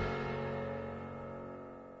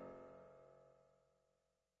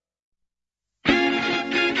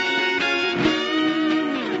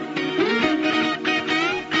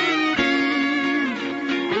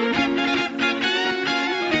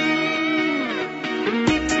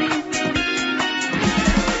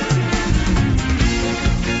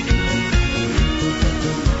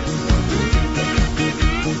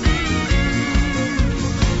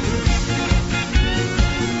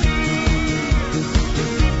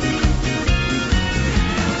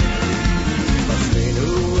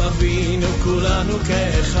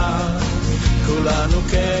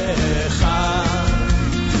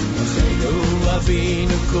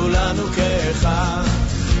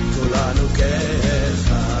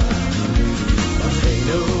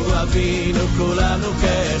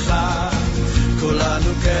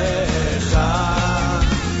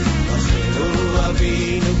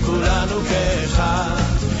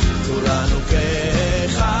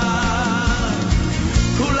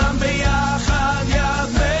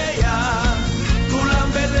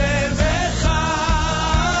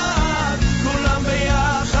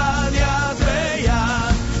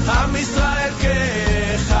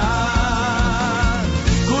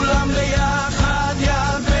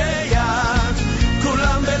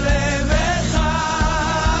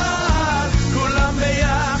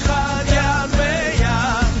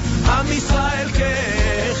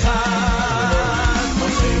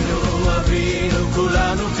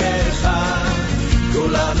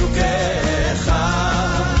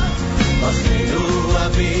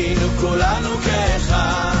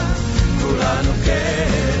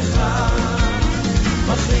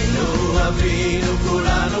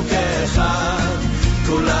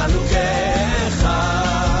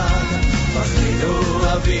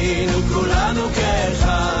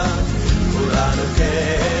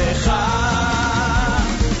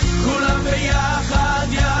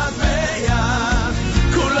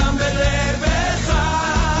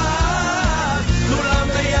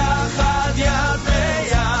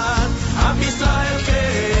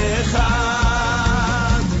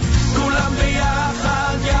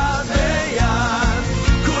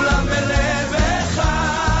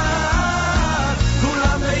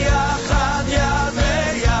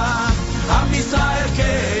 ישראל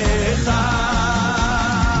כאחד.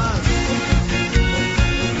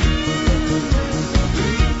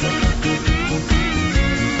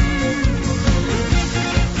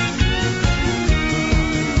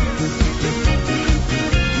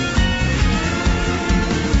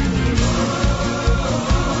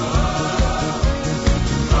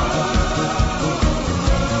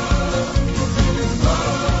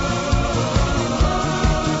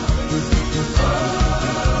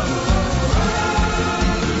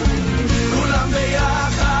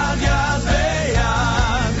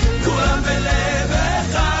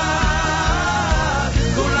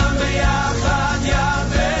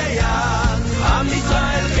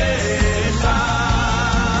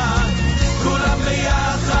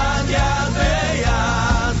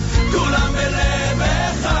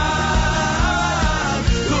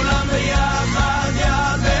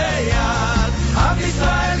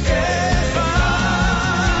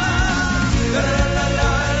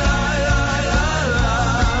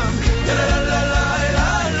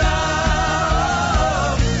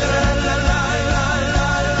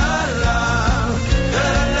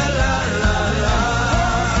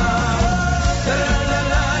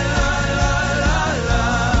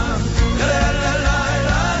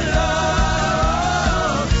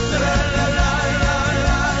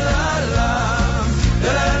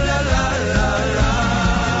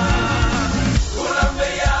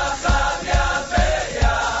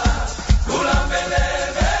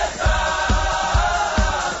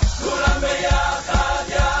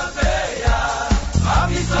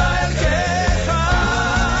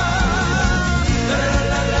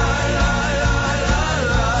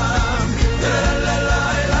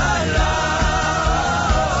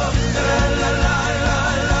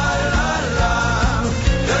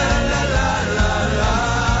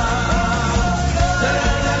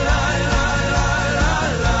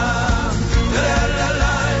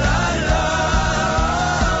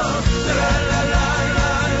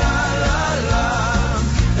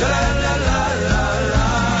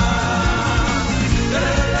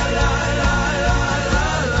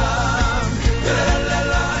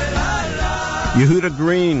 Yehuda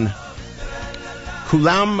Green,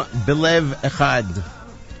 Kulam Belev Echad,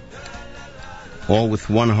 all with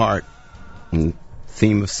one heart. And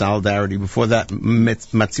theme of solidarity. Before that,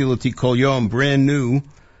 Matziloti Kol Yom, brand new,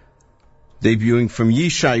 debuting from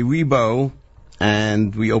Yishai Rebo,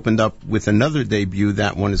 and we opened up with another debut.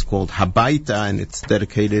 That one is called Habaita, and it's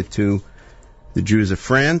dedicated to the Jews of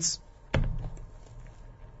France.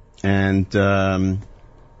 And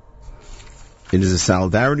it is a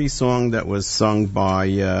solidarity song that was sung by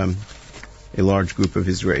a large group of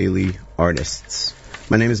Israeli artists.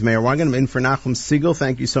 My name is Meir Weingarten. I'm in for Nachum Siegel.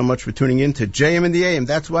 Thank you so much for tuning in to JM in the AM.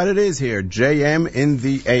 That's what it is here, JM in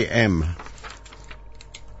the AM.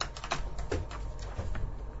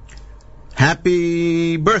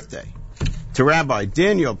 Happy birthday to Rabbi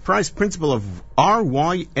Daniel Price, principal of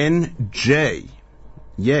RYNJ.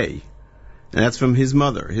 Yay. And that's from his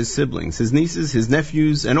mother, his siblings, his nieces, his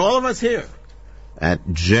nephews, and all of us here at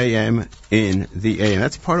JM in the AM.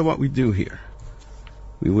 That's part of what we do here.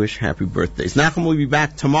 We wish happy birthdays. Nachum will be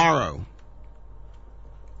back tomorrow.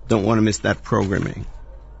 Don't want to miss that programming.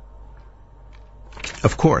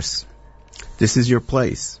 Of course, this is your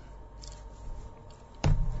place.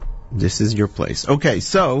 This is your place. Okay,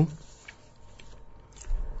 so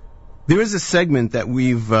there is a segment that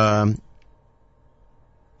we've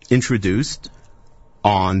introduced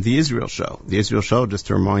on the Israel Show. The Israel Show, just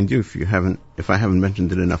to remind you, if I haven't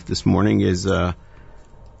mentioned it enough this morning, is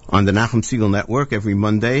on the Nachum Siegel Network every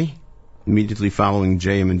Monday, immediately following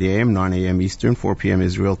JM and the AM, 9 a.m. Eastern, 4 p.m.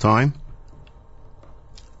 Israel time,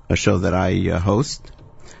 a show that I host.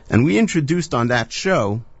 And we introduced on that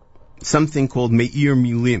show something called Meir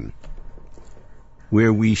Milim,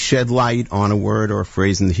 where we shed light on a word or a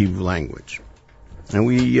phrase in the Hebrew language. And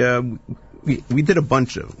we did a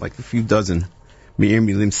bunch of, like a few dozen Meir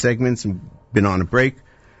Milim segments and been on a break.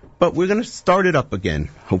 But we're going to start it up again,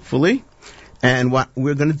 hopefully. And what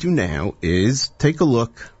we're going to do now is take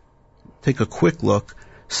a quick look,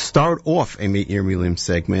 start off a Meir Milim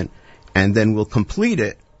segment, and then we'll complete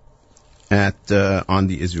it on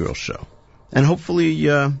the Israel Show. And hopefully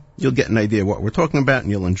you'll get an idea of what we're talking about,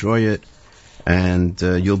 and you'll enjoy it, and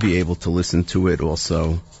you'll be able to listen to it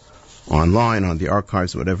also online, on the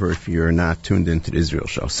archives, whatever, if you're not tuned into the Israel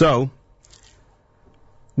Show. So,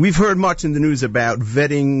 we've heard much in the news about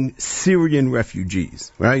vetting Syrian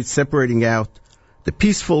refugees, right? Separating out the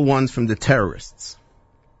peaceful ones from the terrorists.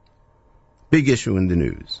 Big issue in the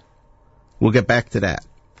news. We'll get back to that.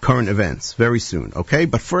 Current events, very soon, okay?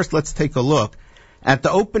 But first, let's take a look at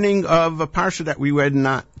the opening of a parsha that we read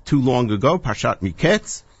not too long ago, Parshat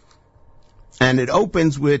Miketz. And it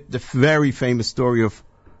opens with the very famous story of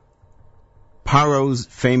Paro's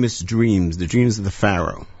famous dreams, the dreams of the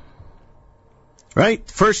Pharaoh. Right?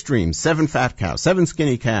 First dream, 7 fat cows, 7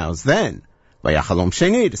 skinny cows. Then, Vayachalom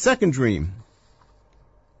Sheni, the second dream.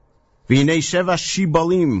 V'hinei sheva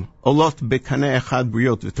shibalim olot bekaneh echad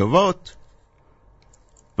briot v'tovot.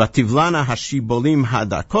 V'tivlana hashibolim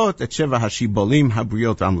hadakot et sheva hashibolim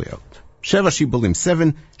habriot amliot. Sheva shibolim,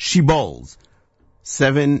 7 shibols.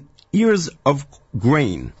 7 ears of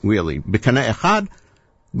grain, really. Bekaneh echad,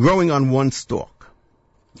 growing on one stalk.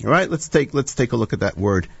 Alright, let's take a look at that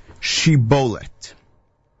word. Shibolet.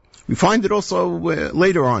 We find it also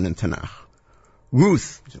later on in Tanakh.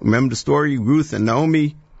 Ruth, remember the story, Ruth and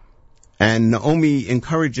Naomi? And Naomi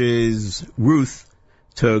encourages Ruth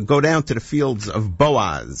to go down to the fields of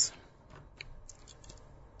Boaz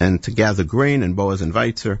and to gather grain, and Boaz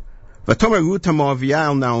invites her. Vatomer Ruth HaMoaviyah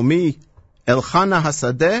el Naomi Elchana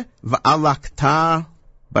Hasadeh v'alakta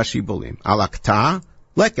bashibolim. Alakta,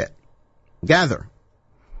 leket, gather.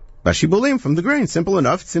 Bashibolim, from the grain. Simple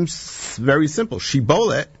enough. It seems very simple.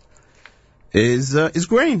 Shibolet is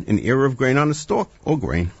grain, an ear of grain on a stalk, or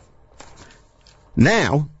grain.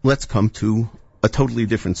 Now, let's come to a totally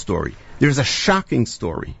different story. There's a shocking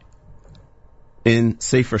story in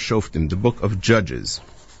Sefer Shoftim, the book of Judges.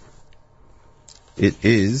 It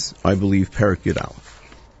is, I believe, Perek Yud Aleph.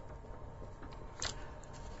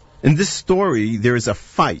 In this story, there is a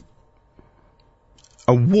fight.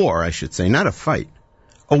 A war, I should say, not a fight.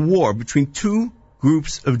 A war between two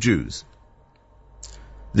groups of Jews.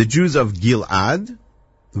 The Jews of Gilad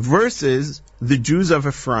versus the Jews of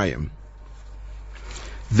Ephraim.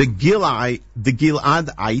 The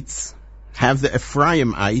Giladites have the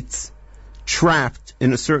Ephraimites trapped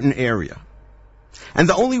in a certain area. And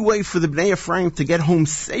the only way for the Bnei Ephraim to get home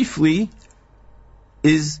safely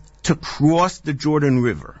is to cross the Jordan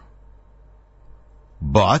River.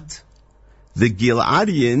 But the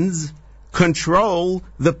Giladians control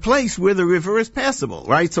the place where the river is passable,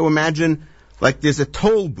 right? So imagine, like, there's a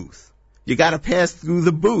toll booth. You got to pass through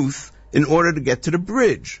the booth in order to get to the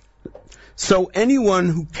bridge. So anyone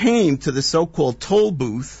who came to the so-called toll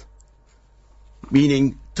booth,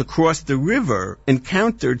 meaning to cross the river,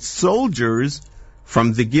 encountered soldiers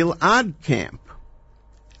from the Gilad camp.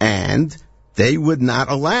 And they would not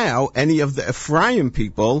allow any of the Ephraim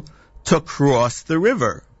people to cross the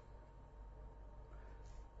river.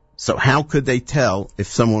 So how could they tell if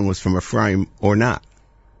someone was from Ephraim or not?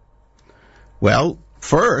 Well,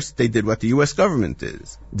 first they did what the U.S. government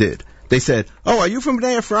did. They said, "Oh, are you from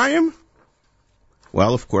Bnei Ephraim?"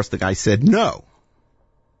 Well, of course, the guy said no.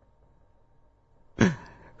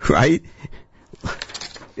 Right?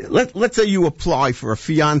 Let's say you apply for a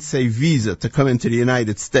fiancé visa to come into the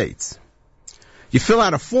United States. You fill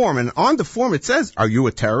out a form, and on the form it says, "Are you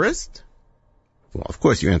a terrorist?" Well, of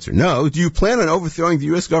course you answer no. Do you plan on overthrowing the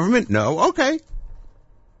U.S. government? No. Okay.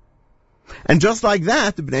 And just like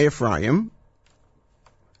that, the Bnei Ephraim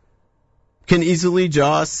can easily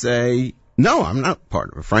just say, "No, I'm not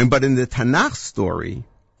part of Ephraim." But in the Tanakh story,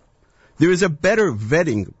 there is a better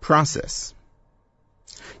vetting process.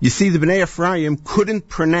 You see, the Bnei Ephraim couldn't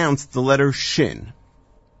pronounce the letter Shin.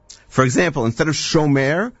 For example, instead of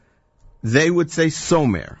Shomer, they would say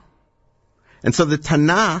Somer. And so the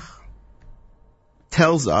Tanakh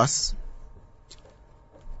tells us,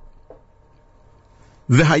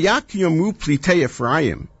 V'haya ki yomru plitei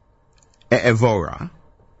Ephraim e'evora,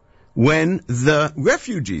 when the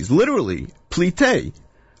refugees, literally, plitei,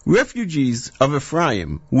 refugees of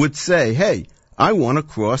Ephraim would say, "Hey, I want to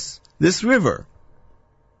cross this river."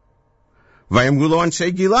 Vayamru lo anshe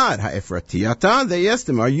Gilad ha'efrati ata, they asked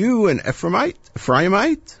him, "Are you an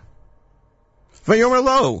Ephraimite?" Vayomer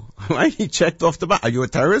lo, right? He checked off the box. Are you a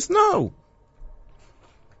terrorist? No.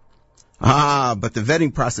 But the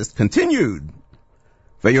vetting process continued.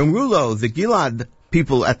 Vayomru lo, the Gilad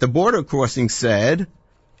people at the border crossing said,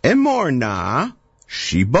 "Emor na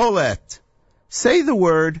shibolet." Say the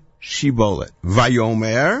word shibolet.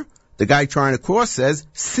 Vayomer, the guy trying to cross says,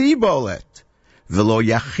 "Sibolet." V'lo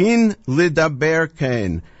yachin lidaber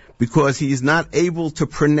ken, because he is not able to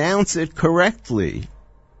pronounce it correctly.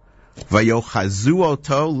 Vayochazu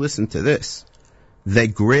oto, listen to this. They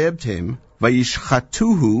grabbed him,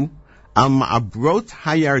 vayishchatuhu al ma'abrot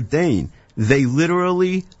hayardain. They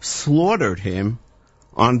literally slaughtered him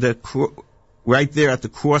on the right there at the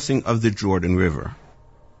crossing of the Jordan River.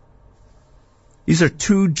 These are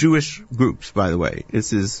two Jewish groups, by the way.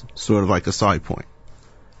 This is sort of like a side point.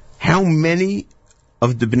 How many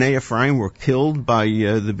of the Bnei Ephraim were killed by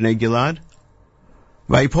the Bnei Gilad?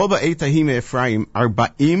 Vayipol ba'etahim Ephraim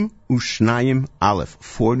arba'im u'shnayim aleph,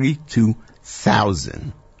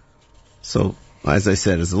 42,000. So, as I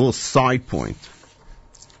said, as a little side point,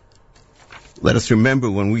 let us remember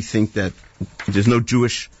when we think that there's no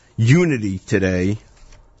Jewish unity today,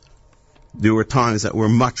 there were times that were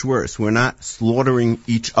much worse. We're not slaughtering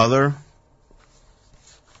each other.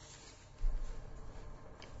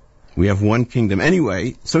 We have one kingdom.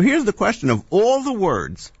 Anyway, so here's the question of all the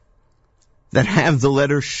words that have the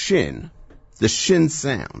letter Shin, the Shin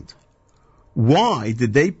sound. Why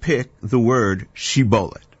did they pick the word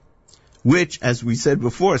Shibolet, which, as we said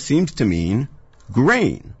before, seems to mean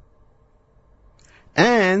grain?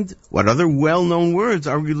 And what other well-known words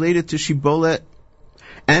are related to Shibolet?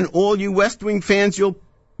 And all you West Wing fans, you'll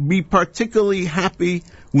be particularly happy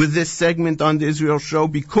with this segment on the Israel Show,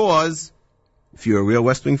 because if you're a real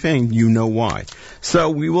West Wing fan, you know why. So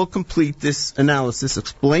we will complete this analysis,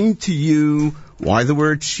 explain to you why the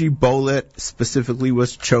word Shibolet specifically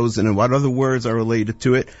was chosen and what other words are related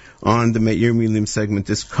to it on the Meir Milim segment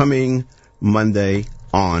this coming Monday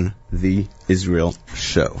on the Israel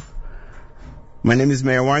Show. My name is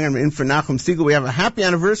Meir Weingarten. I'm in for Nachum Siegel. We have a happy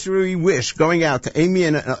anniversary wish going out to Amy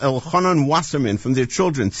and Elchanan Wasserman from their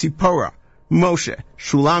children, Tzipora, Moshe,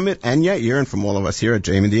 Shulamit, and Yair, and from all of us here at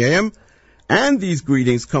JM and the AM. And these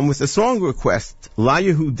greetings come with a song request, La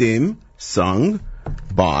Yehudim, sung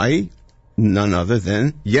by none other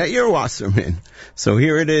than Yair Wasserman. So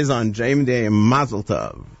here it is on JM and the AM, Mazel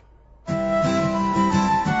Tov.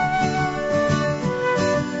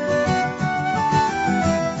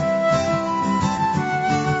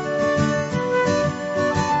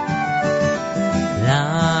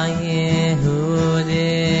 La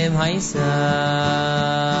Yehudim Haisa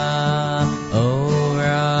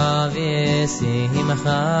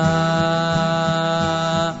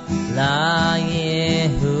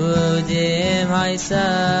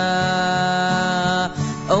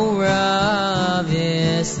Ora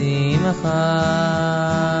v'simcha.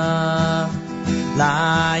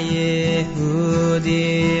 La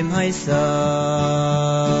Yehudim Haisa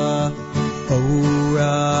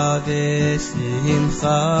Ora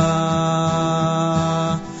v'simcha.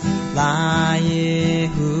 La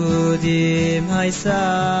Yehudim Haisa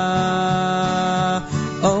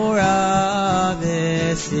Ora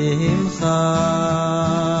V'Simcha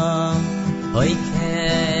Oy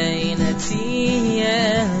Keinati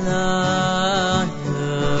Elanu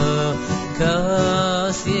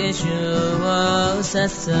Kos Yeshua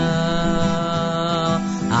Sasa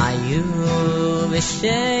Ayu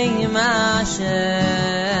V'Shem Hashem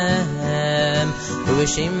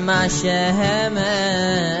V'Shem Hashem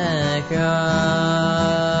Ekra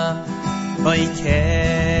Oy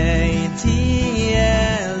Keiti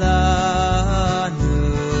Elanu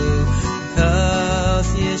Kos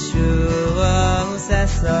Yeshua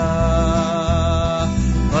Sasa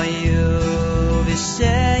Ayu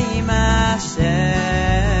V'Shem Hashem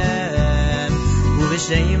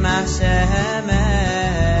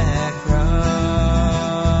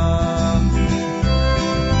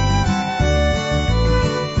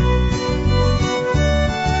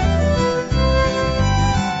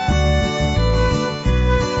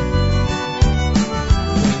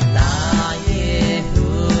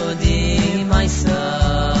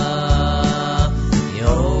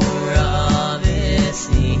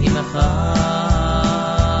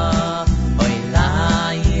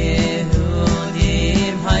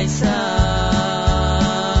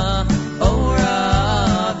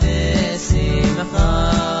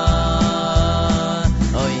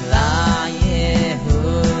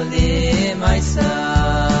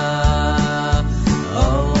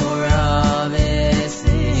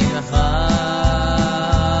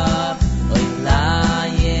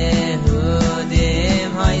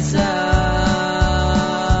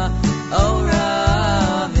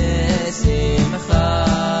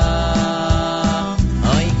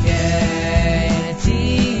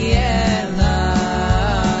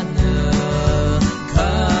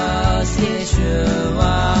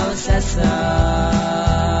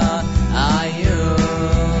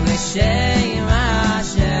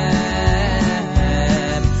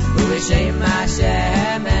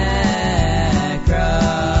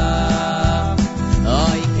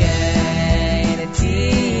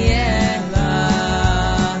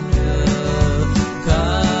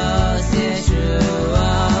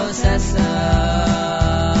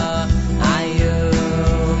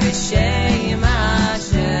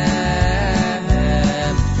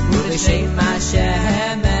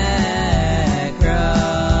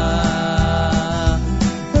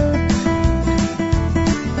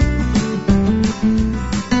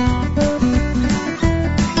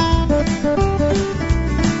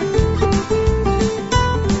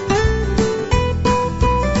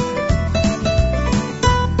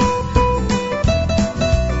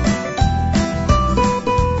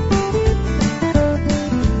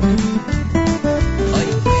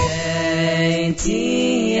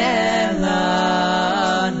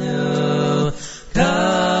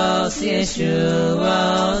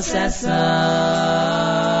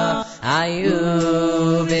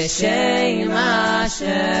V'Shem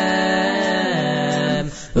Hashem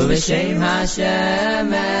V'Shem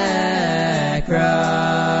Hashem Ekra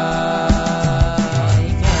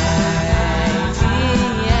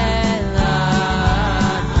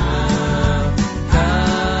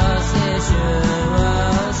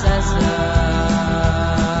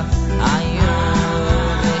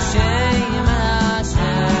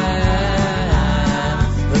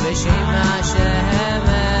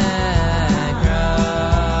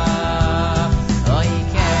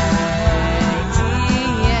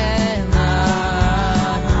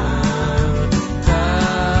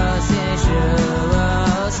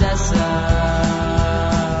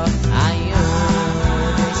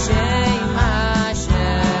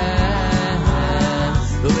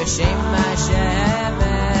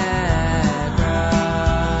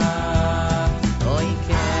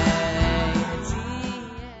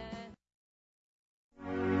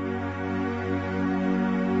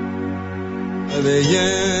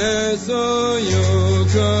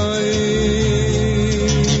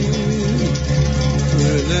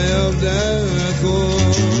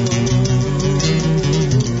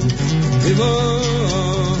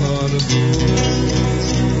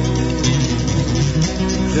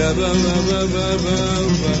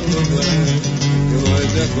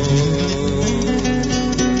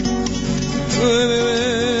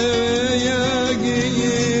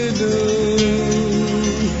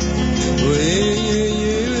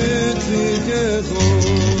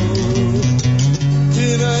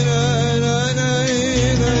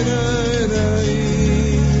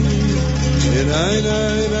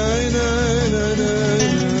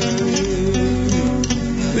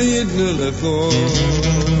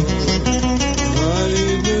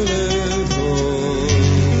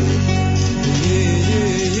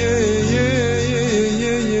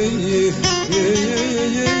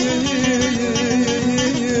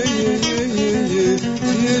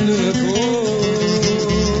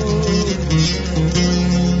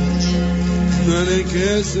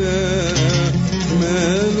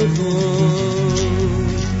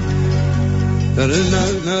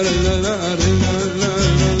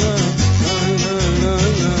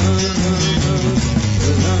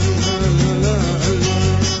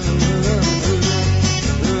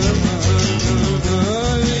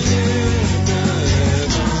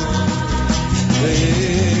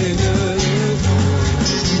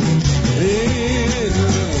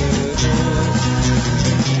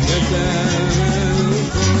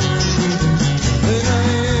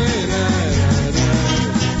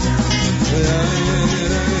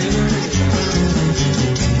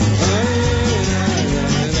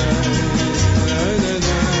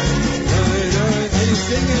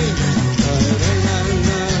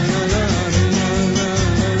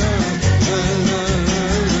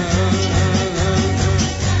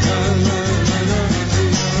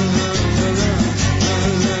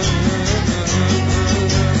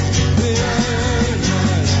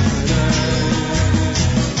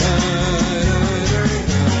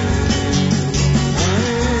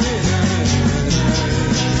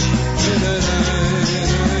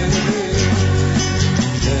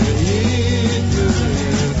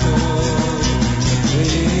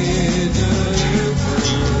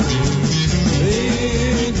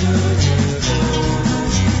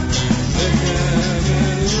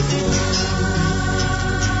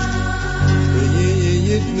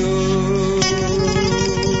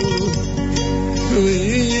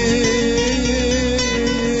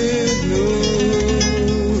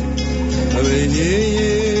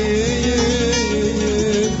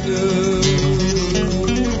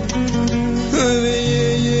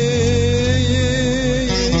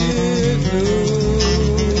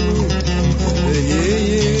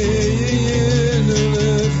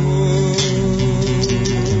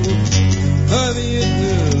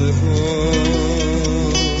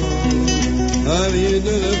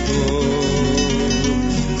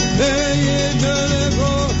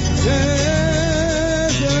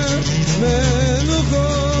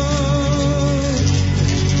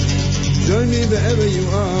wherever you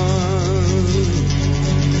are.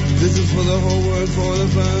 This is for the whole world, for all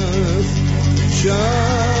of us.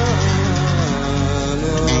 Shalom.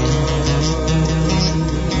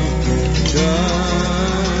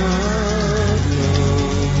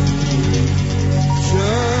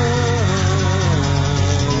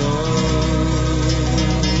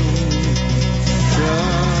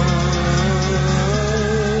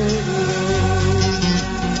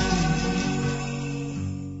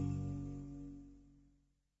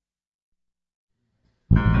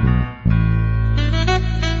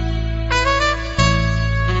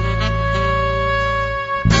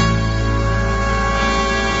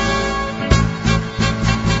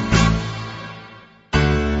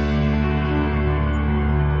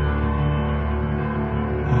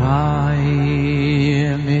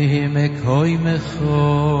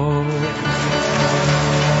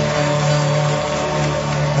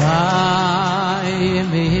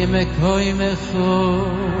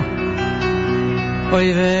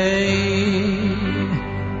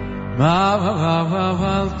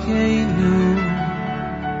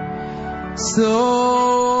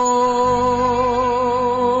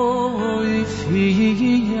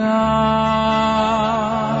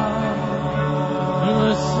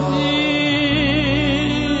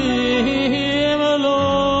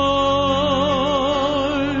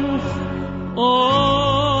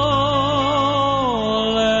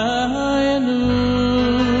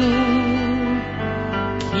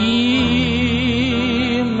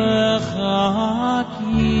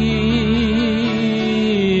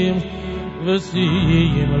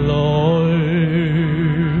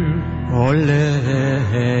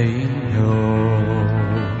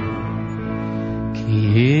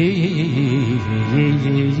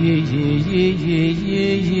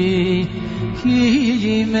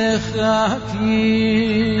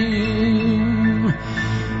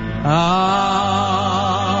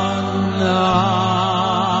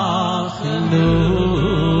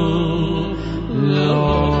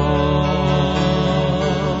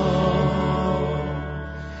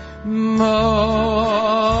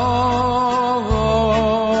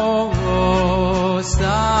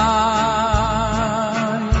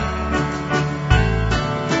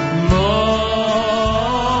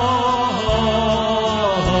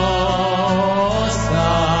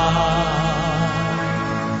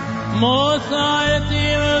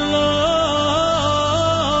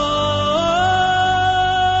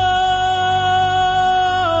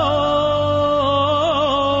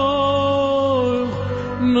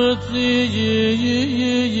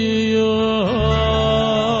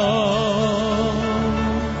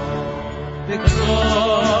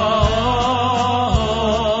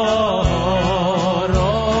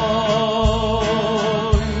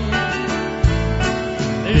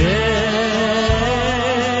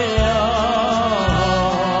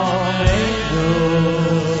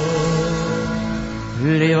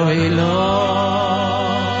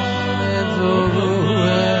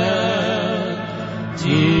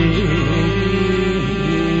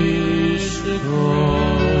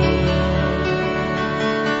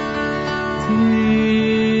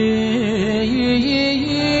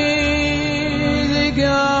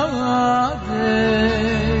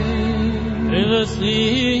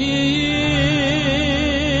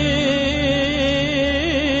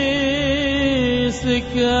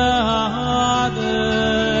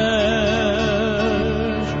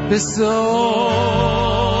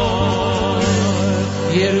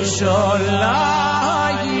 Shalom.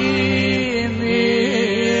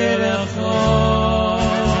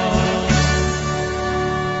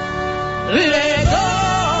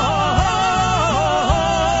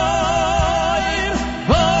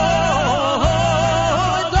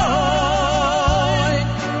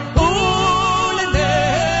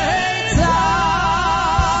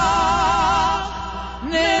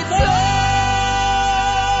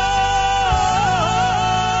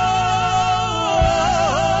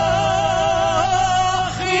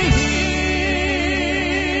 He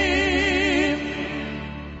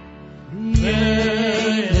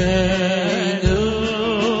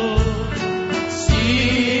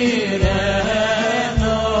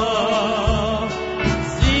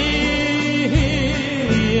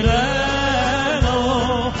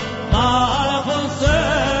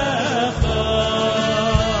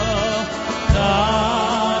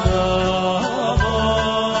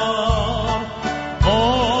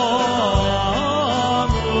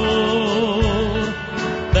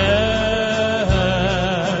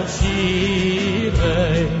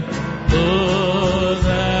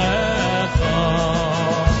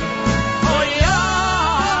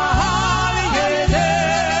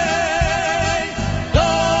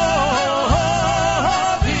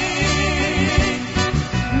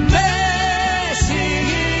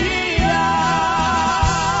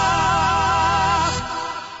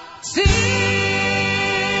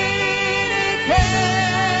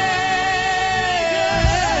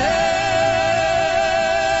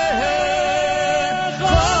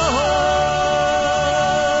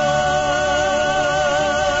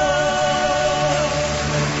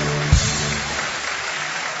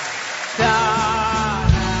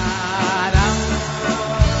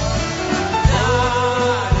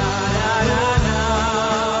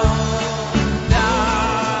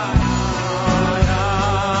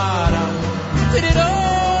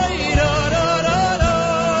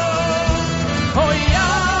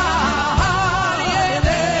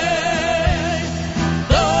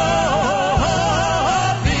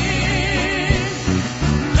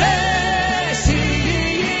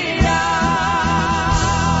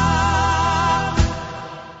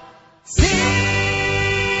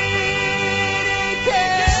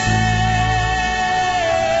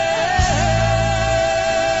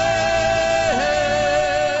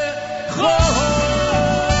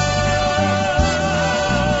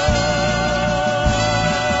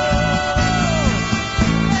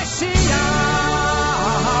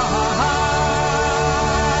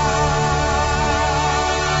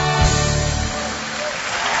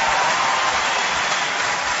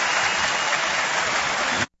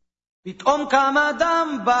פתאום קם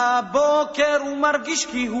אדם בבוקר ומרגיש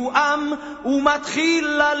כי הוא עם ומתחיל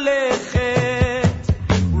ללכת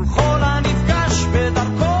ולכל הנפגש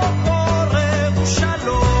בדרכו קורא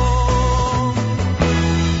ושלום.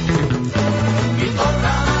 פתאום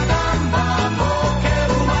קם אדם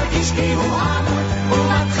בבוקר ומרגיש כי הוא עם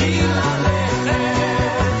ומתחיל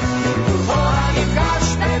ללכת ולכל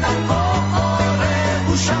הנפגש בדרכו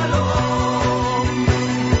קורא ושלום.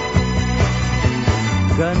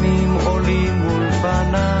 גנים עולים מול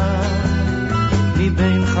פניו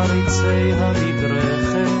מבין חריצי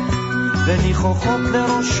המדרכת וניחוחות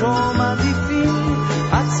לראשו מדיפים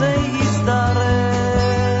עצי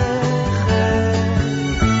הזדרכת.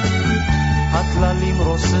 הטללים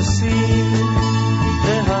רוססים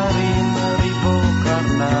והרים ריבו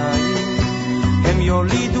קרניים הם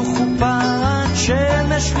יולידו חופת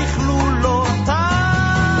שמש לכלולותה.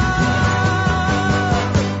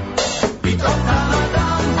 פתאום קם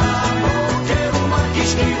אדם בבוקר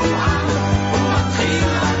ומרגיש כי הוא עם ומתחיל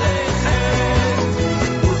ללכת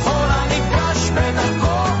ולכל הנפגש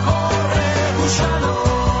בדרכו קורא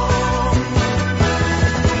ושלום.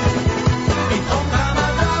 פתאום קם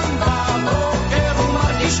אדם בבוקר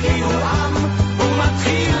ומרגיש כי הוא עם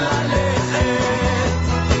ומתחיל ללכת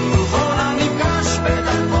ולכל הנפגש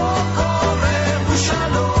בדרכו קורא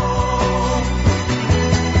ושלום.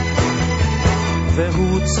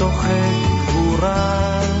 והוא צוחק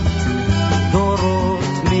גבורת דורות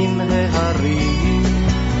מן ההרים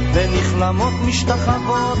ונכלמות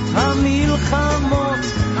משתחוות המלחמות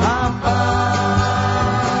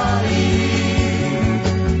הבאים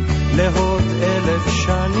להוד 1000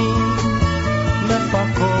 שנים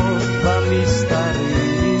מפקות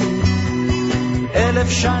במסתרים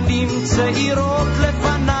 1000 שנים צעירות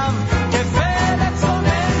לפניו כפלט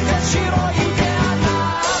צונן כשירו עם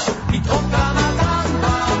כעניו. פתאום קם אדם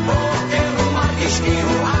בבוקר ומרגיש כי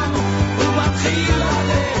הוא עם ומתחיל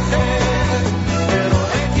ללכת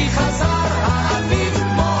ורואה כי חזר האביב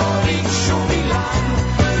מוריד שוב אילן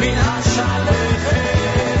מן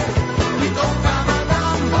השלכת. פתאום קם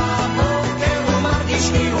אדם בבוקר ומרגיש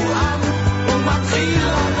כי הוא עם ומתחיל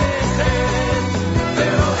ללכת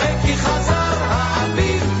ורואה כי חזר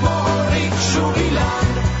האביב מוריד שוב אילן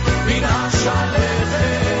מן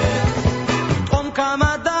השלכת. פתאום קם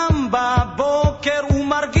אדם בבוקר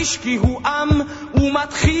ומרגיש כי הוא עם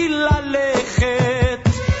ומתחיל ללכת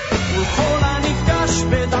ולכל הנפגש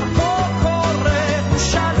בדרכו קורא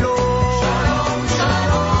ושלום. שלום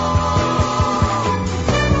שלום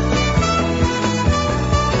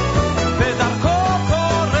בדרכו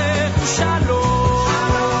קורא ושלום.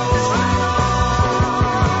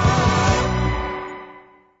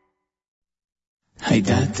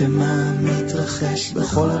 הידעתם מה מתרחש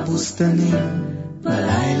בכל הבוסתנים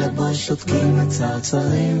בלילה בו שותקים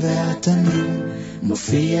הצרצרים והתנים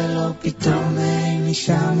מופיע לו פתאום אין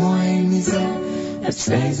משם או אין מזה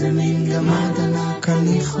אצלי זה מין גמד ענק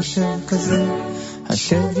אני חושב כזה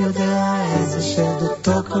השד יודע איזה שד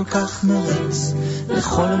אותו כל כך מריץ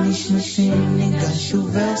לכל המשמשים ניגש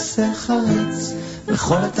ועושה חריץ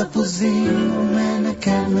לכל התפוזים הוא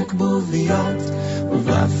מנקר מקבוביות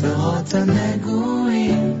ובאפרות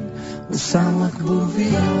הנגועים הוא שם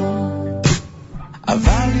מקבוביות.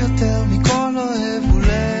 אבל יותר מכל אוהב הוא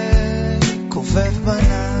לכופף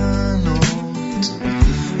בננות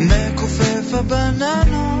מכופף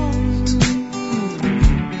הבננות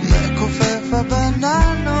מכופף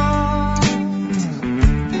הבננות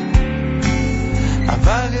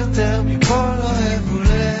אבל יותר מכל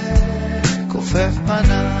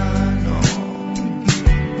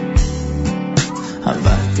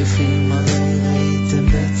מבטיחים, הרי ראיתם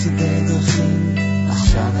בצדי דרכים,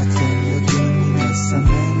 עכשיו אתם יודעים מי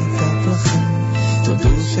מסמן את הפרחים. תודו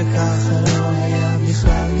שככה לא היה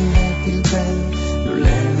בכלל נראה פלפל, לולא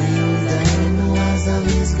מיודענו אז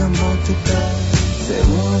הריס גם בו טיפל.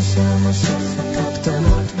 זהו אשר מושך את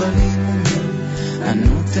הפתרות בלימונים,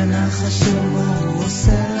 אנו תנחשו מה הוא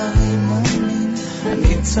עושה לרימונים.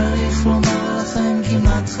 אני צריך לומר לכם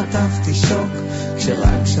כמעט חטפתי שוק,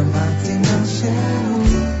 כשרק שמעתי מה שהוא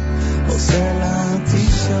עושה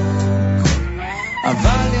לתשוק.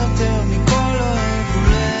 אבל יותר מכל אוהב הוא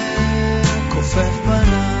לכופף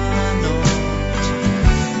בננות,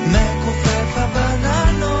 מכופף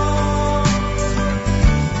הבננות,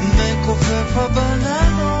 מכופף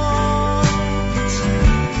הבננות.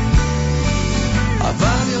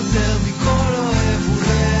 אבל יותר מכל אוהב הוא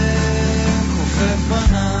לכופף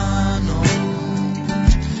בננות,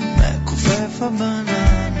 מכופף הבננות.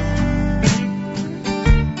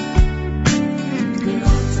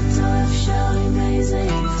 לראות אותו אפשר עם איזה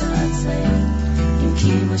אינפרציה, אם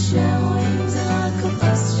כי מה שרואים זה רק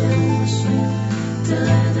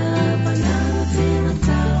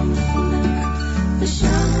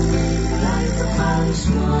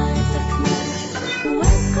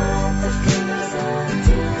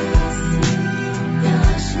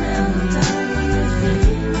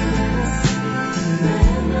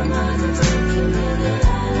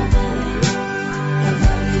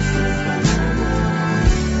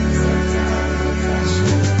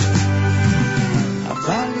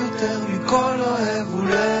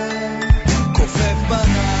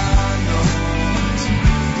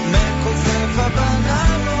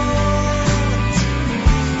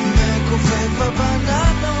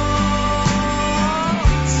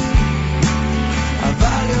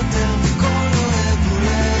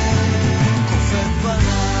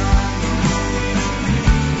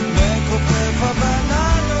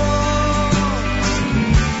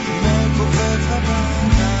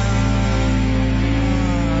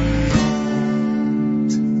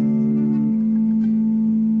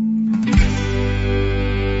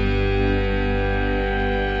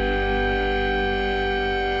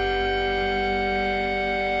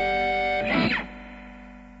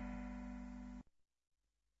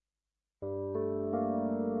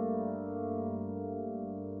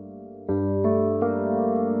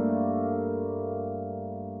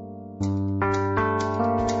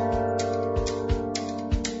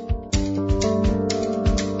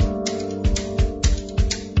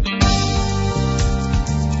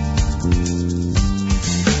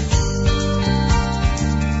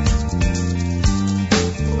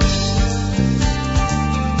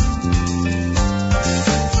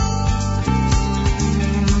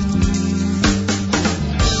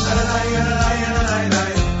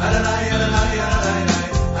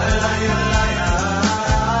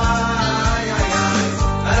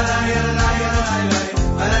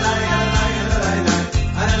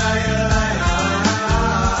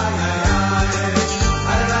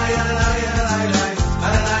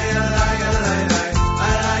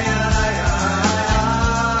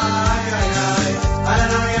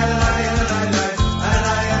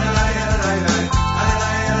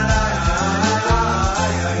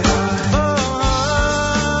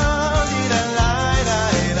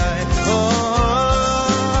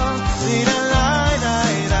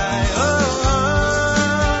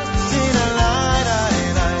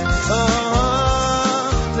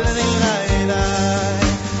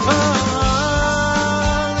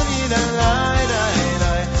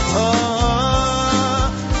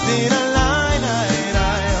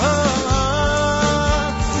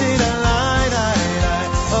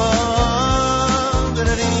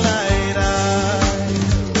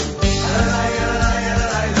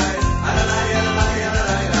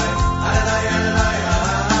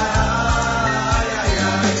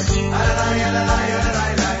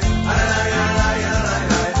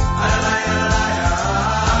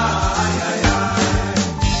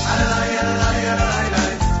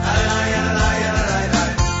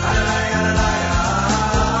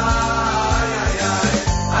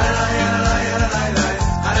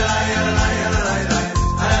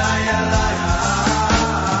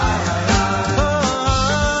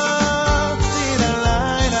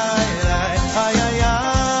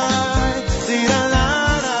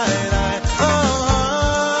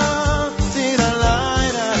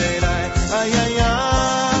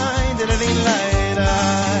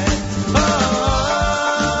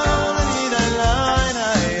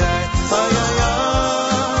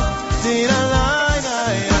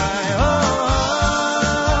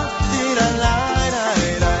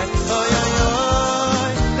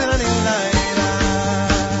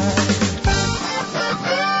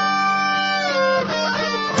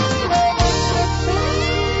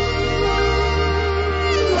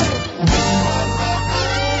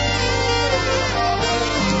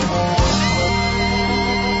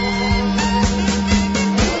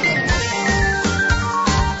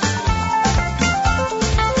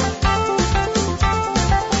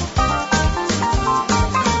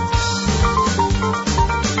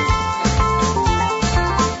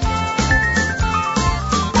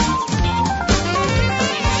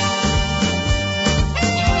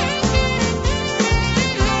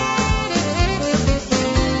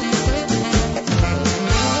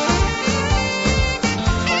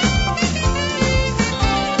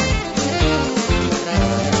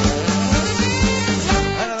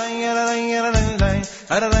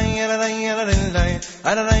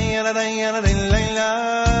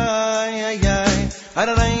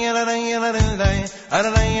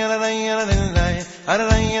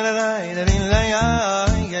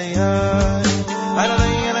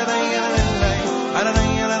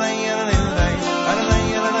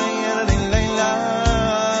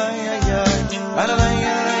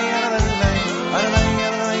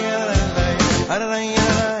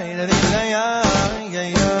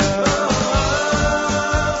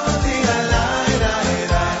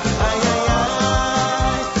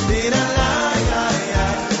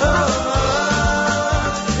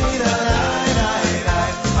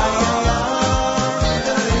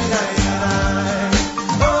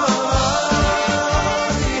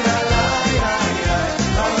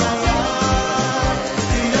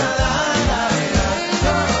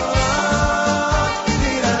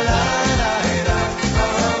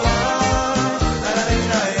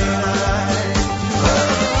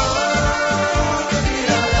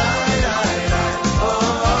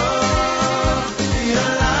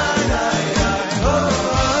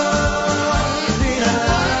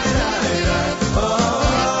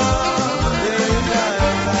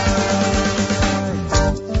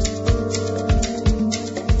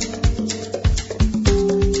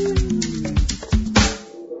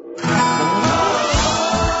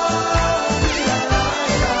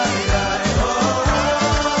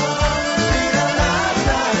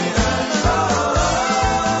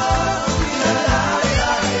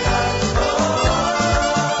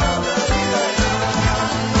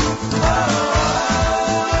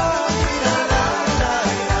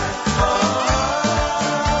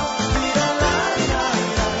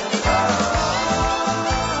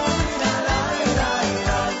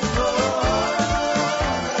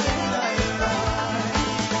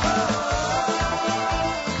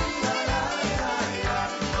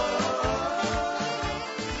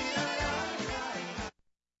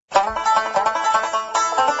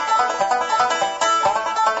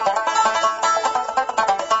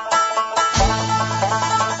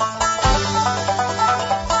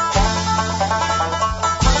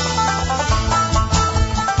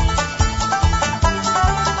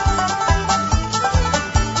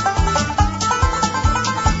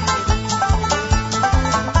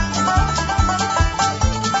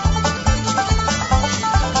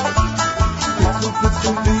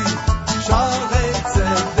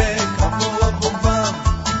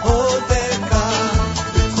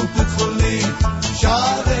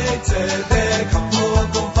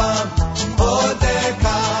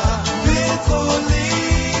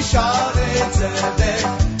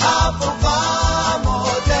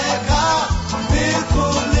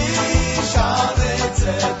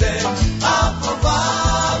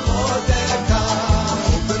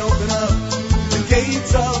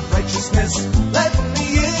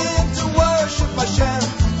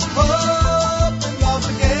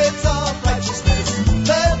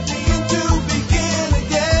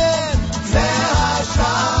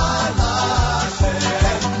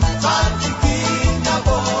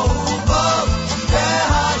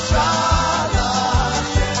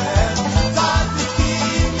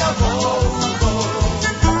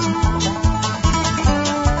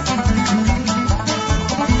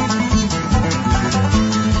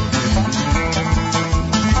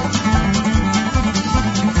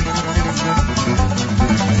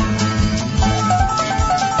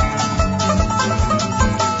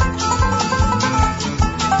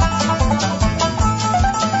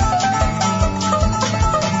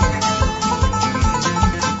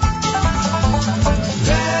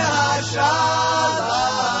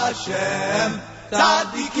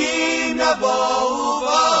צדיקים יבואו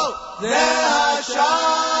בו, זה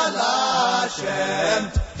השל השם,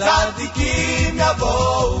 צדיקים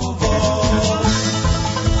יבואו בו.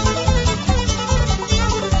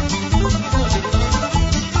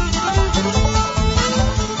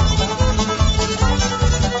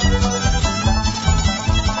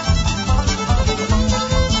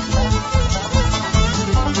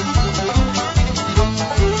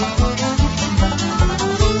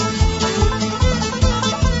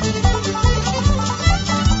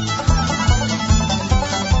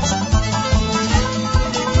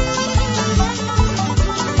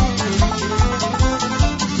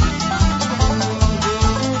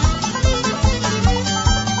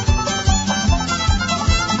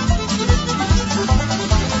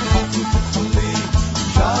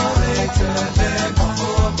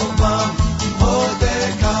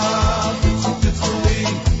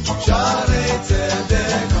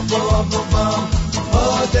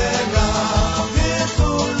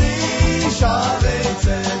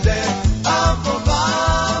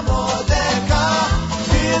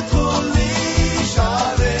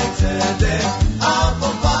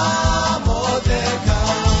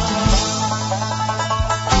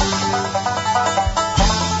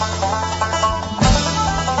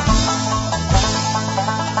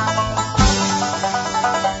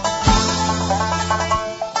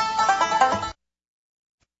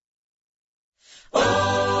 Across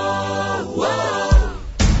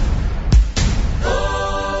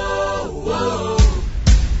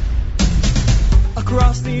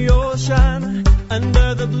the ocean,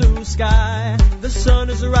 under the blue sky, the sun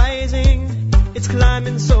is rising, it's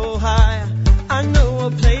climbing so high. I know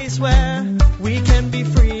a place where we can be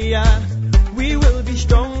freer, we will be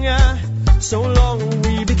stronger, so long will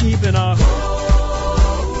we be keeping our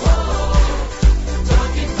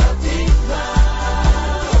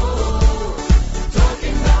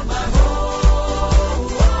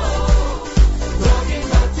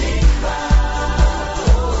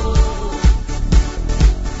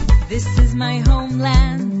This is my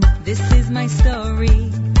homeland, this is my story.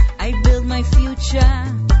 I build my future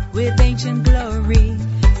with ancient glory.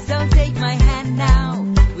 So take my hand now,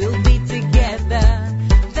 we'll be together.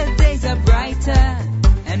 The days are brighter,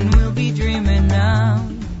 and we'll be dreaming now.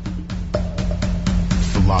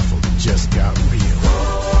 Falafel just got real.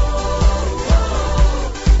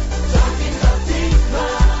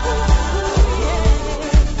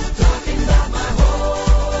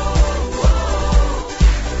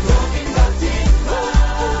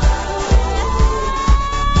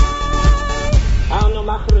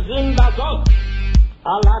 מכריזים בזאת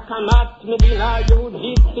על הקמת מדינה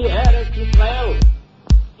יהודית בארץ ישראל.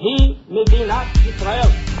 היא מדינת ישראל.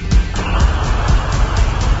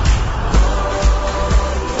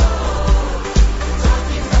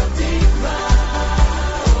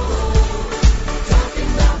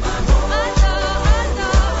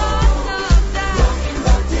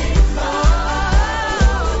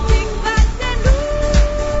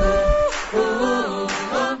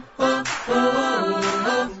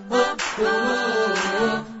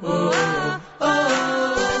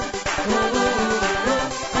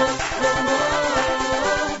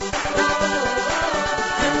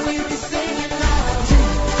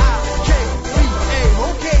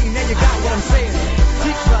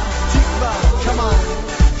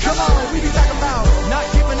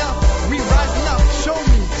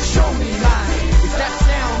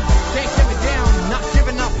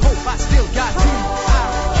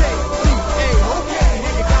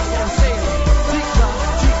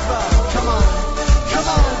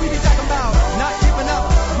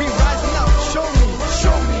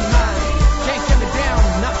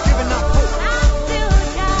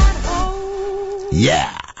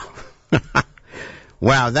 Yeah.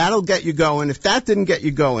 Wow, that'll get you going. If that didn't get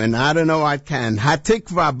you going, I don't know what can.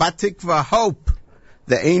 Hatikva, Batikva, Hope.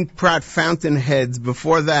 The Ain't Prat Fountainheads.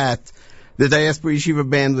 Before that, the Diaspora Yeshiva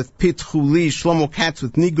Band with Pit Chuli, Shlomo Katz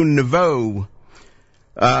with Nigun Nevo.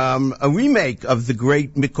 A remake of the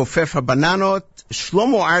great Mikofef HaBananot,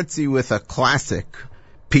 Shlomo Artzi with a classic,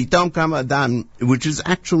 Pitom Kam Adam, which is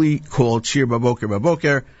actually called Shir Baboker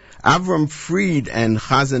Baboker, Avram Fried and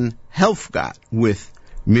Chazan Helfgat with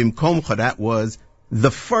Mimkomcha. That was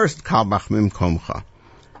the first Kalbach Mimkomcha.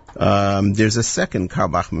 There's a second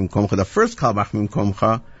Kalbach Mimkomcha. The first Kalbach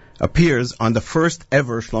Mimkomcha appears on the first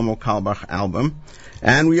ever Shlomo Kalbach album.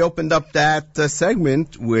 And we opened up that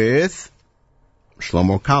segment with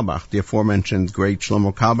Shlomo Kalbach, the aforementioned great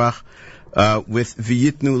Shlomo Kalbach, with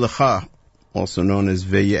V'yitnu Lecha, also known as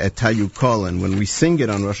Ve'yetayu Kol. And when we sing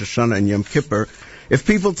it on Rosh Hashanah and Yom Kippur, if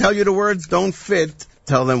people tell you the words don't fit,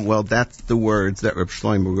 tell them, well, that's the words that Reb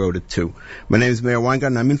Shlomo wrote it to. My name is Meir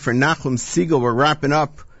Weingarten. I'm in for Nachum Siegel. We're wrapping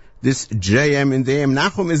up this JM in the AM.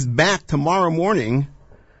 Nachum is back tomorrow morning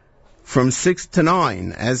from 6 to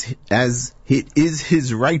 9, as it is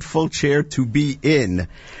his rightful chair to be in.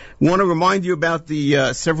 Want to remind you about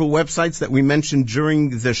the several websites that we mentioned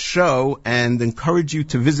during the show and encourage you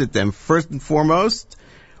to visit them. First and foremost,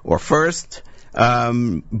 or first,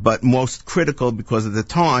 but most critical because of the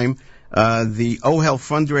time, the OHEL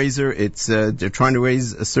fundraiser. It's they're trying to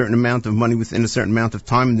raise a certain amount of money within a certain amount of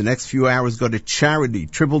time. In the next few hours, go to charity,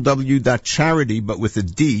 www.charity, but with a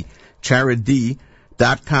D,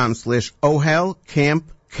 charity.com/OHEL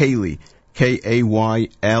Camp Kaylee, K-A-Y-L-I-E,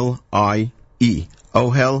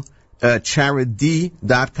 OHEL,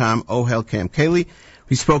 charity.com, OHEL Camp Kaylee.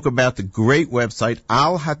 We spoke about the great website,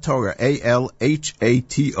 Al HaTorah,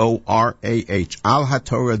 A-L-H-A-T-O-R-A-H,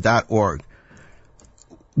 alhatorah.org.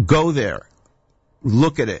 Go there,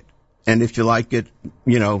 look at it, and if you like it,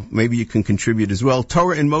 maybe you can contribute as well.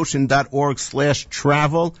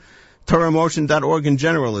 TorahInMotion.org/travel. TorahInMotion.org in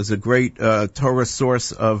general is a great Torah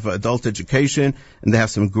source of adult education, and they have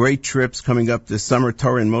some great trips coming up this summer.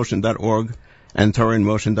 TorahInMotion.org and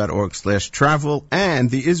TorahInMotion.org/travel. And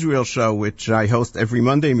the Israel Show, which I host every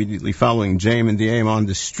Monday immediately following JM and the AM on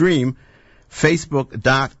the stream,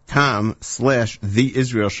 Facebook.com/The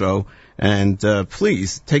Israel Show. And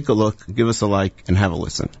please take a look, give us a like, and have a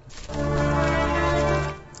listen.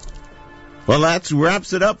 Well, that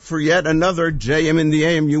wraps it up for yet another JM in the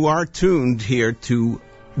AM. You are tuned here to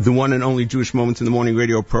the one and only Jewish Moments in the Morning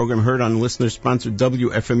radio program, heard on listener-sponsored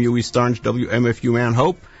WFMU East Orange, WMFU Mount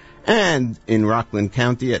Hope, and in Rockland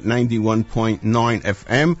County at 91.9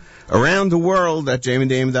 FM. Around the world at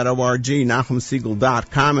jmandam.org,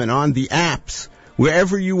 NachumSiegel.com, and on the apps,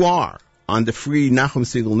 wherever you are, on the free Nachum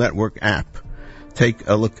Siegel Network app. Take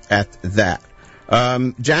a look at that.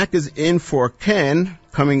 Jack is in for Ken,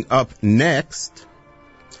 coming up next.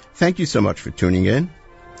 Thank you so much for tuning in.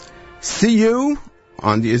 See you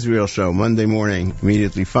on the Israel Show Monday morning,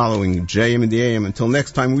 immediately following JM in the AM. Until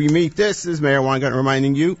next time we meet, this is Meir Weingarten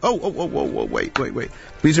reminding you, wait.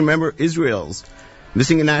 Please remember Israel's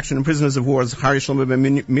missing in action and prisoners of war, Zachariah Shlomo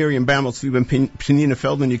ben Miriam Bammel, Tzvi ben Penina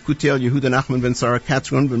Feldman, Yekutiel, Yehuda Nachman ben Sarah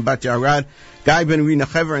Katzron ben Bat Yarad, Guy ben Rina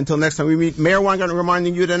Chever. Until next time we meet, Meir Weingarten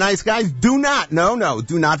reminding you, the nice guys do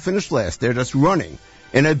not finish last. They're just running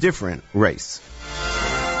in a different race.